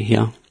 100% they'll be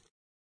here.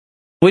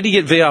 Where do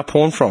you get VR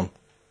porn from?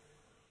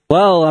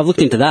 Well, I've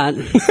looked into that.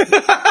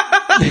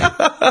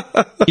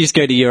 You just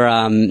go to your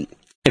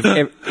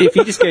if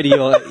you just go to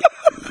your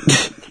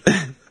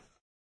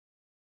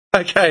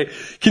Okay,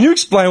 can you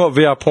explain what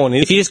VR porn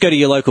is? If you just go to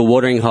your local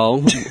watering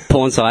hole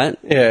porn site,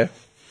 yeah,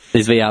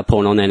 there's VR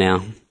porn on there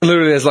now.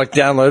 Literally, there's like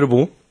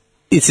downloadable.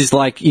 It's just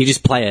like you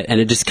just play it and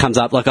it just comes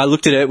up. Like I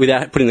looked at it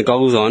without putting the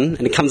goggles on,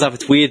 and it comes up.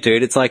 It's weird,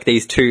 dude. It's like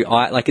these two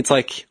eyes. Like it's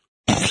like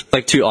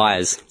two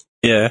eyes.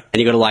 Yeah, and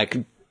you got to like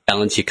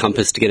balance your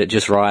compass to get it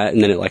just right,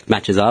 and then it like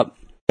matches up.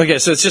 Okay,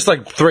 so it's just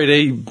like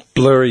 3D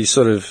blurry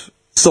sort of.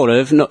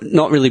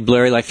 Not really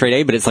blurry like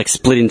 3D, but it's like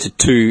split into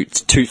two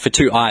for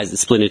two eyes.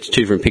 It's split into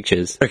two different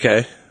pictures.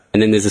 Okay.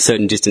 And then there's a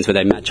certain distance where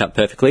they match up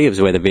perfectly. It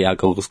was where the VR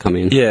goggles come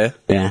in. Yeah.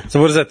 Yeah.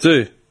 So what does that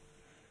do?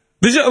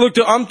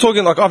 I'm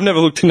talking like I've never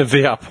looked into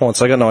VR porn,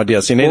 so I got no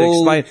idea. So you need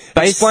to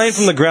explain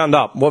from the ground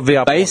up what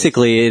VR porn is.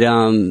 Basically, it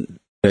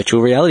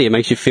virtual reality. It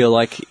makes you feel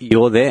like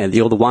you're there.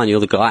 You're the one.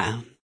 You're the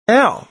guy.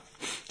 How?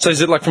 So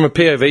is it like from a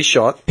POV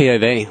shot?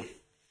 POV.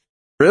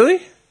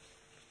 Really?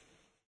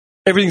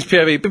 Everything's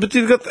POV, but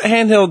you've got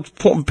handheld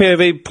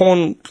POV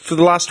porn for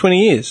the last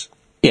 20 years.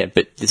 Yeah,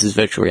 but this is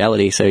virtual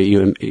reality, so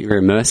you're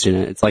immersed in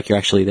it. It's like you're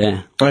actually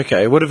there.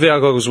 Okay, what are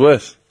VR goggles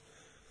worth?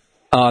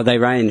 They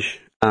range,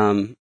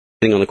 depending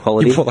on the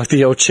quality. You bought like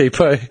the old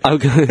cheapo. I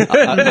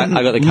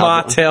got the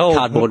Martell.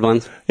 cardboard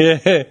ones.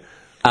 Yeah.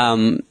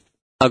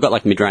 I've got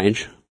like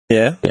mid-range,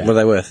 Yeah? What are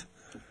they worth?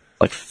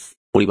 like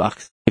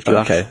 $40,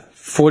 $50. Okay.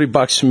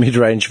 $40 for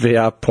mid-range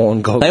VR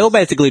porn goggles. They all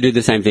basically do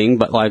the same thing,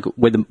 but like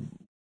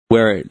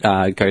where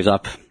it goes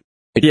up.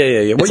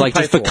 Yeah. What It's do you like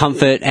pay just for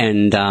comfort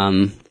and,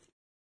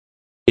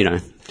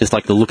 just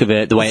like the look of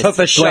it, the way It's like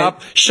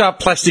the sharp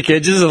plastic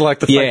edges of like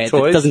the yeah, fake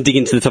toys. it doesn't dig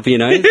into the top of your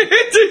nose.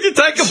 Dude, you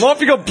take them off,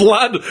 you got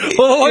blood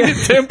all along your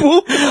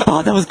temple.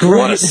 Oh, that was great.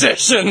 What a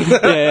session.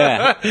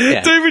 Yeah.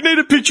 Dude, we need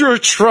a picture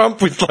of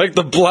Trump with like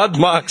the blood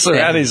marks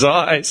around his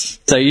eyes.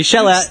 So you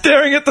shell out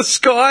Staring at the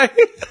sky.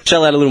 a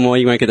little more,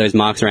 you won't get those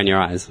marks around your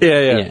eyes.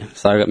 Yeah.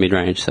 So I got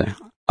mid-range, so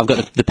I've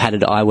got the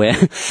padded eyewear.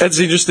 That's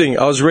interesting.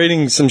 I was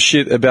reading some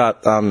shit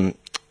about,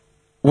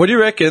 what do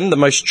you reckon the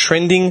most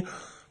trending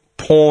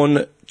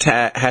porn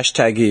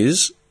hashtag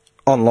is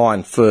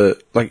online for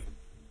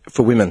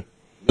women?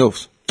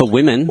 Milfs. For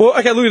women, Well,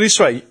 okay, look at it this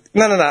way.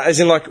 No, as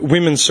in like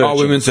women searching.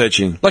 Oh, women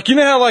searching. Like, you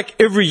know how like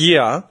every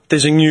year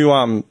there's a new,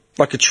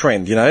 like a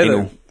trend, you know?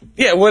 Anal.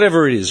 Yeah,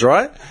 whatever it is,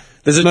 right?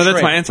 There's a No, trend.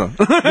 that's my answer.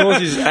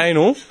 Yours is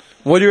anal.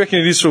 What do you reckon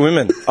it is for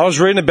women? I was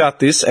reading about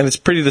this and it's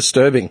pretty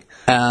disturbing.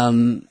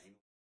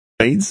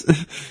 Beads?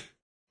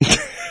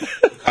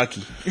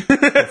 Aki.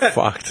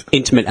 Fucked.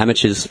 intimate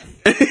amateurs.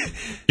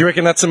 You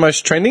reckon that's the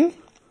most trending?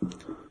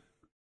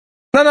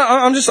 No,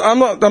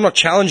 I'm not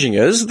challenging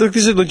yours. This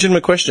is a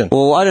legitimate question.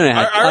 Well, I don't know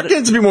how. I reckon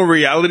it's a bit more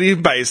reality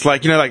based,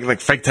 like, like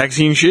fake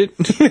taxi and shit.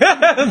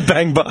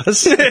 Bang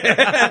bus.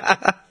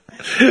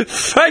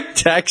 Fake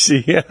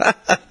taxi. Well,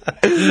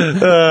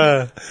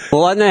 I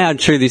don't know how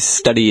true this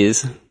study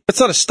is. It's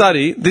not a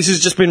study. This has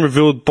just been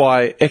revealed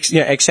by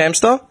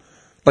X-Hamster.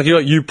 Like, you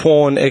got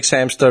YouPorn,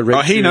 X-Hamster,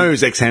 Oh, he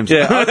knows X-Hamster.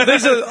 Yeah,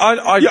 these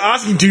are, You're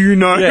asking, do you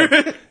know?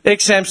 yeah.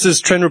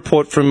 X-Hamster's trend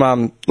report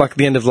from, like,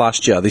 the end of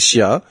this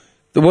year.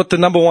 What the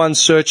number one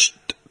search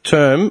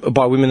term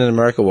by women in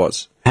America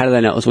was. How do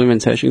they know it was women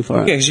searching for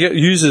it? Yeah, because you got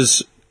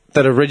users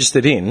that are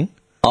registered in.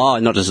 Oh,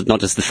 not just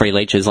the free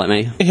leeches like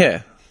me.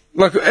 Yeah.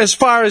 Like, as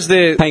far as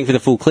they're... Paying for the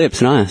full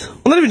clips, nice.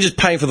 Well, not even just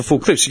paying for the full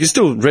clips. You can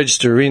still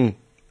register in...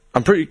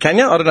 Can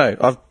you? I don't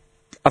know.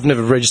 I've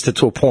never registered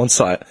to a porn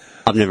site.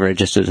 I've never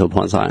registered to a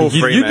porn site.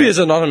 free, You'd be mate. as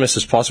anonymous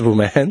as possible,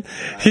 man.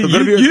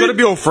 It's gotta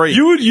be all free.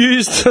 You would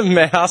use the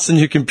mouse on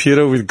your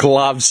computer with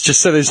gloves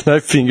just so there's no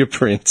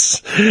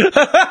fingerprints.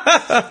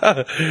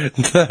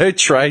 No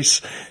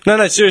trace.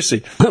 No,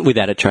 seriously.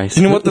 Without a trace.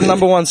 You know what the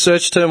number one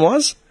search term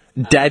was?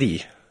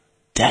 Daddy.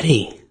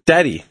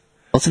 Daddy.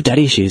 Lots of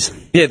daddy issues.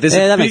 Yeah,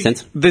 that makes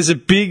sense. There's a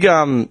big,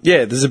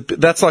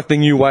 that's like the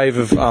new wave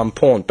of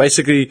porn.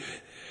 Basically,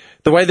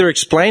 the way they're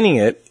explaining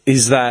it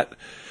is that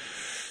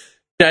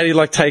daddy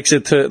takes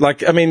it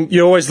to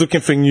you're always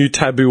looking for new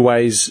taboo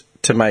ways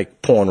to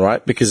make porn,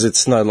 right? Because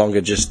it's no longer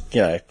just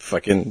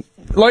fucking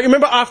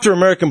remember after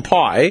American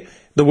Pie,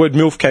 the word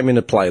MILF came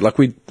into play.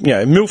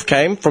 MILF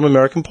came from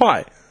American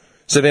Pie.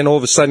 So then all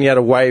of a sudden you had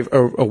a wave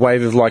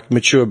of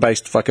mature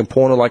based fucking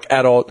porn, or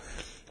adult,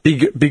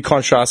 big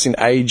contrast in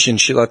age and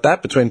shit like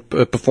that between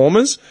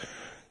performers.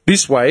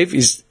 This wave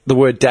is the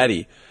word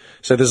daddy.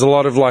 So there's a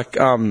lot of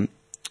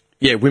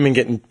women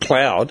getting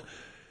ploughed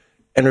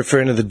and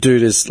referring to the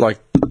dude as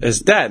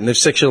dad, and they're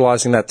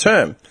sexualizing that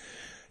term.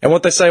 And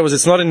what they say was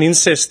it's not an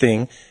incest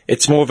thing,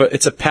 it's more of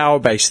it's a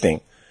power-based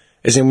thing.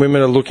 As in,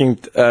 women are looking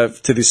to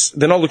this,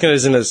 they're not looking at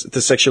it as to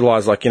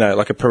sexualize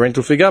like a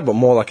parental figure, but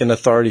more like an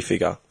authority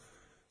figure.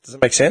 Does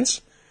that make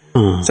sense?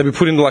 So we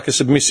put into a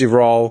submissive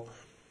role.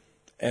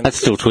 And That's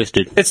still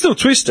twisted. It's still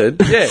twisted,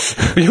 yeah.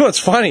 But you know what's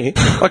funny?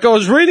 I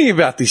was reading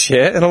about this,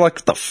 yeah, and I'm like,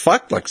 what the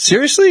fuck?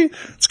 Seriously?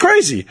 It's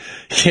crazy.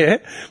 Yeah.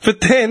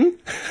 But then,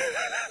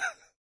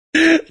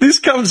 this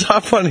comes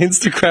up on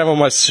Instagram on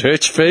my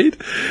search feed,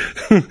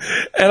 and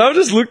I've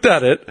just looked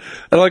at it, and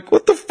I'm like,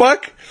 what the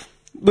fuck?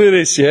 Look at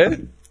this, yeah?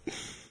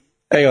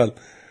 Hang on.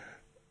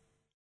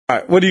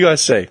 Alright, what do you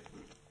guys see?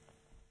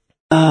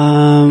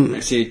 I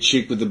see a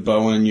chick with a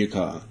bow and a new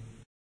car.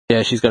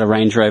 Yeah, she's got a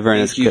Range Rover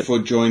and Thank you for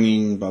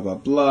joining, blah, blah,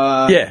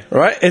 blah. Yeah,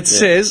 right? It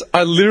says,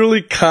 I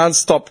literally can't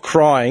stop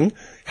crying,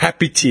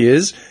 happy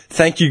tears,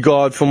 thank you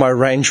God for my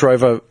Range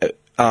Rover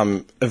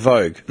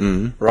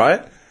Evoque,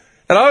 right?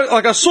 And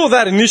I saw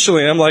that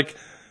initially, and I'm like,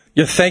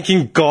 you're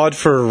thanking God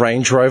for a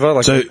Range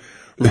Rover?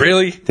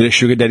 Really? Did a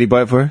sugar daddy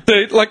buy it for her?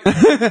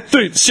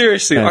 Dude,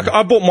 seriously,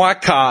 I bought my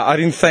car, I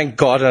didn't thank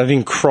God, and I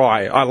didn't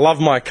cry. I love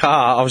my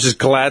car, I was just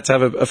glad to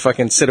have a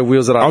fucking set of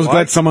wheels that I was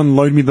glad someone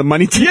loaned me the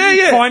money to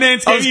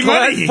finance I was any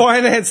glad money.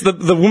 finance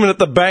the woman at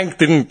the bank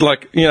didn't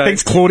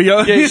Thanks,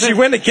 Claudia. Yeah, she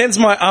went against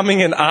my umming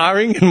and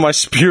ahhing and my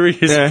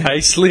spurious pay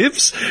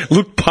slips,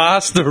 looked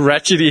past the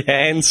ratchety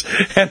hands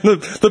and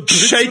the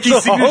shaky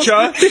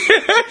signature.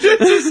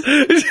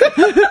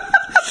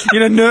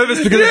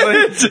 Nervous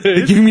because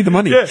they're giving me the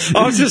money. Yeah,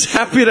 I was just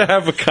happy to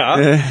have a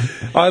car. Yeah.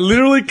 I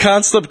literally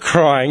can't stop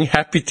crying,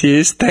 happy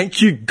tears.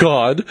 Thank you,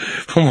 God,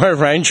 for my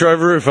Range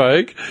Rover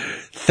Evoque.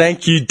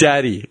 thank you,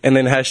 daddy, and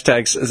then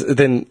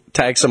then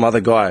tag some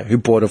other guy who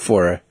bought it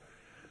for her.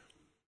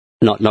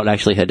 Not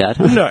actually her dad.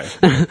 No.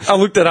 I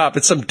looked it up.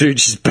 It's some dude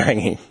she's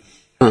banging.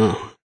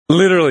 Oh.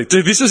 Literally.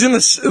 Dude, this was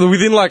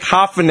within like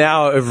half an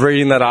hour of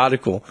reading that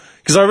article.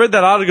 Because I read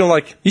that article, I'm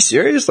like, you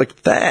serious? Like,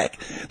 what the heck?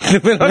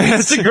 Then went on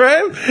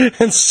Instagram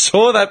and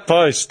saw that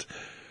post.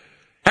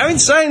 How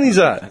insane is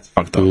that? That's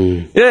fucked up.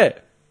 Yeah.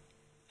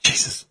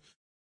 Jesus.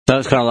 So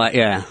it's kind of like,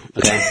 yeah.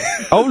 Okay.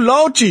 Oh,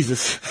 Lord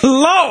Jesus.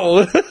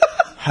 LOL!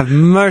 Have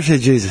mercy,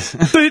 Jesus.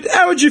 Dude,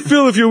 how would you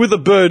feel if you were with a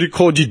bird who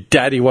called you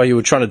daddy while you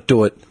were trying to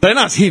do it? Don't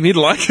ask him, he'd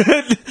like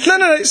it.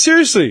 No,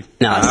 seriously.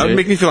 No, That would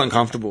make me feel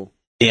uncomfortable.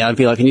 yeah, I'd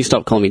be like, can you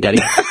stop calling me daddy?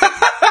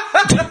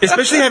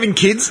 Especially having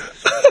kids.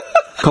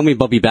 Call me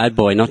Bobby Bad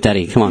Boy, not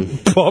daddy. Come on.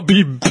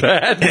 Bobby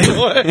Bad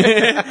Boy.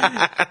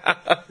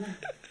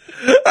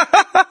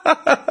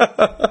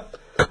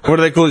 What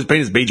do they call his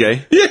penis?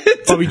 BJ? Yeah,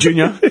 Bobby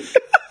Jr.?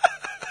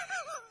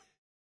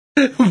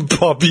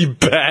 Bobby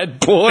Bad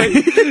Boy.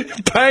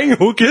 Paying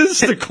hookers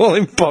to call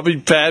him Bobby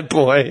Bad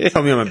Boy.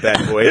 Tell me I'm a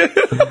bad boy.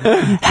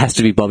 Has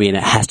to be Bobby and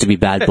it has to be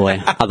Bad Boy.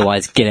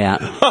 Otherwise, get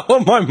out. I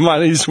want my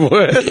money's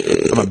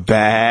worth. I'm a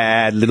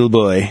bad little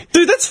boy.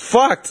 Dude, that's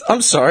fucked.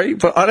 I'm sorry,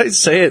 but I don't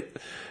see it.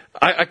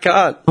 I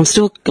can't. I'm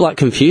still, like,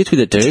 confused with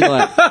it, dude.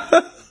 Like,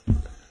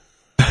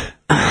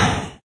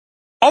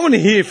 I want to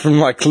hear from,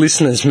 like,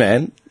 listeners,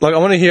 man. Like, I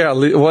want to hear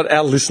what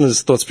our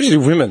listeners thought, especially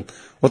women.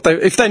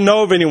 If they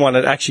know of anyone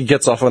that actually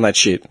gets off on that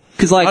shit.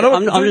 because, like,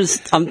 I'm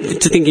just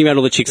thinking about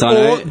all the chicks I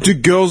know. Or do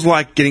girls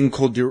like getting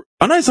called...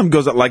 I know some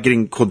girls that like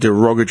getting called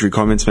derogatory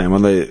comments, man,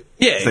 when they...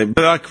 Yeah. Say,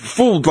 but, like,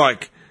 full,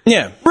 like...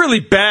 Yeah. Really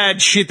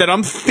bad shit that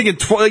I'm thinking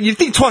you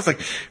think twice, like,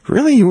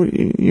 really? You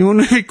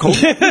want to be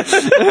called?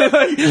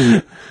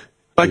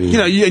 Like, you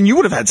know, and you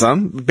would have had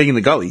some, being in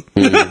the gully.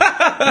 No,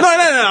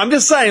 I'm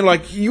just saying,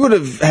 like, you would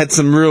have had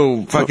some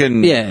real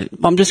fucking... Yeah,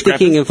 I'm just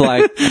thinking of,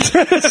 like,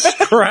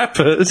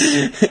 Scrappers.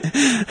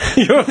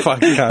 You're a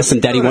fucking cunt.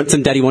 some daddy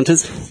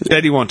wanters.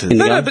 Daddy wanted.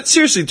 No, but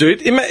seriously,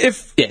 dude,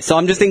 if... Yeah, so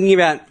I'm just thinking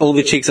about all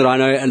the chicks that I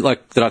know and,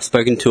 like, that I've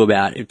spoken to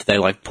about if they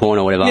like porn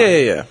or whatever.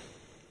 Yeah.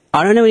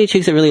 I don't know any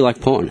chicks that really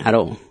like porn at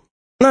all.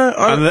 No,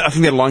 I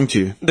think they're lying to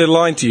you. they're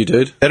lying to you,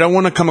 dude. They don't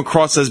want to come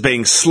across as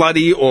being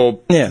slutty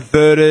or Yeah.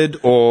 perverted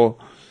or...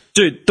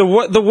 Dude, the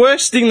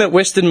worst thing that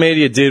Western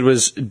media did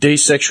was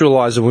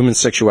desexualize a woman's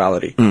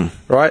sexuality,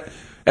 right?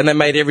 And they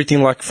made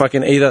everything like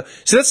fucking either.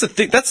 So that's the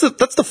thing. That's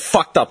the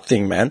fucked up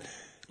thing, man.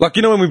 Like,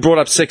 you know when we brought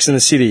up Sex in the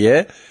City,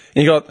 yeah?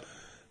 And you got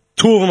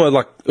two of them are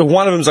like,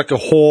 one of them's like a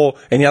whore,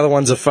 and the other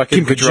one's a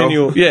fucking Kim Cattrall.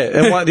 virginal. Yeah,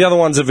 and the other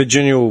one's a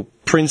virginal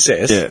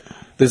princess. Yeah.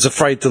 That's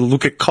afraid to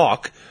look at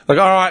cock. Like,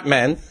 all right,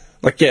 man.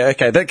 Like, yeah,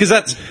 okay, because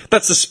that's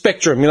the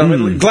spectrum. You know, what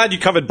I mean? Glad you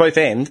covered both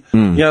ends. You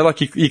know, like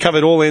you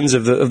covered all ends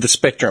of the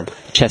spectrum.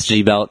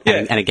 Chastity belt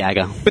Yeah. and a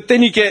gagger. But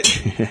then you get,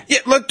 yeah,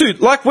 look, dude,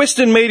 like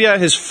Western media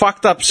has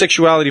fucked up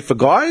sexuality for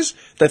guys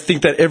that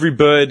think that every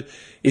bird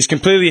is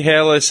completely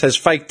hairless, has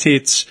fake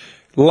tits,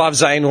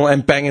 loves anal,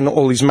 and banging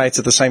all his mates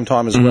at the same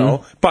time as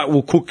well, but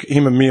will cook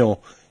him a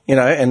meal, you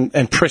know,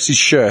 and press his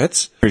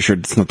shirts. Pretty sure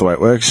it's not the way it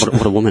works.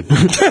 What a woman.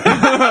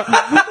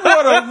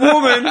 What a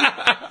woman!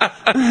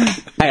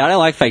 Hey, I don't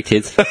like fake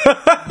tits.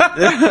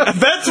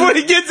 That's what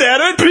he gets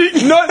out of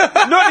it.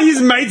 Not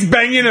his mates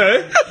banging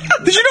her.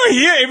 Did you not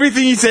hear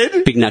everything he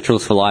said? Big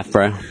naturals for life,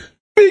 bro.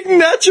 Big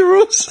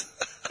naturals.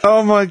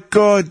 Oh my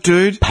god,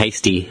 dude.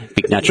 Pasty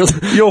big naturals.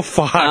 You're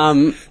fucked.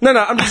 No,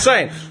 I'm just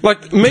saying,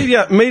 like,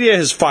 media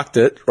has fucked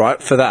it,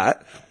 right, for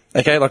that.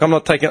 Okay, like, I'm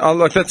not taking,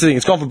 like, that's the thing,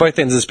 it's gone for both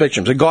ends of the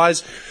spectrum. So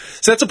guys,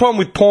 so that's the problem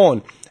with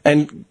porn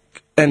and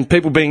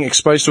people being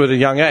exposed to it at a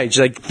young age.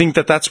 They think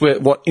that that's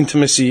what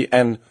intimacy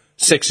and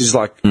sex is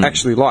like,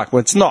 actually like.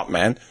 Well, it's not,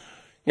 man.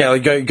 You know,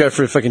 you go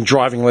for a fucking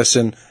driving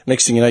lesson,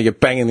 next thing you know, you're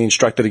banging the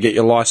instructor to get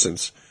your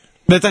license.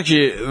 That's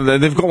actually,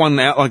 they've got one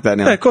out like that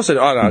now. Yeah, of course I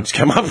don't know, I just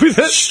came up with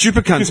it.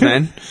 Stupid cunts,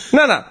 man.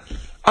 No.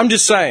 I'm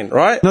just saying,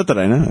 right? Not that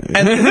I know.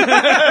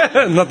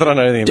 Not that I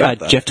know anything about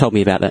that. Jeff told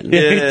me about that.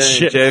 Yeah,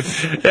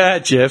 Jeff. Yeah,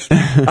 Jeff.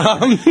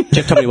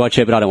 Jeff told me to watch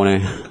it, but I don't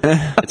want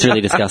to. It's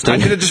really disgusting. I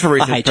did it just for I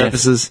research hate Jeff.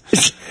 purposes.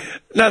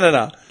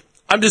 No.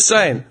 I'm just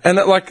saying.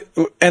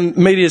 And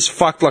media's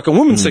fucked like a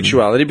woman's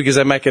sexuality because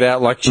they make it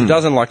out like she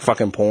doesn't like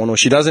fucking porn or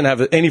she doesn't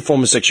have any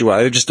form of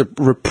sexuality. They've just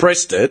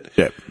repressed it.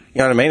 Yep. You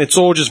know what I mean? It's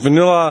all just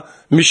vanilla,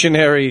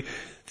 missionary,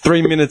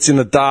 3 minutes in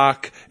the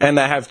dark, and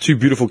they have 2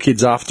 beautiful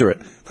kids after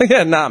it. Like,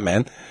 yeah, nah,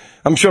 man.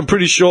 I'm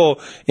pretty sure,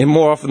 in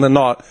more often than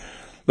not,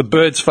 the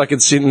bird's fucking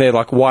sitting there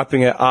like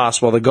wiping her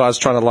ass while the guy's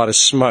trying to light a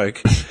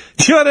smoke.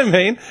 Do you know what I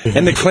mean?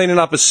 And they're cleaning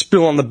up a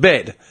spill on the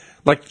bed.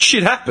 Like,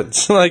 shit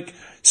happens. Like,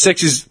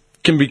 sex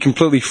can be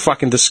completely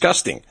fucking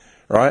disgusting,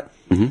 right?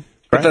 Mm-hmm.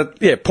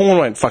 But porn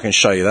won't fucking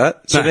show you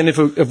that. So then if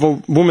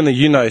a woman that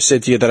you know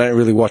said to you they don't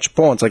really watch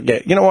porn, it's like,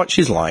 yeah, you know what?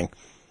 She's lying.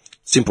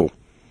 Simple.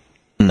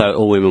 So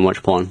all women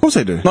watch porn. Of course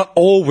they do. Not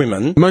all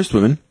women. Most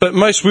women. But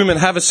most women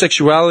have a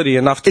sexuality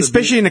enough to...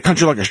 Especially in a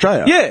country like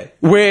Australia. Yeah,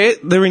 where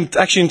they're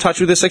actually in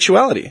touch with their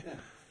sexuality.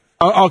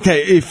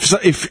 Okay,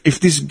 if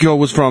this girl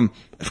was from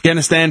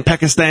Afghanistan,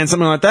 Pakistan,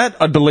 something like that,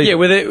 I'd believe it.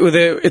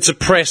 where it's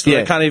oppressed and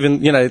they can't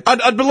even,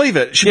 I'd believe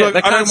it. She'd be like,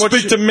 they can't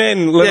speak to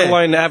men, let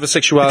alone have a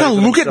sexuality. They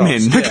can't look at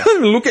men. They can't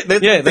even look at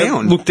them. They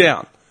down. look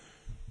down.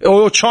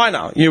 Or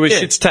China, where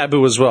shit's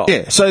taboo as well.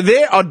 Yeah, so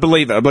there I'd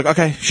believe it. I'd be like,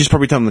 okay, she's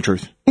probably telling the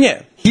truth.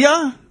 Yeah.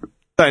 Here,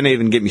 don't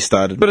even get me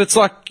started. But it's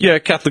like,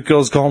 Catholic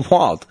girls gone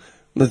wild.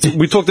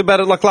 We talked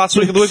about it like last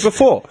week or the week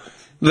before.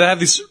 They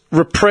have this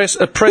oppressed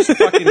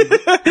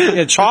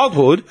fucking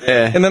childhood,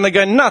 and then they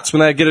go nuts when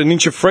they get an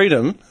inch of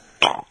freedom.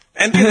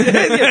 And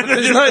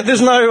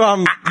there's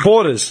no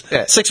borders.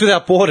 Yeah. Sex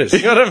without borders.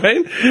 You know what I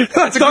mean?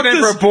 That's a good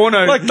name for a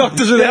porno. Like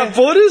Doctors Without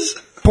Borders?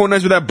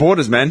 Pornos without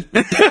borders, man.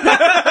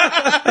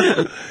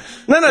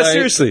 No,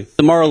 seriously.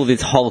 The moral of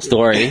this whole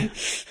story,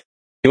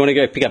 you want to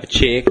go pick up a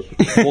chick,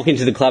 walk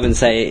into the club and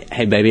say,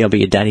 hey baby, I'll be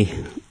your daddy.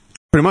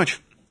 Pretty much.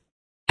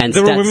 And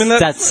there are women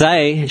stats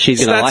say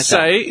she's going to like that.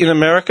 Stats say in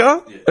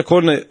America,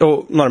 according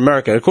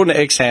to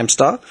X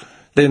Hamster,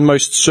 the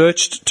most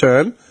searched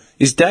term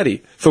is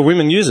daddy for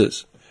women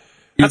users.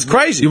 That's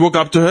crazy. You walk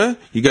up to her,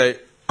 you go,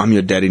 I'm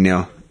your daddy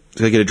now.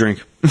 Let's go get a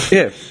drink.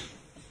 Yeah.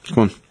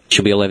 Come on.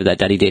 She'll be all over that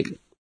daddy dick.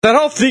 That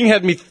whole thing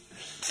had me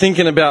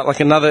thinking about like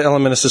another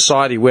element of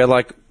society where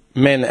like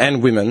men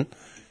and women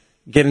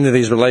get into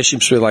these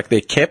relationships where like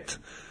they're kept.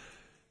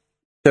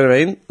 You know what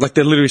I mean? Like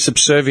they're literally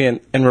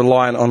subservient and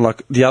reliant on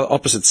like the other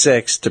opposite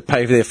sex to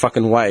pay for their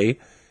fucking way,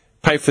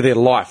 pay for their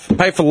life,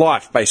 pay for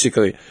life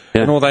basically.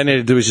 Yeah. And all they need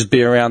to do is just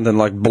be around and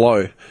like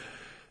blow.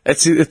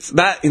 It's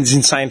that is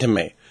insane to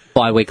me.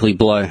 Bi-weekly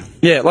blow.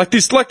 Yeah, like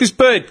this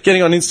bird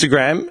getting on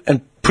Instagram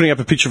and putting up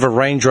a picture of a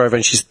Range Rover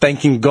and she's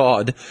thanking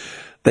God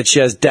that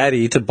she has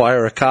daddy to buy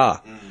her a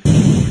car.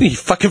 Are you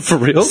fucking for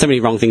real? So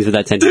many wrong things with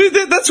that sentence.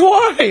 Dude, that's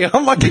why.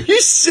 I'm like,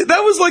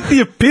 that was like the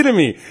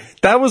epitome.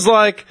 That was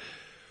like,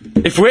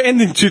 if we're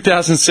ending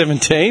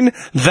 2017,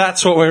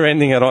 that's what we're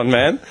ending it on,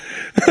 man.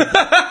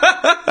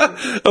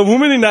 A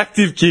woman in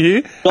active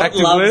gear.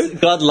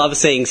 God loves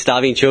seeing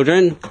starving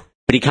children,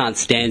 but he can't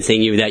stand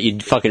seeing you without your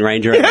fucking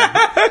Range Rover.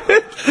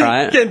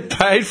 Right? Getting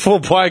paid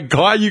for by a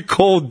guy you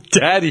call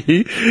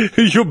daddy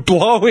who you're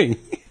blowing.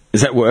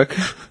 Does that work?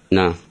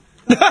 No.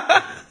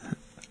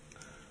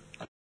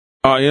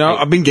 Oh,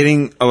 I've been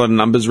getting a lot of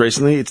numbers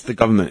recently. It's the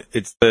government.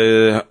 It's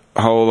the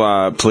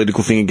whole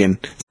political thing again.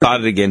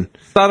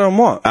 Started on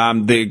what?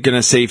 They're going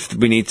to see if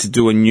we need to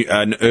do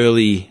an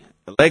early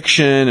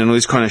election and all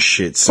this kind of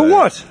shit. So, for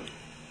what?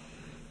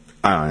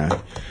 I don't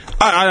know.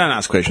 I don't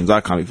ask questions.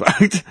 I can't be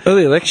fucked.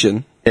 Early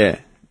election? Yeah.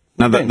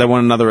 They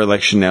want another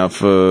election now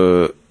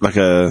for like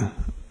a...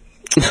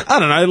 I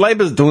don't know.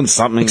 Labor's doing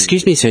something.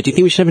 Excuse me, sir. Do you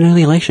think we should have an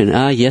early election?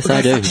 Yes,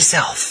 I do. Fuck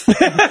yourself.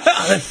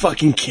 I don't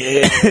fucking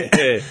care.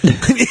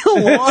 Leave me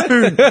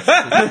alone.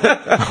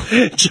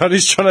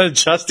 Johnny's trying to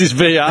adjust his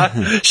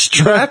VR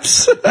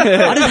straps.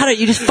 I just had it.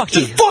 You just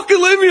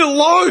fucking leave me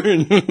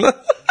alone.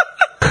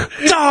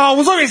 Oh,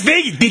 what's wrong with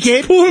me,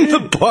 dickhead? Pulling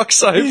the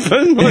box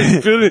open.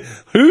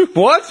 Who?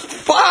 What?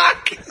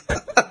 Fuck.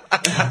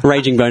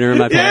 Raging boner in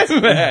my pants.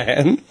 Yeah,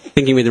 man.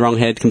 Thinking with the wrong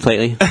head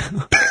completely.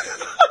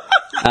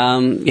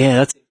 Yeah,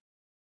 that's...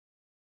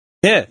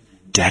 Yeah.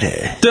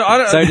 Daddy.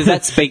 So does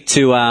that speak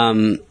to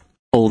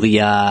all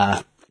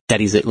the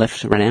daddies that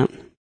ran out?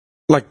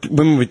 Like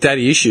women with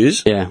daddy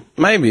issues? Yeah.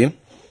 Maybe.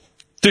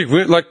 Dude,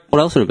 what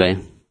else would it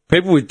be?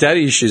 People with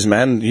daddy issues,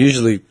 man,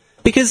 usually...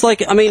 Because,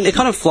 it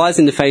kind of flies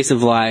in the face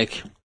of,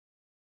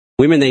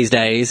 women these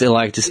days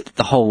are, just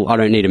the whole, I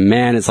don't need a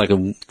man, it's like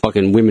a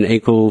fucking women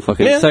equal,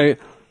 fucking... Yeah. So,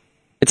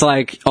 it's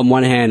on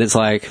one hand, it's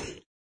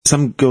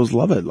some girls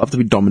love it. Love to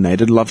be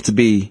dominated, love to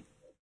be...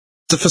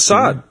 It's a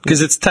facade,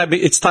 because it's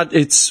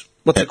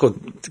what's it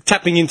called?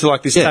 Tapping into,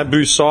 this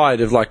taboo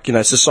side of,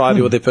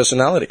 society or their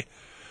personality.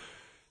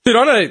 Dude,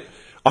 I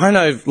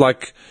know,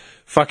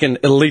 fucking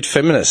elite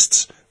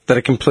feminists that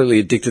are completely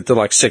addicted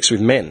to, sex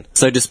with men.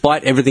 So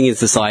despite everything in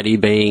society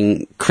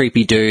being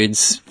creepy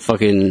dudes,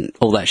 fucking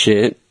all that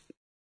shit...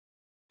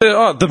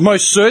 the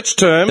most searched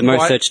term...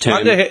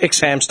 under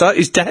X-Hamster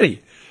is daddy.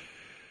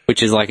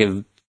 Which is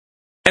And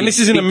this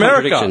is in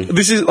America.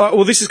 This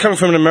is coming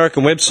from an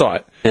American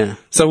website. Yeah.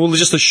 So we'll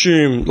just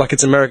assume,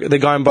 it's America. They're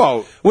going by...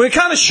 Well, we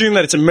can't assume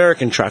that it's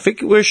American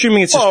traffic. We're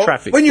assuming it's just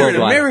traffic. When you're in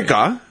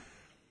America,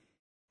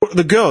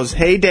 the girls,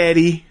 hey,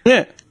 daddy...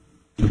 Yeah.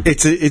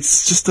 It's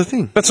just a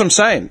thing. That's what I'm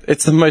saying.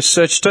 It's the most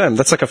searched term.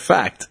 That's like a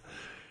fact.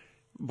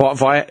 But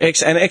via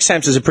X, and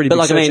X-Hamster is a pretty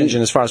big search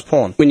engine as far as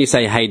porn. When you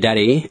say "Hey,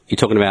 Daddy," you're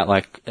talking about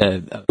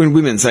when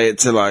women say it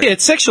to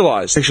it's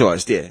sexualized.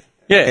 Sexualized, yeah.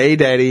 Yeah. Hey,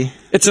 Daddy.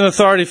 It's an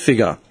authority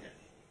figure.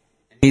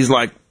 He's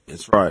like,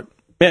 that's right.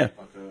 Yeah.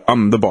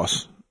 I'm the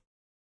boss.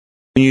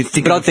 When you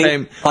think of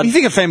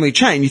family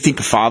chain, you think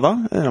a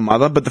father and a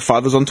mother, but the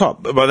father's on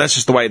top. But that's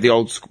just the way the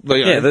old school...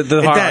 the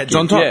hierarchy. Dad's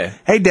on top. Yeah.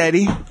 Hey,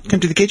 Daddy, come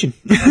to the kitchen.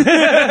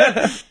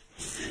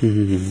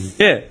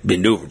 Yeah.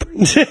 Bend over.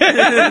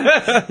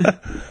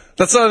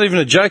 That's not even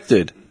a joke,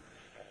 dude.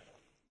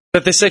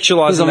 But they're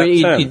sexualising I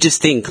mean, that term. you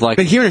just think, like...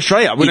 But here in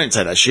Australia, we don't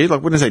say that shit.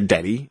 Like, we don't say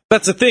daddy.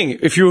 That's the thing.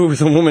 If you were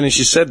with a woman and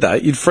she said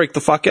that, you'd freak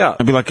the fuck out.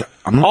 I'd be like,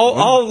 I'm not.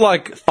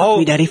 I'll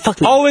me, daddy, fuck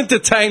me. I'll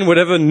entertain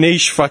whatever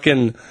niche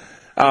fucking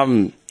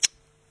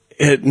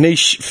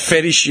niche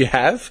fetish you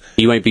have.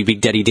 You won't be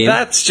Big Daddy Dan.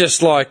 That's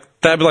just like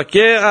they'd be like,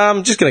 yeah,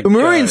 I'm just gonna. When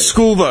we were go. in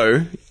school,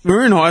 though, we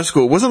were in high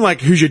school. It wasn't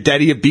like, who's your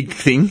daddy a big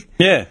thing?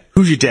 Yeah,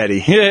 Who's your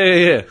daddy?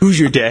 yeah. Who's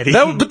your daddy?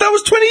 But that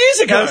was 20 years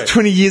ago. That was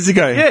 20 years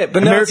ago. Yeah,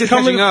 but now it's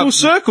coming full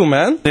circle,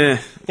 man. Yeah.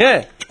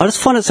 Yeah. I just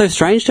find it so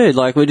strange, dude.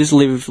 Like, we just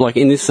live, like,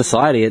 in this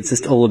society, it's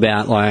just all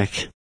about,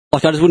 like...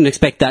 Like, I just wouldn't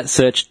expect that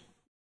search...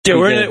 Yeah,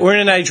 we're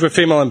in an age where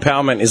female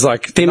empowerment is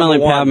like... Female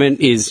number one. empowerment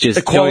is just...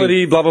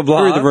 Equality, blah, blah, blah.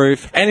 Through the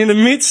roof. And in the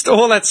midst of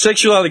all that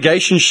sexual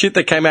allegation shit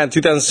that came out in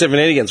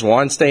 2017 against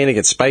Weinstein,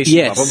 against Spacey,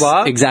 Yes, blah,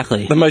 blah, blah.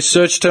 exactly. The most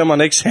searched term on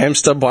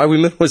X-Hamster by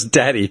women was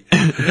daddy.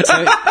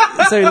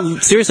 So,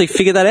 seriously,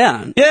 figure that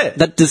out. Yeah.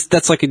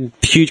 That's like a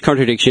huge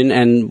contradiction,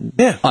 and...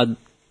 Yeah.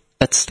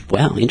 That's...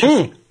 Wow,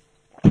 interesting.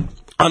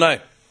 I know.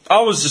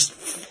 I was just,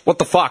 what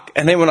the fuck?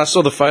 And then when I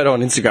saw the photo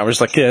on Instagram, I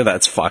was like, yeah,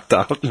 that's fucked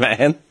up,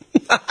 man.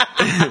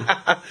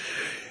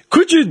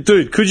 Could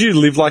you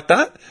live like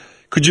that?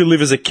 Could you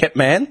live as a kept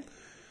man?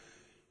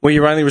 Where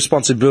your only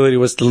responsibility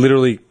was to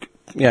literally,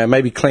 you know,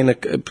 maybe clean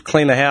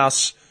the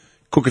house,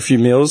 cook a few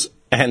meals,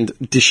 and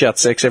dish out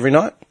sex every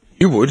night?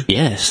 You would.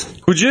 Yes.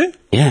 Could you?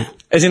 Yeah.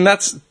 As in,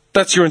 that's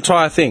your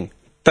entire thing?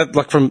 That,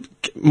 like, from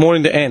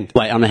morning to end?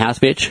 Wait, I'm a house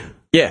bitch?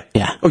 Yeah.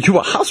 Yeah. Oh, you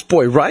a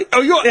houseboy, right?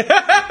 Oh, you're...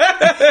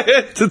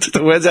 Took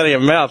the words out of your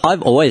mouth.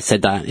 I've always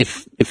said that.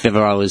 If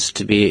ever I was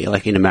to be,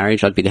 like, in a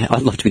marriage, I'd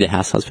love to be the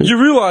house husband. You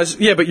realise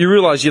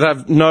you'd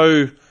have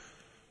no...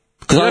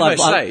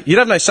 You'd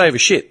have no say over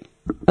shit.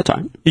 That's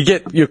right. You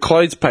get your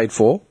clothes paid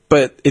for,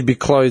 but it'd be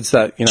clothes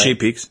that, you know... She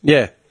picks.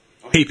 Yeah.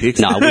 He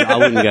picks. No, I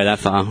wouldn't go that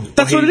far.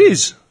 That's what it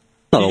is.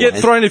 Not You get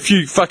always. thrown a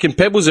few fucking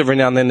pebbles every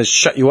now and then to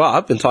shut you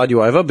up and tide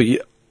you over, but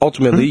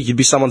ultimately you'd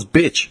be someone's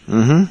bitch.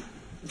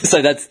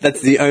 So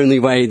that's the only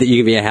way that you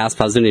can be a house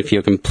husband if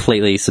you're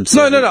completely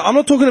subservient. No. I'm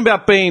not talking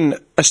about being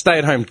a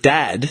stay-at-home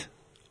dad.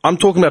 I'm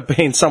talking about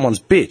being someone's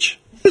bitch.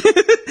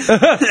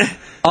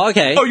 Oh,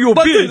 okay. Oh, you're a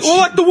bitch.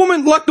 Like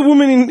the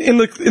woman in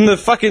the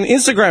fucking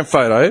Instagram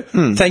photo,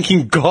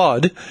 thanking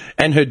God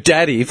and her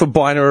daddy for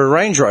buying her a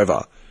Range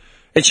Rover.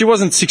 And she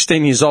wasn't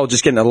 16 years old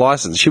just getting a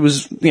license. She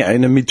was, you know,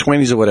 in the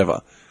mid-20s or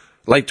whatever.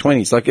 Late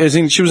 20s. Like, as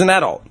in, she was an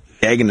adult.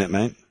 Gagging it,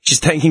 mate. She's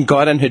thanking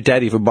God and her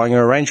daddy for buying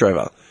her a Range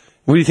Rover.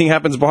 What do you think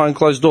happens behind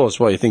closed doors?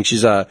 Well, you think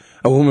she's a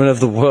woman of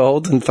the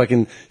world and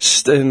fucking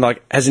and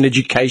like has an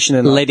education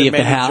and Lady of the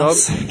demanding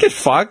house. job? Get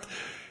fucked,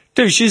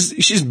 dude.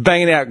 She's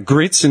banging out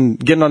grits and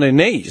getting on her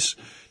knees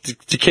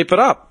to keep it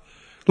up,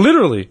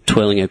 literally.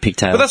 Twirling her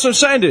pigtail. But that's what I'm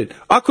saying, dude.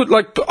 I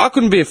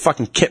couldn't be a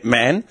fucking kept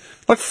man.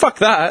 Like, fuck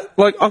that.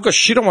 Like, I've got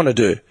shit I want to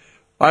do.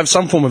 I have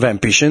some form of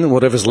ambition,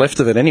 whatever's left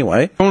of it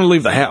anyway. I want to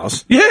leave the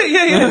house. Yeah.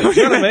 You know what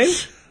I mean?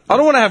 I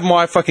don't want to have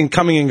my fucking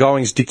coming and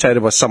goings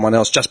dictated by someone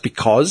else just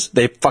because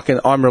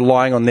I'm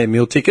relying on their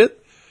meal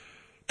ticket.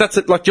 That's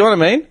it. Like, do you know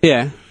what I mean?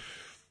 Yeah.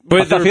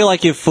 But I feel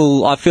like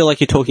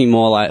you're talking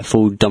more like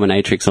full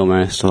dominatrix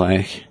almost,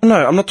 like...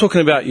 No, I'm not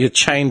talking about you're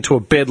chained to a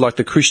bed like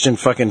the Christian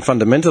fucking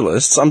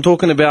fundamentalists. I'm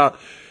talking about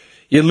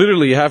you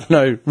literally have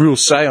no real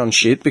say on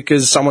shit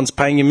because someone's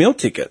paying your meal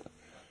ticket.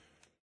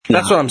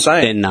 That's what I'm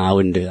saying. Then, I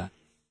wouldn't do that.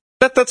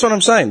 That's what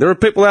I'm saying. There are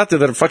people out there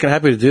that are fucking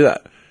happy to do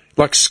that.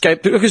 Like,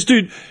 because,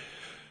 dude,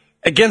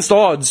 against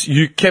odds,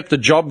 you kept a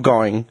job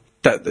going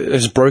that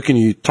has broken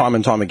you time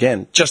and time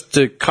again just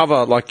to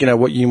cover, like, you know,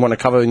 what you want to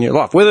cover in your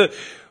life. Whether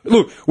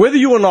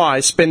you and I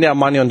spend our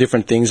money on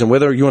different things and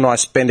whether you and I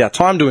spend our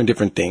time doing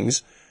different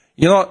things,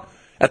 you're not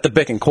at the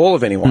beck and call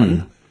of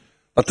anyone.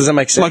 Like, does that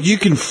make sense? Like, you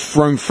can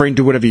roam free and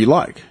do whatever you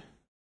like.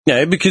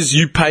 Yeah, because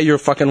you pay your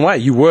fucking way.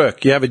 You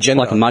work. You have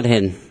agenda. Like a mud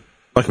hen.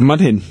 Like a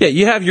mud hen. Yeah,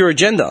 you have your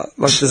agenda.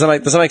 Like, does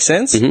that make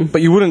sense? Mm-hmm.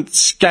 But you wouldn't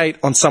skate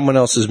on someone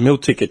else's meal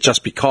ticket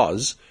just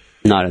because.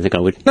 No, I don't think I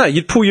would. No,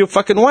 you'd pull your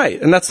fucking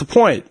weight, and that's the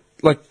point.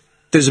 Like,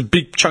 there's a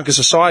big chunk of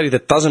society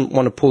that doesn't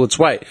want to pull its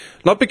weight.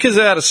 Not because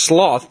they're out of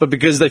sloth, but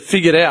because they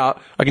figured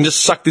out, I can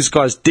just suck this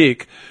guy's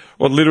dick,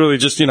 or literally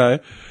just, you know,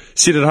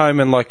 sit at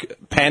home and, like,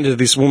 pander to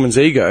this woman's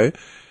ego,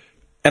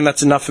 and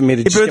that's enough for me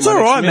to just But get it's my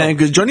next alright, meal. man,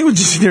 because Johnny would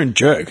just sit there and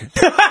jerk.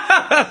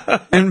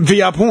 And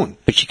VR porn.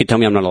 But you could tell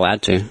me I'm not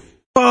allowed to.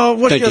 Well,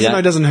 what Don't she do doesn't that.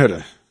 know doesn't hurt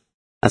her.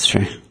 That's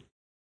true.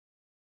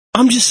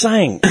 I'm just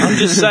saying.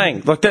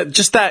 Like, that,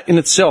 just that in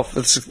itself,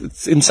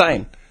 it's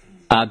insane.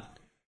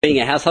 Being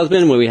a house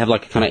husband where we have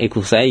like a kind of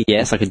equal say,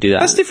 yes, I could do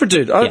that. That's different,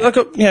 dude. I've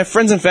got, you know,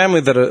 friends and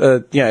family that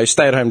are, you know,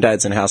 stay-at-home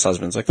dads and house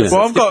husbands. Like, Well,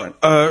 I've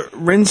got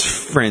Ren's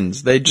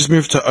friends. They just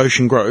moved to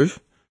Ocean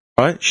Grove,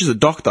 right? She's a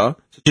doctor.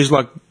 So she's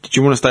like, do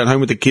you want to stay at home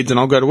with the kids and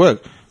I'll go to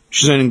work?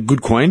 She's earning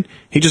good coin.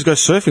 He just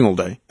goes surfing all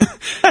day.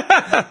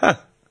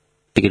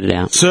 figured it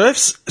out.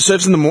 Surfs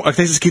in the morning, like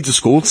takes his kids to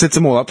school, sets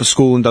them all up for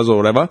school and does or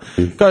whatever.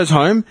 Goes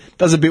home,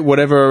 does a bit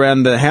whatever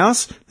around the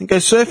house, then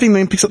goes surfing,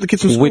 then picks up the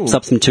kids from school. Whips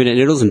up some tuna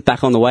noodles and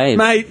back on the way.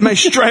 Mate,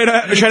 straight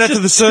out to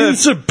the surf.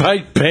 Some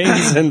baked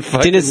beans and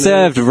fucking... Dinner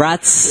served,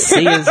 rats.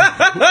 See you.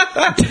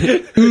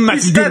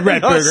 Makes a good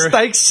rat nice burger.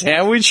 steak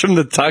sandwich from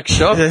the tuck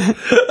shop.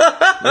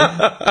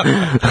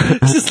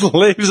 Just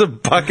leaves a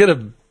bucket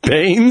of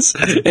beans.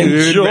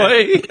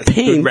 Enjoy.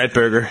 Good rat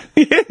burger.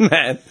 Yeah,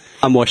 man.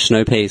 Unwashed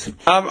snow peas.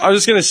 I was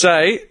just going to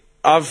say,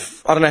 I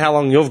don't know how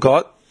long you've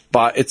got,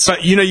 but it's...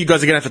 But you know you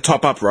guys are going to have to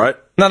top up, right?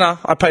 No,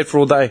 I paid for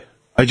all day.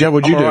 Oh, Joe,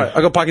 what'd you do? Right.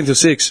 I got parking till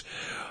 6.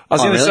 I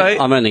was going to say...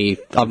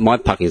 My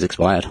parking's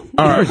expired. All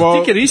right, well,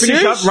 Think it is finish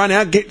serious? up, run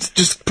out,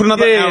 just put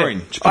another hour in.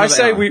 Just put I another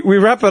say hour. we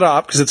wrap it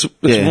up because it's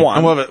one.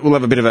 And we'll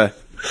have a bit of a...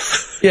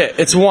 Yeah,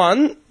 it's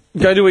one.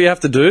 Go do what you have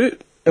to do,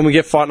 and we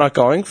get Fight Night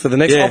going for the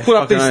next... Yeah, I'll put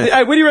up these... fucking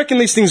Hey, where do you reckon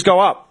these things go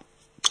up?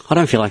 I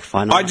don't feel like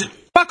fighting.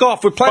 Fuck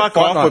off, we're playing Fuck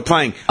Fight off, Night. we're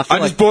playing. I feel I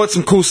just bought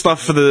some cool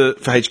stuff for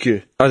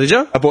HQ. Oh, did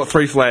you? I bought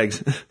 3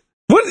 flags.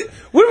 What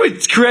are we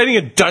creating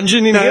a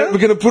dungeon in here? We're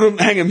going to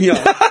hang them here.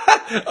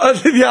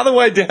 The other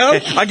way down?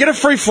 I get a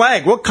free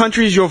flag. What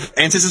country is your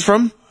ancestors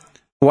from?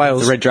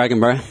 Wales. The Red Dragon,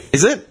 bro.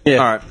 Is it? Yeah.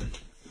 All right.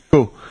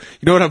 Cool.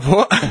 You know what I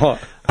bought?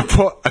 What? I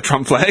bought a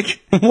Trump flag.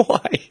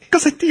 Why?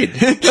 Because I did.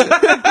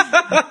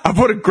 I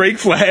bought a Greek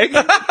flag.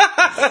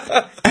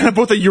 And I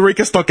bought the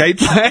Eureka Stockade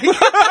flag.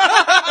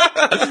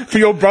 For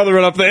your brother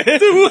up there.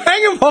 Dude, we'll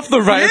hang them off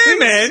the railings. Yeah,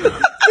 man. Dude,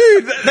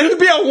 that could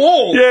be our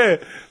wall. Yeah,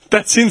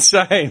 that's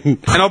insane. And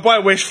I'll buy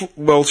a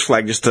Welsh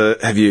flag just to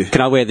have you.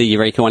 Can I wear the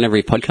Eureka on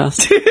every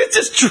podcast?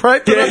 Just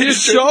drape it on your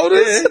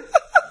shoulders.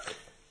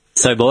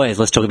 So, boys,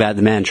 let's talk about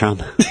the man Trump.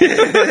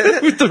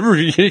 With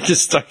the Eureka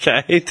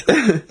Stockade.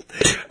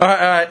 All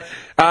right.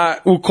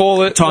 We'll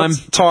call it... Time.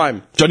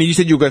 Time. Johnny, you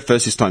said you'll go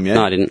first this time, yeah?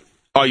 No, I didn't.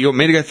 Oh, you want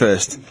me to go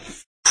first?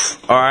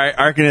 All right,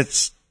 I reckon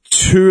it's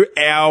 2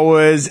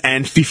 hours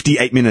and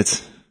 58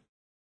 minutes.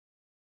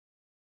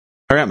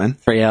 Hurry up, man.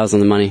 3 hours on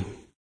the money.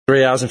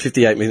 3 hours and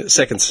 58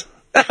 seconds.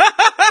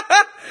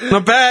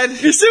 Not bad.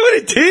 You see what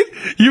he did?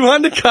 You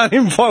undercut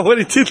him by what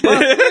he did last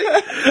week.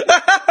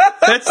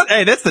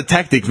 That's the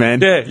tactic,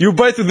 man. Yeah, you were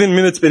both within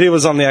minutes, but he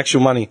was on the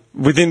actual money.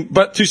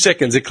 But 2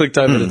 seconds, it clicked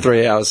over to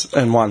 3 hours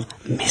and 1.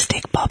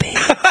 Mystic Bobby.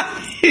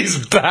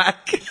 He's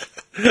back.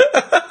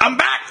 I'm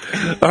back.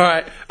 All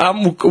right,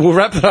 we'll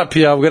wrap it up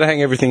here. We're going to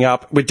hang everything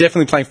up. We're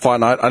definitely playing Fight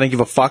Night. I don't give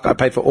a fuck. I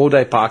paid for all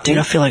day parking.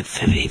 Dude, I feel like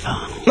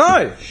FIFA.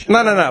 No.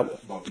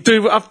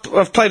 Dude,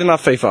 I've played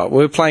enough FIFA.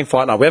 We're playing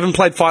Fight Night. We haven't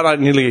played Fight Night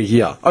in nearly a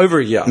year. Over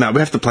a year. No, we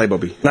have to play,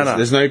 Bobby. No.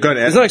 There's no going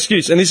out. There's no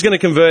excuse. And this is going to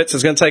convert, so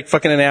it's going to take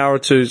fucking an hour or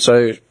two,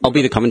 so... I'll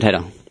be the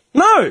commentator.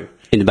 No!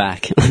 In the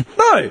back.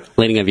 No!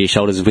 Leaning over your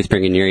shoulders,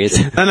 whispering in your ears.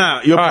 No,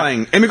 you're All right.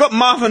 playing. And we got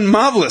Marvin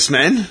Marvelous,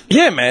 man.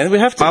 Yeah, man, we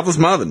have to... Marvelous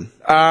Marvin.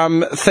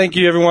 Thank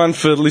you, everyone,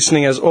 for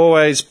listening, as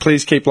always.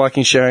 Please keep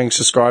liking, sharing,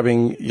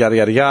 subscribing, yada,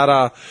 yada,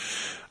 yada.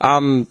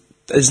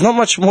 There's not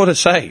much more to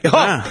say.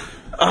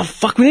 Oh,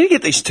 fuck, we need to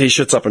get these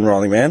T-shirts up and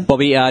rolling, man.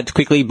 Bobby,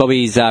 quickly,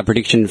 Bobby's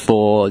prediction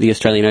for the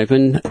Australian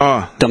Open.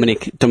 Oh.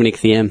 Dominic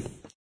Thiem.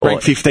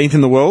 Ranked 15th in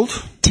the world.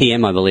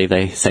 TM, I believe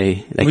they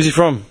say. Where's he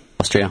from?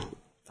 Austria.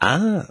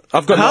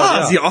 I've got no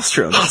It's idea. the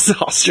Austrian.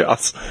 Austria.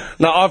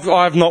 No,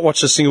 I've not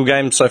watched a single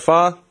game so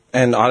far,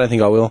 and I don't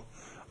think I will.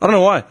 I don't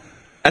know why.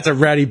 That's a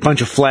rowdy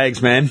bunch of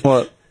flags, man.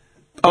 What?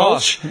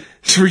 Welsh,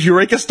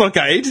 Eureka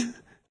Stockade,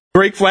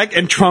 Greek flag,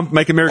 and Trump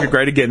make America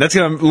great again. That's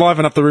going to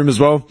liven up the room as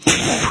well.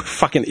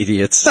 Fucking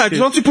idiots. No,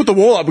 because once we put the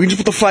wall up, we can just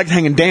put the flag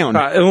hanging down.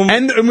 Right,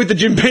 and with the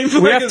Jim Beam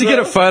flag. We have to as get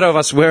a well. photo of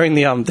us wearing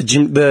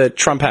the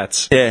Trump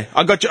hats. Yeah,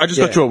 I just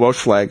got you a Welsh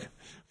flag.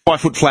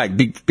 5-foot flag,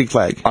 big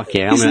flag. Fuck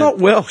yeah. He's not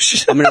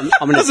Welsh. I'm gonna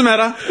Doesn't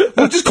matter.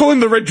 We'll just call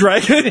him the Red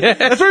Dragon. That's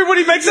what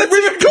everybody makes it.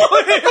 We call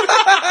him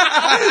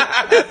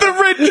the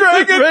Red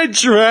Dragon. Red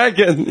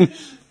Dragon.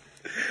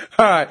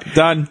 All right.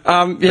 Done.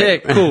 Yeah,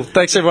 cool.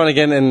 Thanks everyone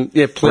again, and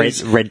yeah,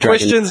 please. Red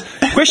Dragon.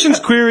 Questions,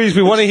 queries.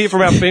 We want to hear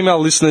from our female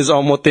listeners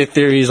on what their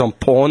theory is on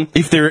porn.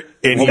 If there are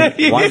any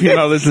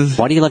female listeners.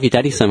 Why do you love your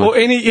daddy so much? Or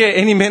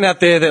any men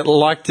out there that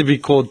like to be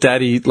called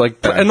daddy, like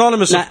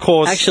anonymous, of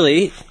course.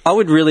 Actually, I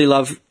would really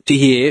love to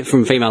hear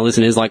from female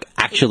listeners, like,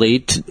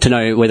 actually, to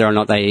know whether or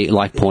not they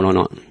like porn or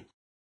not.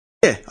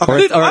 Yeah.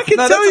 Dude, I can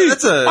tell you,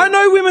 I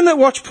know women that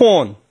watch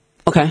porn.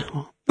 Okay.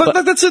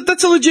 But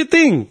that's a legit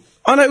thing.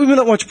 I know women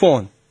that watch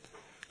porn,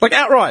 like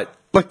outright.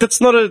 Like that's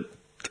not a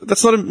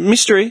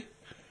mystery.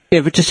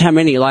 Yeah, but just how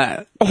many?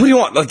 Like, Oh, what do you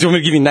want? Like, do you want me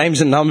to give you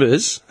names and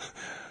numbers?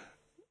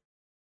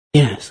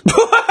 yes.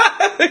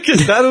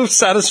 Because that'll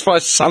satisfy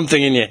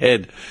something in your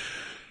head.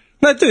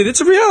 No, dude,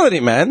 it's a reality,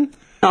 man.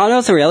 I know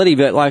it's a reality,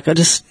 but like, I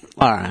don't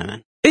know,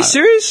 man. Are you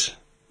serious?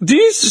 Do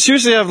you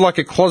seriously have like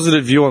a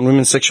closeted view on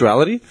women's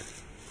sexuality?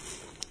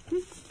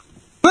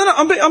 No,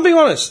 I'm being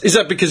honest. Is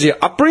that because of your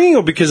upbringing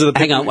or because of the...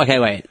 Hang on. Okay,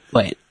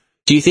 wait.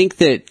 Do you think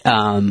that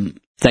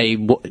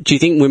do you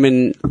think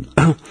women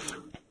are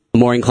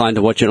more inclined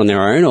to watch it on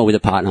their own or with a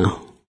partner?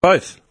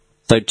 Both.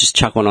 So just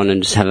chuck one on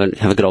and just have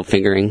a good old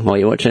fingering while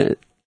you watch it.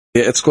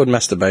 Yeah, it's called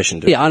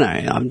masturbation, dude. Yeah, I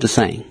know. I'm just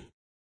saying.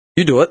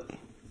 You do it.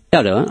 Yeah,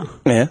 I'll do it.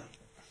 Yeah.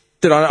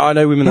 Dude, I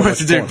know women that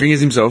What's watch to do? porn.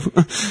 Fingers himself.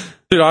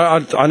 Dude,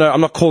 I know,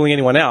 I'm not calling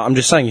anyone out. I'm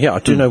just saying, yeah, I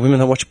do know women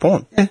that watch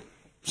porn. Yeah.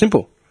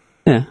 Simple.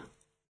 Yeah.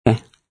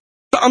 Okay.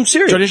 But I'm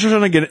serious. Johnny's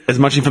trying to get as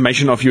much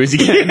information off you as he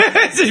can.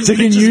 So he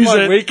can use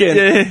it. Weekend.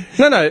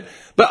 Yeah. No.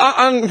 But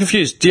I'm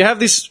confused. Do you have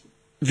this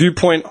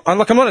viewpoint? I'm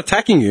not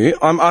attacking you.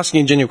 I'm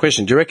asking a genuine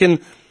question. Do you reckon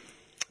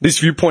this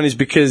viewpoint is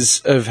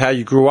because of how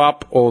you grew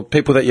up or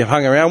people that you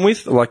hung around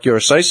with, like your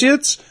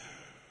associates?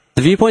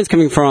 The viewpoint's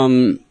coming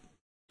from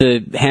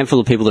the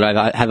handful of people that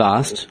I have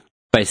asked,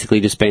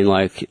 basically just being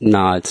like,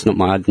 nah, it's not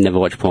I'd never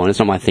watch porn, it's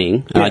not my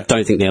thing, and I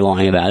don't think they're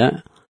lying about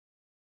it.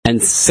 And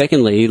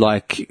secondly,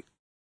 like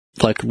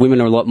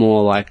women are a lot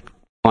more like,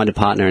 find a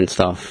partner and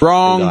stuff.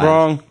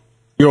 Wrong.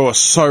 You're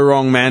so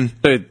wrong, man.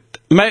 Dude,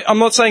 mate, I'm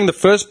not saying the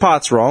first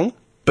part's wrong,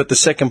 but the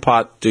second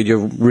part, dude, you're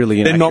really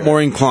inaccurate. They're not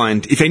more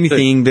inclined. If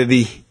anything, they're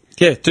the...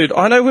 Yeah, dude,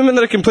 I know women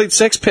that are complete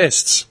sex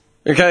pests,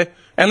 okay?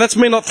 And that's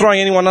me not throwing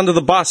anyone under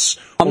the bus,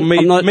 or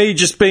me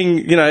just being,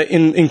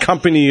 in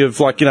company of,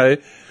 like,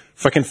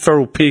 fucking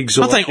feral pigs.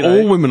 Or I think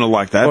all women are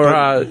like that.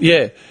 Or,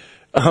 yeah.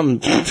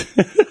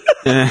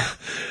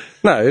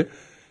 No,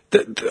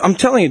 I'm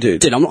telling you,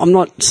 dude. Dude, I'm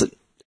not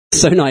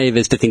so naive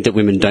as to think that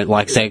women don't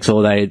like sex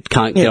or they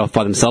can't get off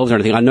by themselves or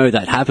anything. I know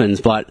that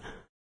happens, but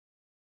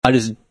I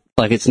just,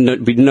 like, it's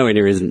nowhere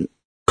near as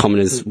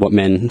common as what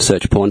men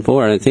search porn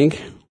for, I don't think.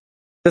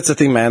 That's the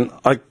thing, man.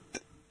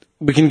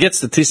 We can get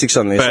statistics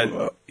on this.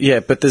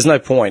 But there's no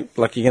point.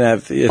 Like, you're going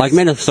to have... Like,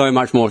 men are so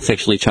much more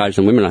sexually charged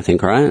than women, I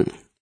think, right?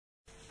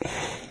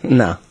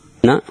 No.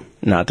 No?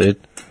 Nah, dude.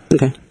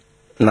 Okay.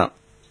 No.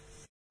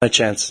 No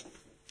chance.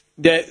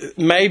 Yeah,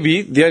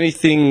 maybe the only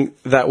thing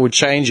that would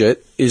change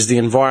it is the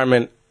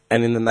environment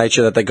and in the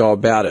nature that they go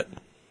about it.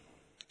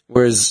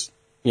 Whereas,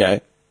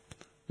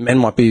 men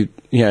might be,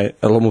 a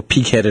lot more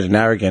pig-headed and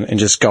arrogant and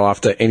just go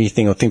after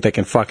anything or think they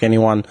can fuck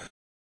anyone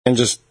and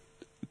just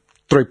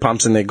 3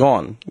 pumps and they're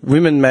gone.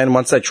 Women, man,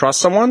 once they trust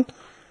someone,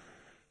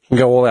 can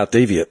go all out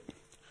deviant.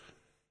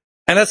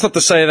 And that's not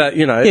to say that,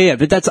 Yeah,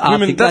 but that's...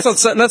 women, that's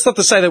not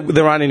to say that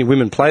there aren't any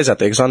women players out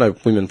there, because I know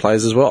women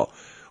players as well.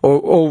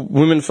 Or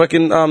women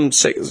fucking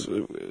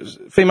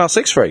female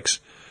sex freaks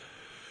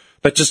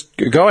that just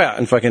go out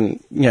and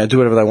fucking do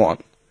whatever they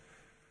want.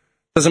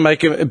 Doesn't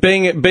make it,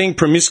 being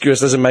promiscuous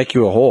doesn't make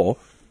you a whore.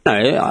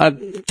 No,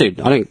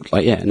 dude, I don't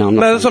like. Yeah, no, I'm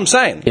not. No, that's what I'm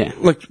saying. Yeah,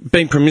 like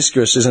being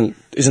promiscuous isn't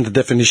the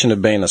definition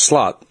of being a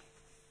slut.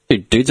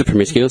 Dude, dudes are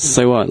promiscuous.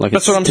 So what? Like,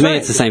 that's what I'm saying. To me,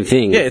 it's the same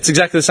thing. Yeah, it's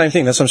exactly the same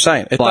thing. That's what I'm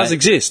saying. It does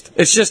exist.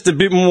 It's just a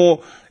bit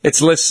more.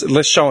 It's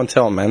less show and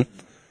tell, man.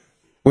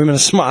 Women are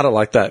smarter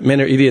like that. Men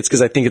are idiots because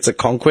they think it's a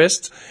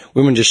conquest.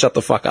 Women just shut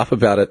the fuck up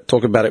about it,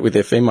 talk about it with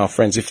their female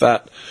friends, if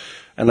that,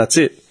 and that's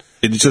it.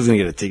 He's just going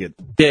to get a ticket.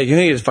 Yeah, you're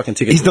going to get a fucking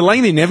ticket. He's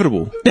delaying the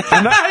inevitable.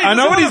 I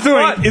know what he's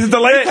doing. It's a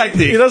delay tactic.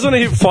 He doesn't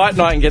want to hit fight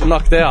night and get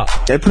knocked out.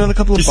 Yeah, put another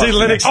couple of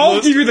bucks.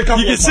 I'll give you the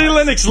couple. You can see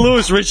Lennox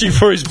Lewis reaching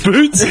for his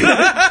boots.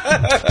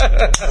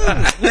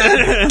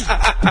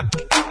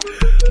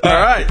 All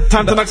right,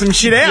 time to knock some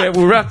shit out. Yeah,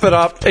 we'll wrap it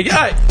up.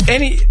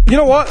 Hey, you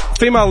know what?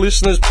 Female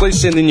listeners, please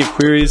send in your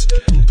queries.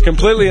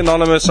 Completely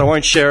anonymous. I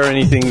won't share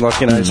anything,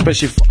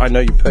 especially if I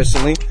know you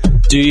personally.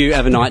 Do you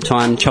have a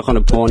nighttime chuck on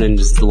a porn and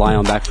just lie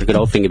on back for a good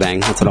old finger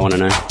bang? That's what I want to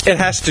know. It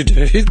has to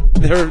do.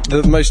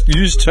 The most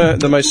used term,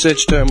 the most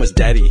searched term was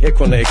daddy.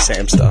 Heck on the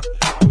ex-hamster.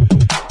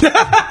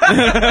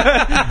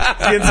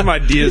 Get some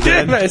ideas,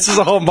 man. Yeah, this is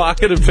a whole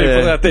market of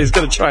people out there who's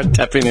going to try and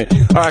tap in it.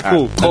 All right,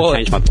 cool. I'll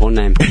change my porn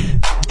name.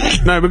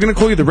 No, we're going to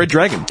call you the Red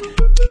Dragon.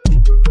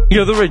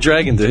 You're the Red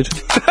Dragon, dude.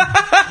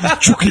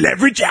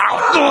 Leverage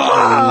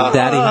out.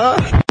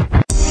 Daddy.